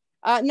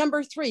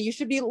 Number 3, you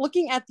should be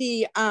looking at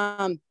the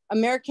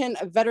American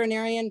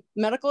Veterinarian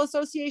Medical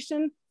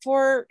Association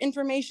for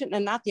information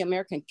and not the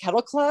American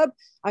Kennel Club.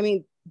 I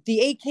mean,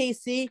 the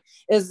AKC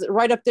is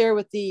right up there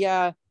with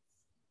the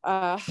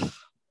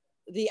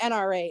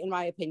NRA, in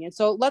my opinion.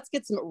 So let's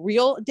get some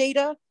real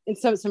data and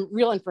some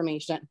real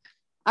information.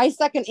 I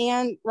second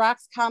Ann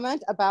Rock's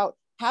comment about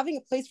having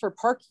a place for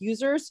park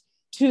users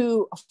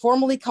to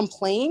formally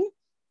complain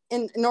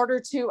in order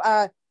to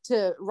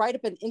write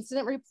up an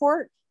incident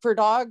report for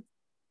dog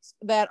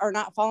that are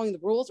not following the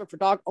rules or for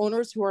dog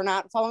owners who are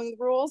not following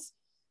the rules.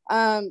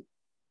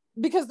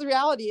 Because the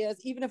reality is,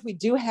 even if we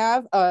do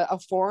have a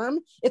forum,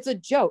 it's a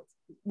joke.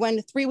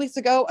 When 3 weeks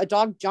ago, a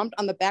dog jumped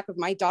on the back of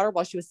my daughter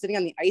while she was sitting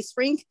on the ice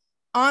rink,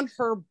 on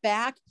her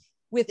back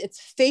with its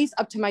face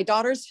up to my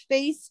daughter's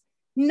face,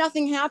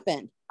 nothing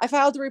happened. I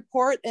filed a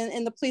report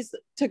and the police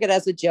took it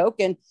as a joke,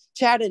 and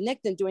Chad and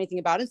Nick didn't do anything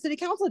about it. And city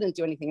council didn't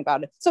do anything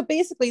about it. So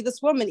basically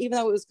this woman, even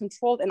though it was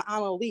controlled and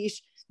on a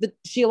leash,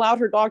 she allowed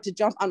her dog to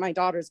jump on my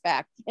daughter's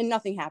back and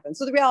nothing happened.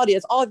 So the reality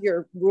is all of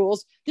your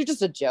rules, they're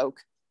just a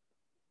joke.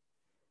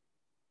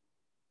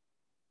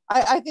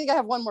 I think I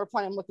have one more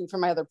point. I'm looking for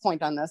my other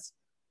point on this.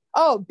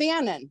 Oh,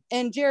 Bannon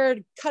and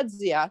Jared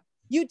Kudzia,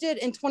 you did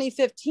in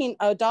 2015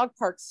 a dog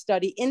park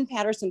study in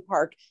Patterson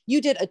Park.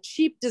 You did a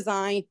cheap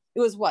design.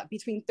 It was what,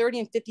 between $30,000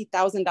 and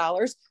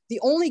 $50,000. The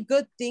only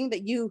good thing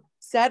that you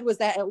said was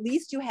that at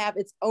least you have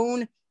its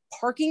own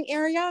parking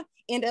area,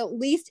 and at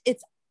least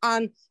it's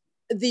on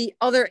the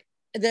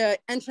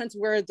entrance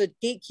where the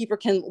gatekeeper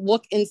can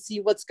look and see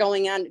what's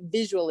going on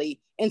visually,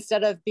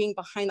 instead of being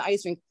behind the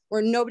ice rink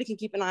where nobody can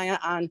keep an eye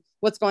on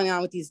what's going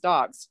on with these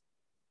dogs.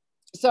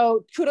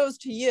 So kudos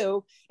to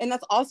you. And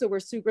that's also where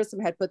Sue Grissom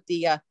had put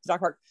the dog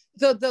park.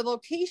 The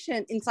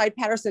location inside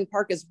Patterson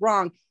Park is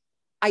wrong.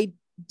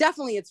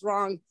 It's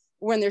wrong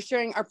when they're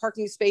sharing our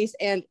parking space,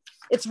 and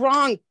it's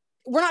wrong.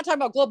 We're not talking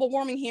about global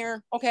warming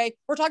here, okay?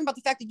 We're talking about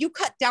the fact that you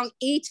cut down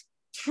 8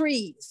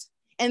 trees,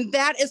 and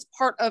that is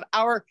part of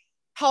our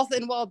health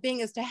and well-being,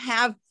 is to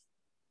have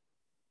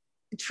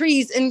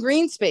trees in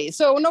green space.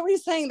 So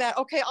nobody's saying that,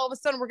 okay, all of a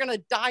sudden we're going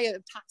to die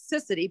of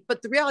toxicity,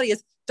 but the reality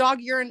is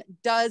dog urine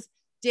does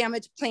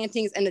damage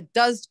plantings and it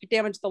does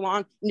damage the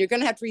lawn, and you're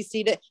going to have to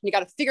reseed it. And you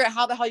got to figure out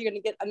how the hell you're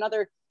going to get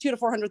another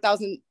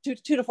 $2,000 to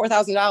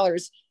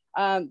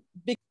 $4,000.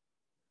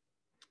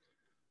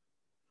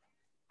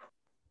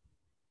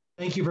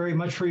 Thank you very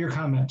much for your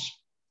comments.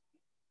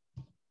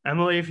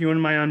 Emily, if you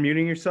wouldn't mind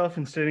unmuting yourself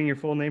and stating your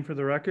full name for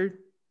the record.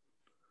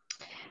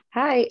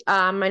 Hi,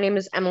 my name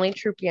is Emily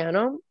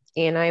Trupiano,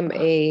 and I'm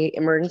a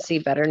emergency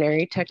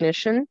veterinary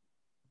technician.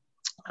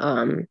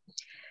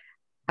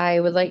 I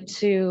would like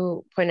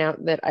to point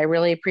out that I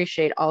really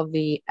appreciate all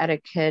the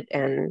etiquette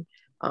and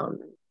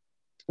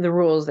the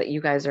rules that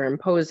you guys are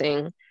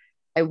imposing.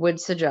 I would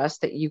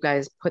suggest that you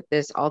guys put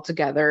this all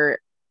together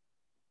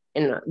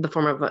in the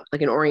form of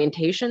like an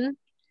orientation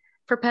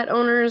for pet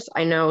owners.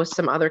 I know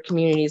some other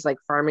communities like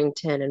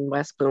Farmington and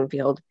West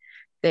Bloomfield,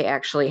 they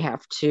actually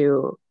have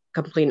to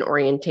complete an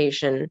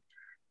orientation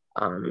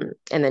and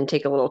then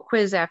take a little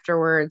quiz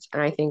afterwards.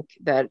 And I think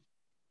that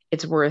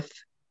it's worth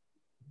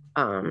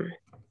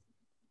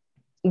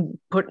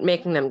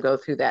making them go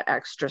through that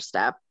extra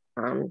step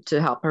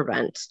to help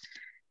prevent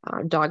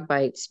dog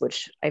bites,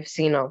 which I've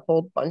seen a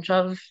whole bunch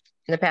of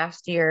in the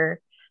past year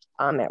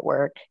at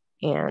work.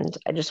 And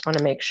I just want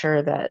to make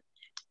sure that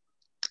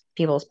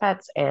people's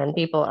pets and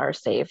people are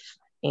safe.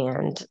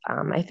 And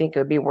I think it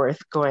would be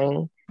worth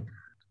going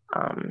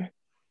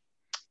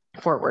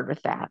forward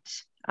with that.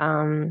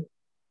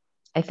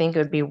 I think it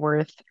would be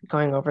worth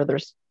going over the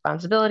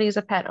responsibilities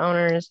of pet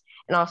owners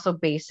and also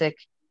basic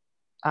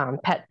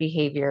pet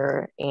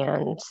behavior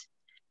and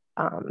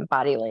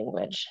body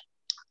language.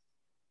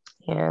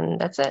 And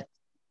that's it.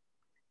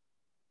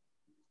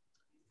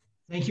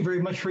 Thank you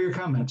very much for your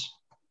comments.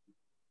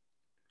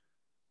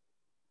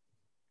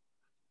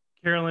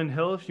 Carolyn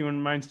Hill, if you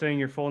wouldn't mind stating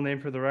your full name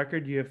for the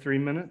record, you have 3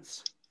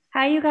 minutes.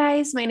 Hi, you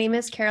guys. My name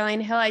is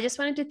Caroline Hill. I just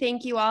wanted to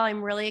thank you all.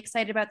 I'm really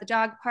excited about the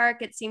dog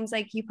park. It seems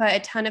like you put a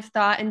ton of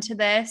thought into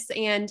this,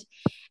 and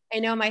I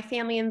know my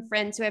family and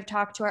friends who I've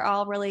talked to are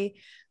all really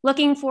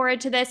looking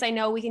forward to this. I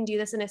know we can do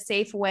this in a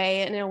safe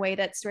way and in a way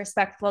that's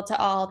respectful to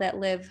all that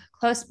live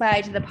close by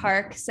to the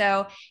park.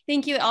 So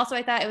thank you. Also,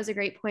 I thought it was a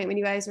great point when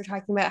you guys were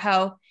talking about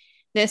how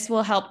this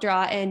will help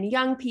draw in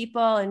young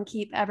people and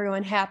keep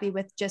everyone happy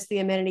with just the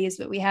amenities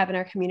that we have in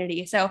our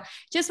community. So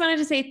just wanted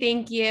to say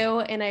thank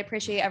you, and I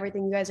appreciate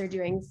everything you guys are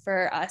doing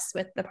for us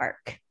with the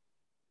park.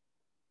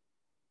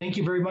 Thank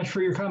you very much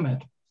for your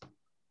comment.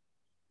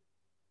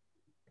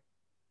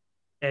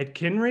 Ed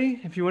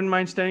Kinry, if you wouldn't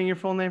mind stating your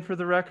full name for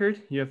the record,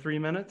 you have 3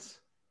 minutes.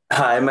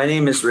 Hi, my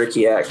name is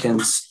Ricky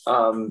Atkins.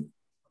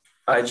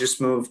 I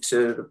just moved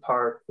to the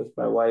park with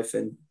my wife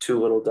and 2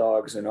 little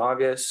dogs in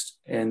August,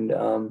 and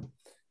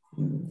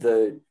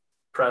the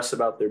press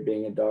about there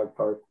being a dog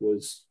park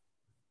was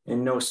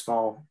in no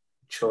small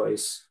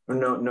choice, or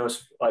no,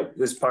 like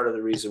this is part of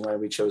the reason why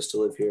we chose to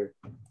live here.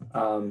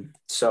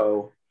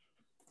 So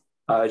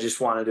I just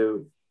wanted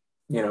to,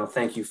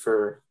 thank you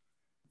for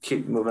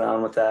keep moving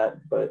on with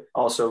that, but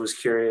also was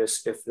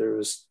curious if there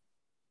was,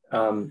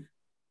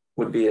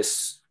 would be a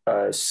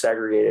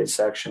segregated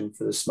section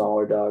for the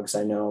smaller dogs.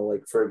 I know,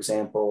 like, for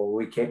example,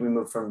 we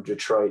moved from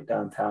Detroit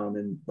downtown,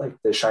 and like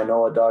the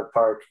Shinola Dog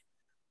Park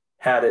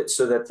had it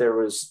so that there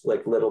was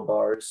like little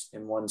bars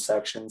in one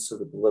section so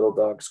that the little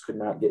dogs could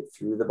not get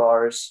through the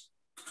bars.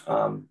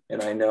 And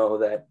I know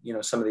that,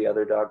 some of the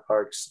other dog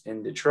parks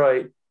in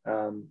Detroit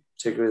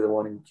Particularly the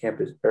one in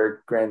campus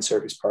or Grand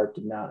Circus Park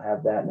did not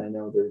have that. And I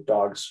know their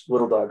dogs,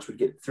 little dogs, would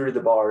get through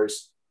the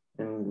bars,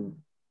 and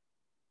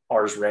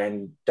ours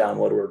ran down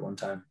Woodward one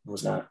time. It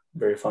was not a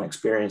very fun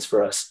experience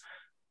for us.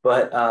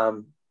 But I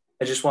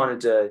just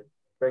wanted to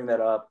bring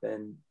that up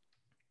and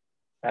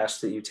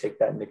ask that you take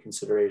that into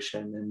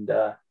consideration. And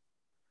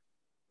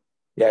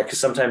yeah, because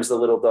sometimes the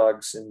little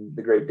dogs and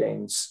the Great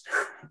Danes,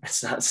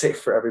 it's not safe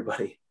for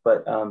everybody.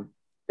 But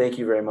thank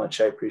you very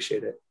much. I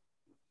appreciate it.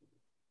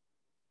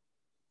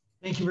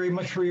 Thank you very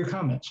much for your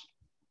comments.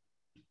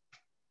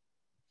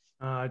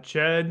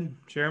 Chad,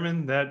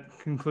 Chairman, that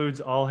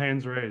concludes all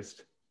hands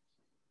raised.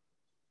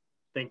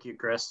 Thank you,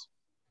 Chris.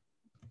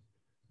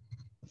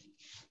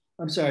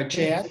 I'm sorry,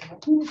 Chad.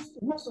 Who's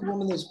the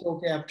woman that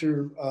spoke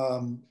after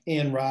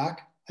Ann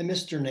Rock? I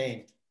missed her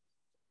name.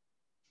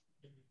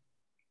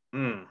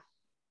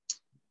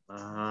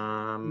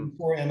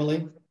 Before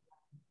Emily.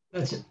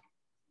 That's it.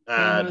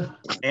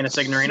 Anna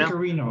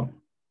Signorino.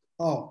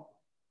 Oh.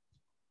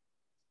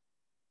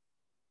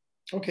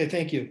 Okay,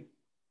 thank you.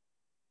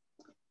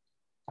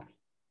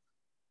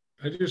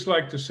 I'd just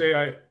like to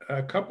say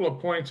a couple of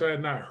points I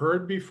had not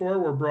heard before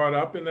were brought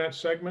up in that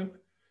segment.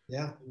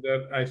 Yeah.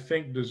 That I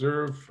think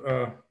deserve,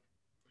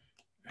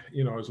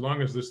 you know, as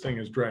long as this thing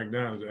is dragged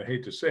down, I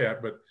hate to say it,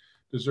 but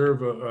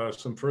deserve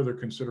some further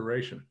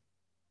consideration.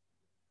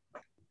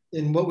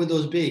 And what would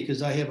those be?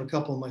 Because I have a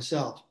couple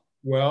myself.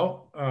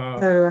 Well,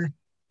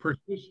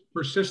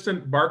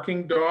 persistent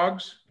barking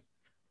dogs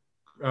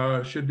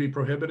should be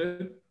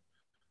prohibited.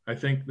 I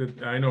think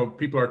that I know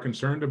people are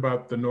concerned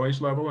about the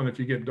noise level, and if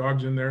you get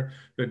dogs in there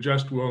that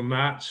just will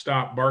not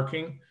stop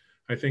barking,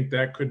 I think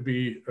that could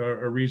be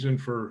a reason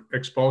for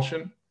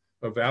expulsion,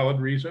 a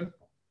valid reason.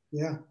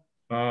 Yeah.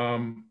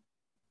 The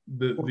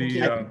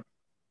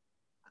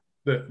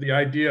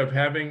idea of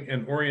having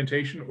an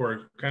orientation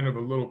or kind of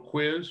a little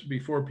quiz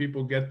before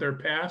people get their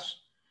pass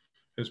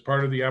as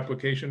part of the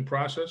application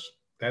process,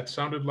 that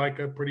sounded like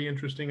a pretty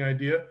interesting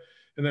idea.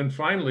 And then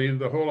finally,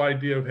 the whole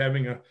idea of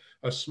having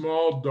a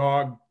small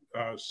dog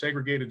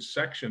segregated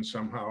section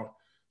somehow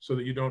so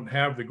that you don't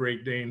have the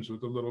Great Danes with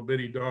the little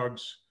bitty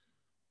dogs,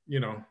 you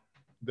know,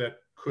 that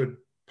could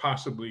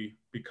possibly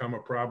become a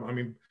problem. I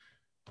mean,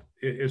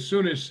 as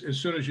soon as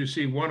you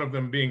see one of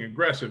them being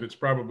aggressive, it's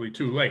probably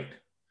too late.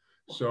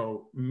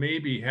 So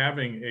maybe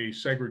having a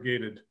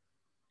segregated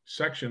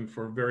section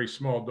for very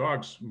small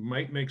dogs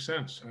might make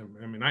sense.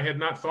 I mean, I had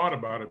not thought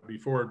about it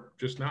before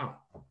just now.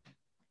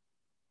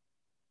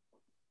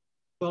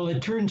 Well,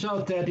 it turns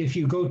out that if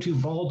you go to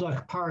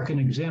Baldock Park and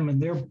examine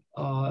their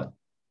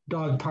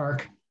dog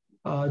park,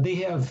 they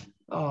have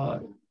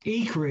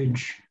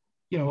acreage,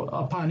 you know,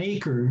 upon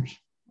acres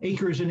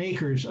and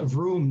acres of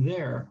room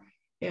there.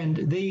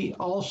 And they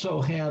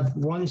also have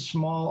one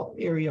small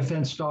area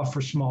fenced off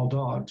for small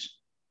dogs.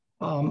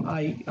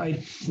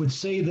 I would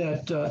say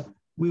that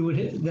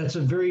that's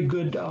a very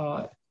good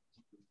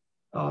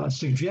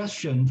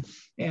suggestion.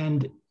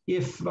 And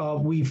if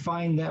we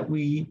find that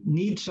we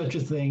need such a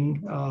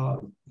thing,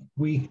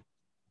 we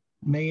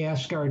may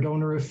ask our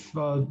donor if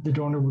the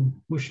donor would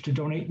wish to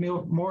donate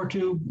more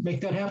to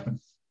make that happen.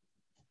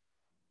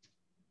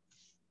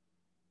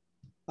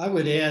 I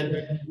would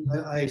add,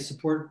 I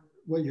support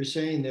what you're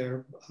saying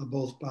there,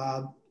 both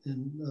Bob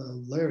and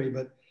Larry,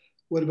 but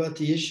what about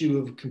the issue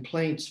of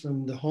complaints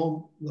from the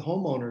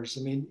homeowners?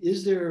 I mean,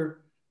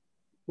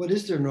 what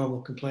is their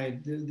normal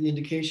complaint? The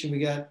indication we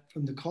got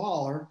from the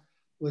caller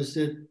was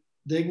that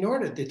they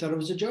ignored it. They thought it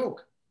was a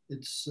joke.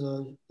 It's,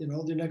 you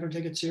know, they're not going to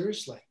take it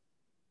seriously.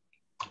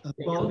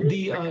 Well,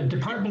 the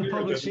Department of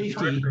Public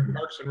Safety,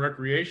 Parks and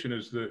Recreation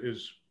is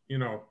you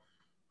know,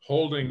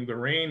 holding the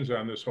reins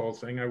on this whole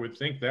thing. I would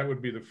think that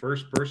would be the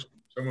first person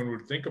someone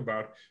would think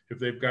about if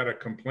they've got a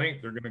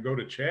complaint. They're going to go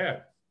to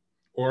Chad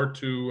or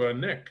to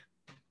Nick.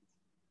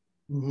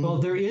 Well,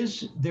 there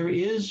is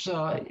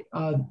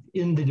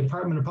in the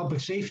Department of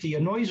Public Safety a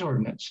noise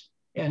ordinance,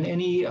 and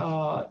any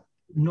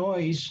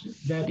noise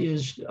that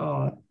is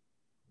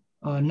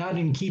not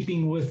in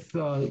keeping with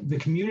the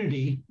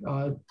community,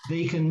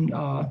 they can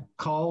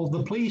call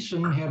the police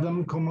and have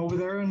them come over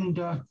there and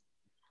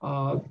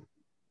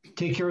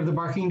take care of the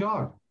barking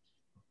dog.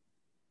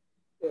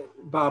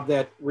 Bob,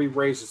 that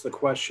re-raises the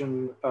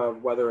question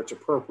of whether it's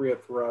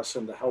appropriate for us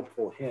in the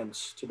helpful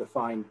hints to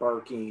define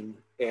barking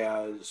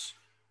as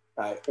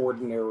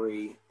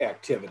ordinary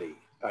activity.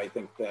 I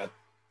think that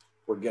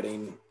we're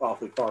getting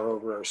awfully far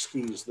over our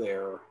skis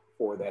there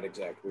for that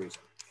exact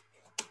reason.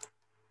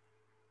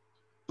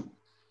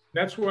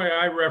 That's why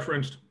I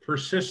referenced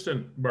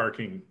persistent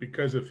barking,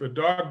 because if a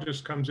dog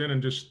just comes in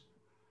and just,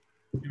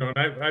 you know,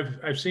 and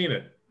I've seen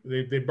it,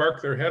 they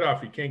bark their head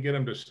off, you can't get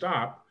them to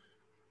stop,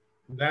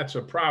 that's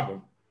a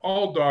problem.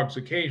 All dogs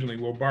occasionally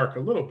will bark a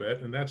little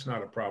bit, and that's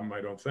not a problem,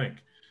 I don't think.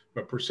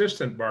 But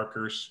persistent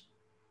barkers,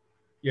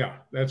 yeah,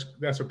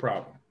 that's a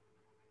problem.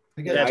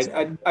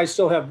 I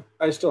still have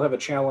a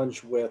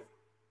challenge with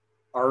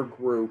our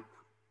group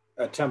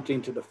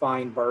attempting to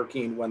define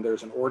barking when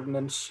there's an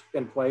ordinance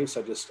in place.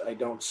 I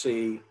don't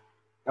see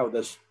how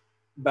this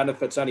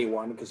benefits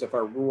anyone, because if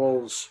our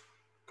rules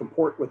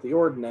comport with the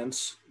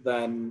ordinance,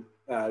 then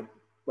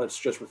let's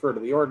just refer to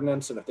the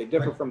ordinance. And if they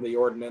differ from the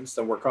ordinance,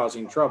 then we're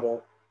causing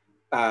trouble.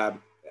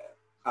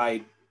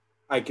 I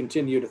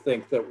continue to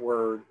think that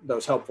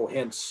those helpful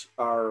hints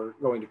are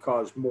going to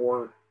cause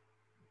more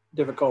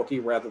difficulty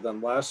rather than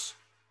less.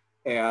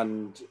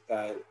 And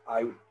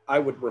I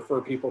would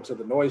refer people to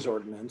the noise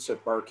ordinance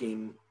if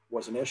barking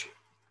was an issue.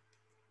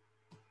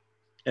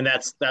 And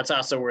that's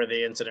also where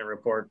the incident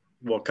report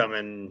will come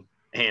in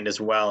hand,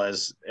 as well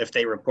as if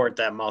they report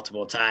that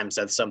multiple times,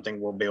 that's something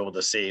we'll be able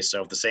to see.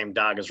 So if the same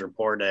dog is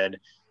reported,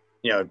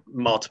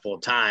 multiple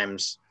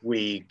times,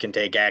 we can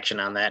take action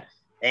on that.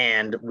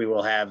 And we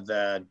will have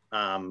the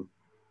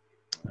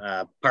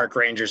park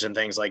rangers and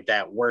things like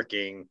that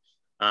working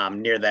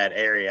near that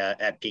area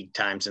at peak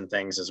times and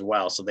things as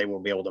well. So they will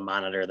be able to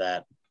monitor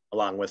that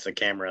along with the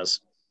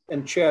cameras.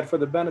 And Chad, for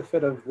the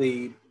benefit of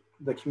the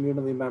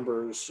community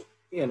members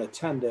in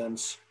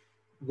attendance,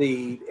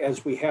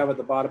 as we have at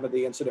the bottom of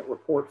the incident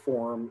report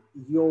form,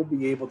 you'll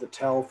be able to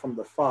tell from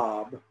the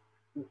fob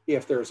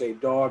if there's a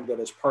dog that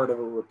is part of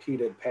a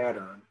repeated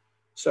pattern.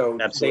 So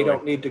Absolutely. They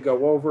don't need to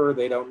go over,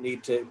 they don't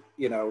need to,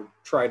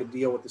 try to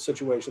deal with the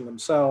situation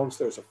themselves.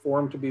 There's a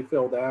form to be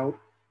filled out.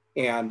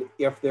 And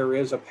if there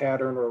is a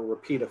pattern or a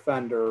repeat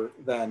offender,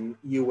 then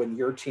you and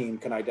your team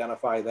can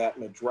identify that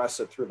and address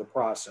it through the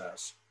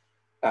process.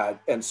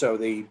 And so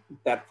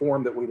that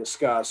form that we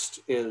discussed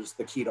is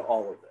the key to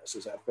all of this.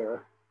 Is that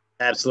fair?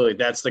 Absolutely.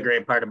 That's the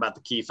great part about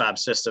the key fob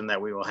system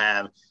that we will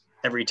have.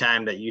 Every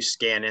time that you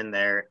scan in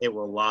there, it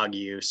will log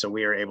you. So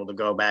we are able to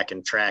go back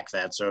and track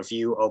that. So if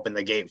you open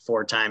the gate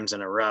 4 times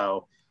in a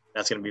row,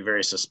 that's going to be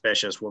very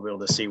suspicious. We'll be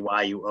able to see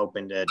why you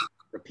opened it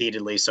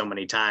repeatedly so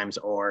many times.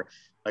 Or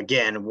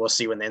again, we'll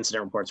see when the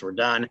incident reports were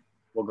done.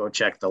 We'll go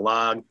check the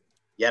log.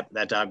 Yep,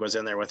 that dog was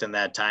in there within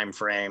that time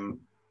frame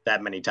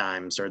that many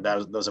times, or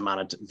those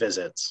amount of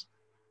visits.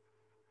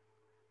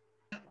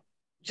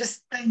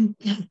 Just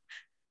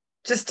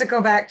to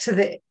go back to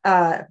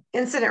the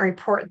incident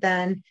report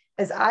then,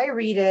 as I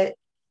read it,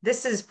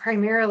 this is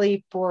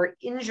primarily for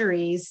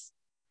injuries,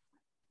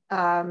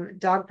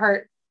 dog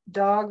park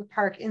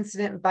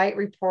incident bite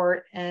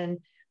report, and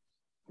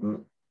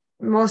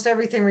most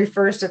everything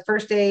refers to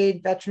first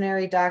aid,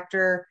 veterinary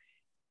doctor.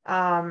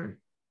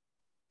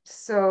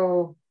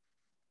 So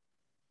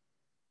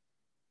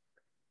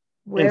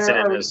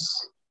incident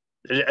is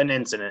an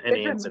incident,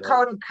 any incident.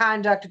 Code of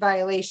conduct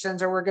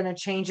violations, or we're going to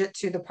change it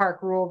to the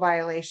park rule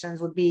violations,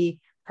 would be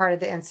part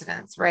of the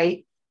incidents,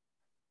 right?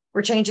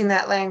 We're changing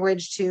that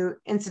language to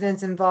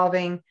incidents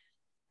involving,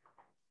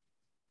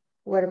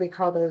 what do we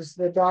call those?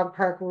 The dog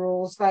park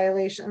rules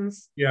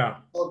violations? Yeah.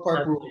 Dog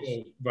park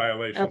rules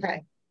violations.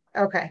 Okay.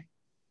 Okay.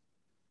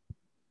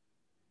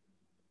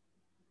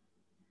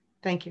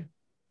 Thank you.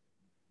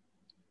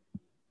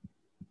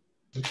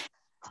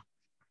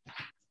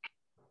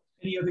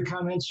 Any other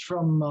comments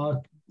from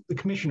the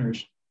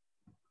commissioners?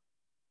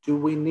 Do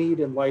we need,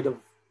 in light of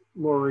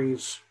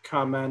Lori's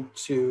comment,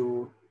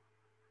 to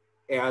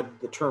add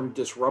the term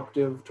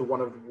disruptive to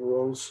one of the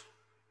rules?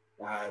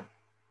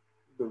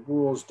 The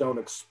rules don't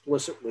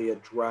explicitly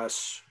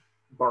address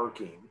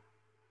barking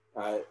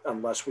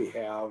unless we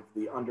have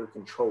the under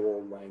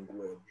control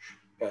language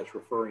as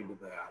referring to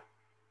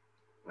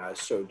that.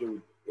 So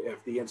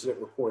if the incident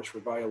reports for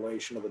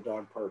violation of the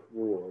dog park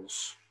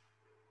rules.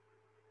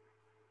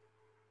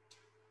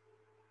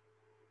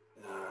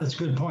 That's a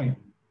good point.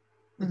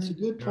 That's a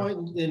good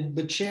point.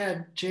 But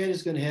Chad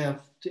is going to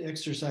have to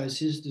exercise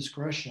his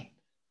discretion.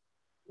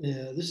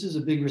 This is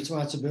a big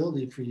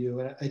responsibility for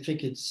you. And I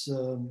think it's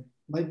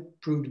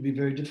might prove to be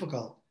very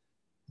difficult.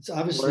 It's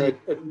obviously.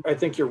 I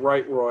think you're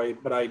right, Roy,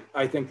 but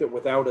I think that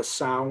without a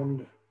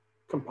sound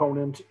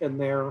component in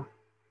there,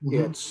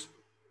 it's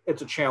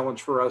a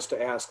challenge for us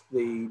to ask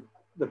the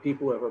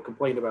people who have a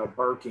complaint about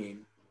barking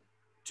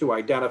to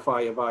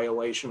identify a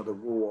violation of the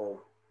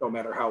rule, no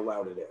matter how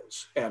loud it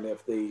is. And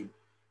if the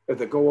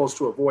goal is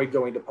to avoid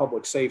going to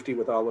public safety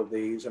with all of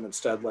these and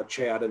instead let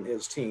Chad and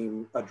his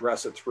team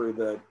address it through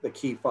the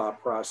key fob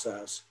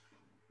process,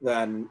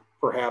 then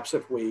perhaps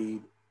if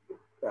we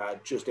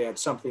just add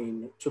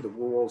something to the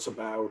rules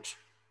about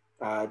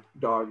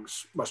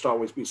dogs must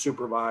always be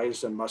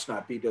supervised and must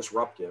not be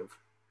disruptive,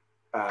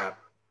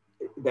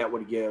 that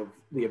would give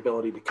the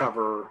ability to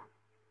cover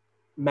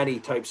many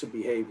types of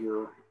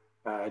behavior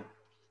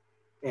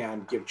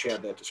and give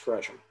Chad that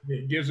discretion.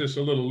 It gives us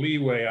a little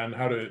leeway on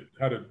how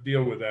to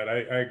deal with that.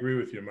 I agree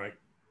with you, Mike.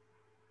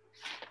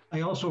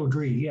 I also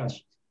agree, yes.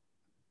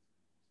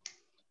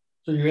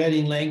 So you're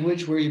adding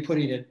language, where are you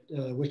putting it?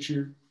 What's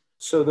your?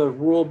 So the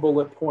rule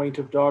bullet point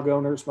of dog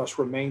owners must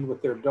remain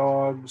with their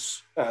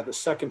dogs. The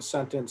second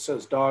sentence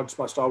says dogs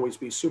must always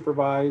be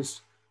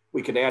supervised.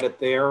 We could add it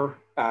there.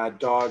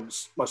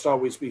 Dogs must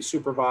always be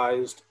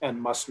supervised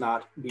and must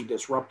not be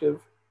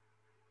disruptive.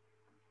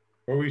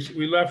 Well,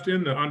 we left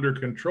in the under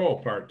control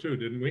part too,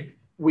 didn't we?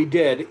 We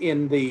did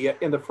in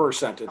the first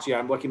sentence. Yeah,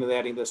 I'm looking at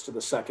adding this to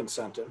the second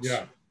sentence.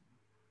 Yeah.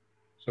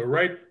 So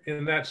right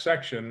in that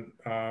section,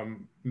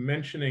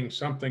 mentioning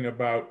something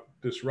about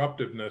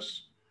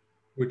disruptiveness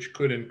which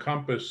could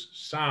encompass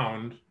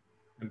sound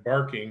and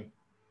barking,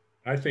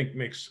 I think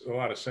makes a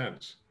lot of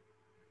sense.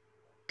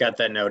 Got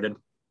that noted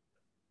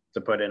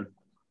to put in.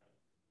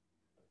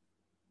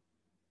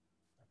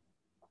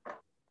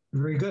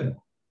 Very good.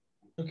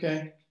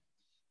 Okay.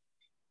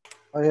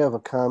 I have a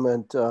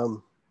comment.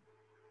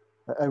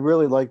 I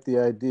really like the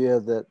idea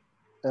that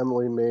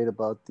Emily made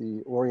about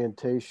the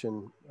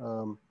orientation.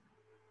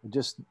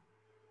 Just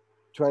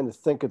trying to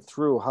think it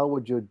through. How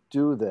would you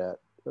do that?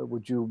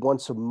 Would you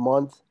once a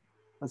month,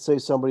 let's say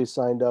somebody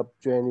signed up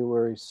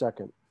January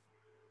 2nd,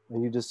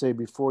 and you just say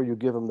before you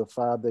give them the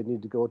fob, they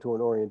need to go to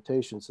an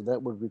orientation. So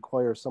that would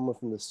require someone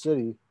from the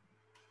city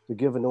to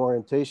give an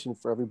orientation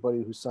for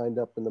everybody who signed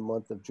up in the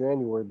month of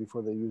January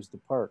before they use the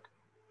park.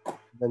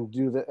 Then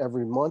do that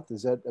every month.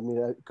 Is that, I mean,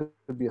 it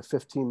could be a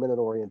 15-minute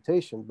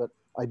orientation, but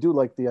I do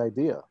like the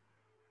idea.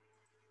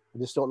 I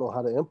just don't know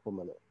how to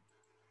implement it.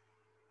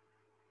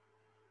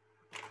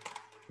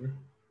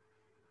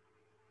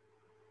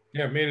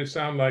 Yeah, it made it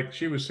sound like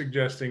she was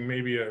suggesting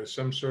maybe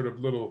some sort of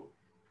little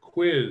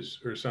quiz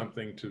or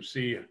something to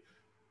see,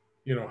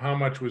 you know, how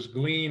much was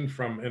gleaned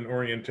from an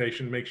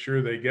orientation, make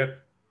sure they get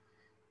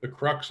the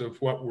crux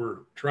of what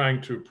we're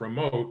trying to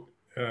promote.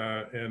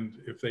 And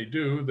if they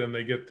do, then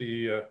they get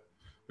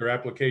their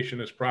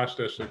application is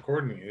processed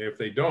accordingly. If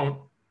they don't,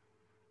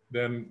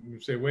 then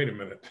you say, wait a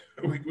minute,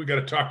 we got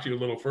to talk to you a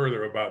little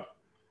further about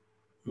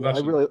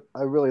lessons.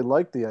 I really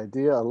like the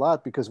idea a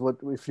lot, because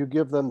if you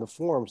give them the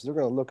forms, they're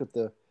going to look at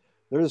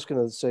they're just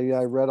going to say, yeah,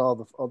 I read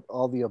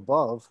all the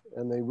above,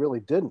 and they really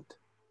didn't.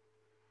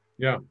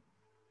 Yeah.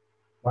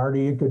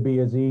 Marty, it could be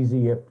as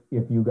easy if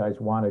you guys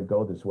want to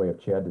go this way, if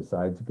Chad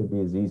decides, it could be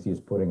as easy as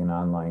putting an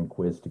online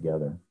quiz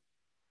together,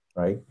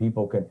 right? You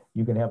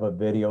can have a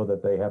video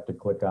that they have to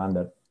click on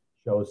that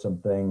shows some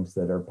things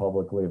that are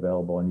publicly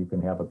available, and you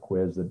can have a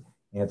quiz that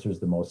answers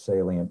the most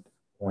salient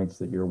points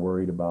that you're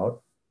worried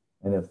about.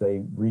 And if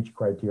they reach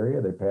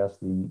criteria, they pass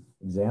the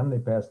exam, they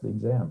pass the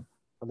exam.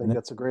 I think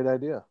that's a great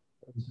idea.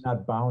 It's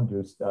not bound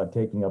to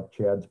taking up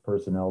Chad's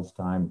personnel's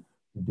time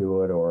to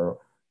do it, or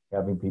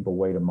having people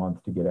wait a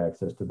month to get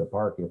access to the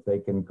park. If they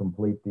can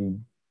complete the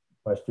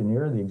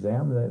questionnaire, the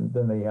exam,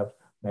 then they have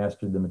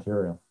mastered the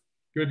material.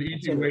 Good,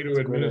 easy way to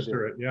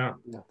administer it. Yeah.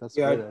 That's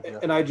yeah. a great idea.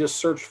 And I just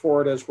searched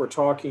for it as we're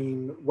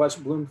talking.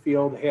 West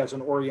Bloomfield has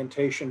an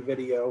orientation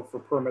video for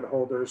permit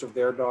holders of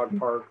their dog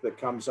park that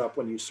comes up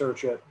when you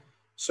search it.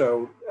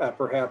 So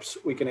perhaps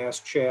we can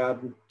ask Chad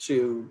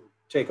to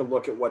take a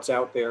look at what's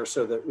out there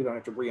so that we don't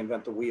have to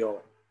reinvent the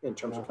wheel in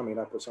terms of coming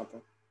up with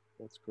something.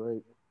 That's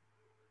great.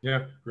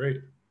 Yeah,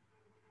 great.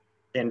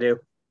 Can do.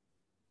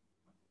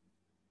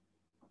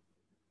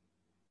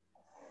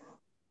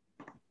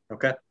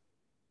 Okay.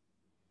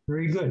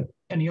 Very good.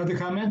 Any other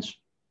comments?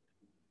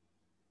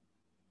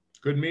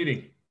 Good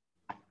meeting.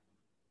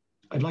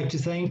 I'd like to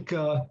thank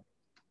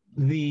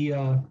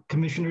the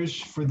commissioners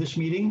for this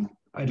meeting.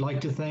 I'd like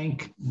to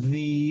thank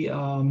the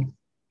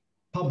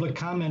public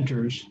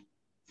commenters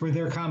for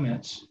their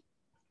comments.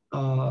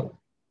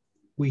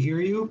 We hear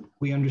you,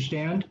 we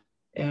understand,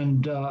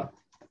 and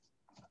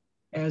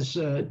as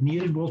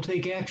needed, we'll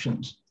take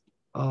actions.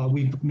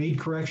 We've made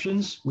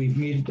corrections, we've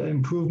made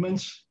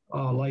improvements,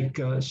 like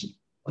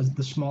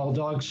the small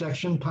dog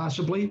section,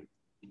 possibly,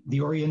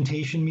 the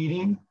orientation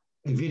meeting,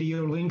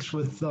 video links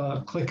with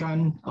click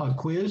on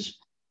quiz.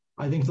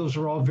 I think those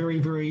are all very,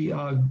 very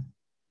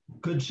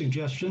good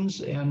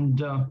suggestions,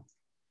 and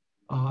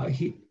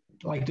I'd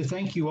like to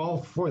thank you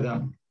all for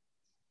them.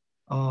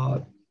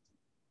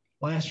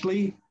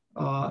 Lastly,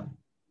 our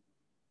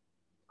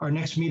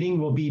next meeting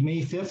will be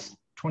May 5th,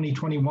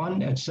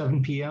 2021 at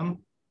 7 p.m.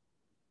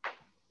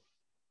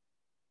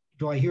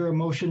 Do I hear a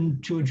motion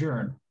to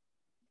adjourn?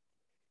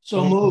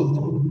 So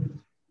moved.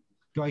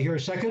 Do I hear a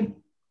second?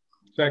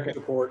 Second.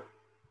 Support.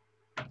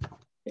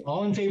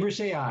 All in favor,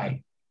 say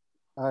aye.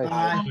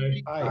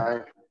 Aye.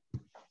 Aye.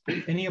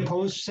 Any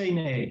opposed, say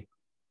nay.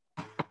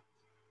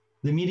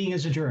 The meeting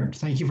is adjourned.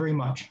 Thank you very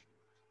much.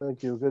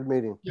 Thank you. Good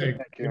meeting. Okay.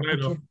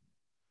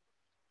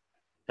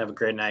 Have a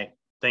great night.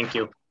 Thank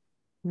you.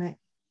 Right.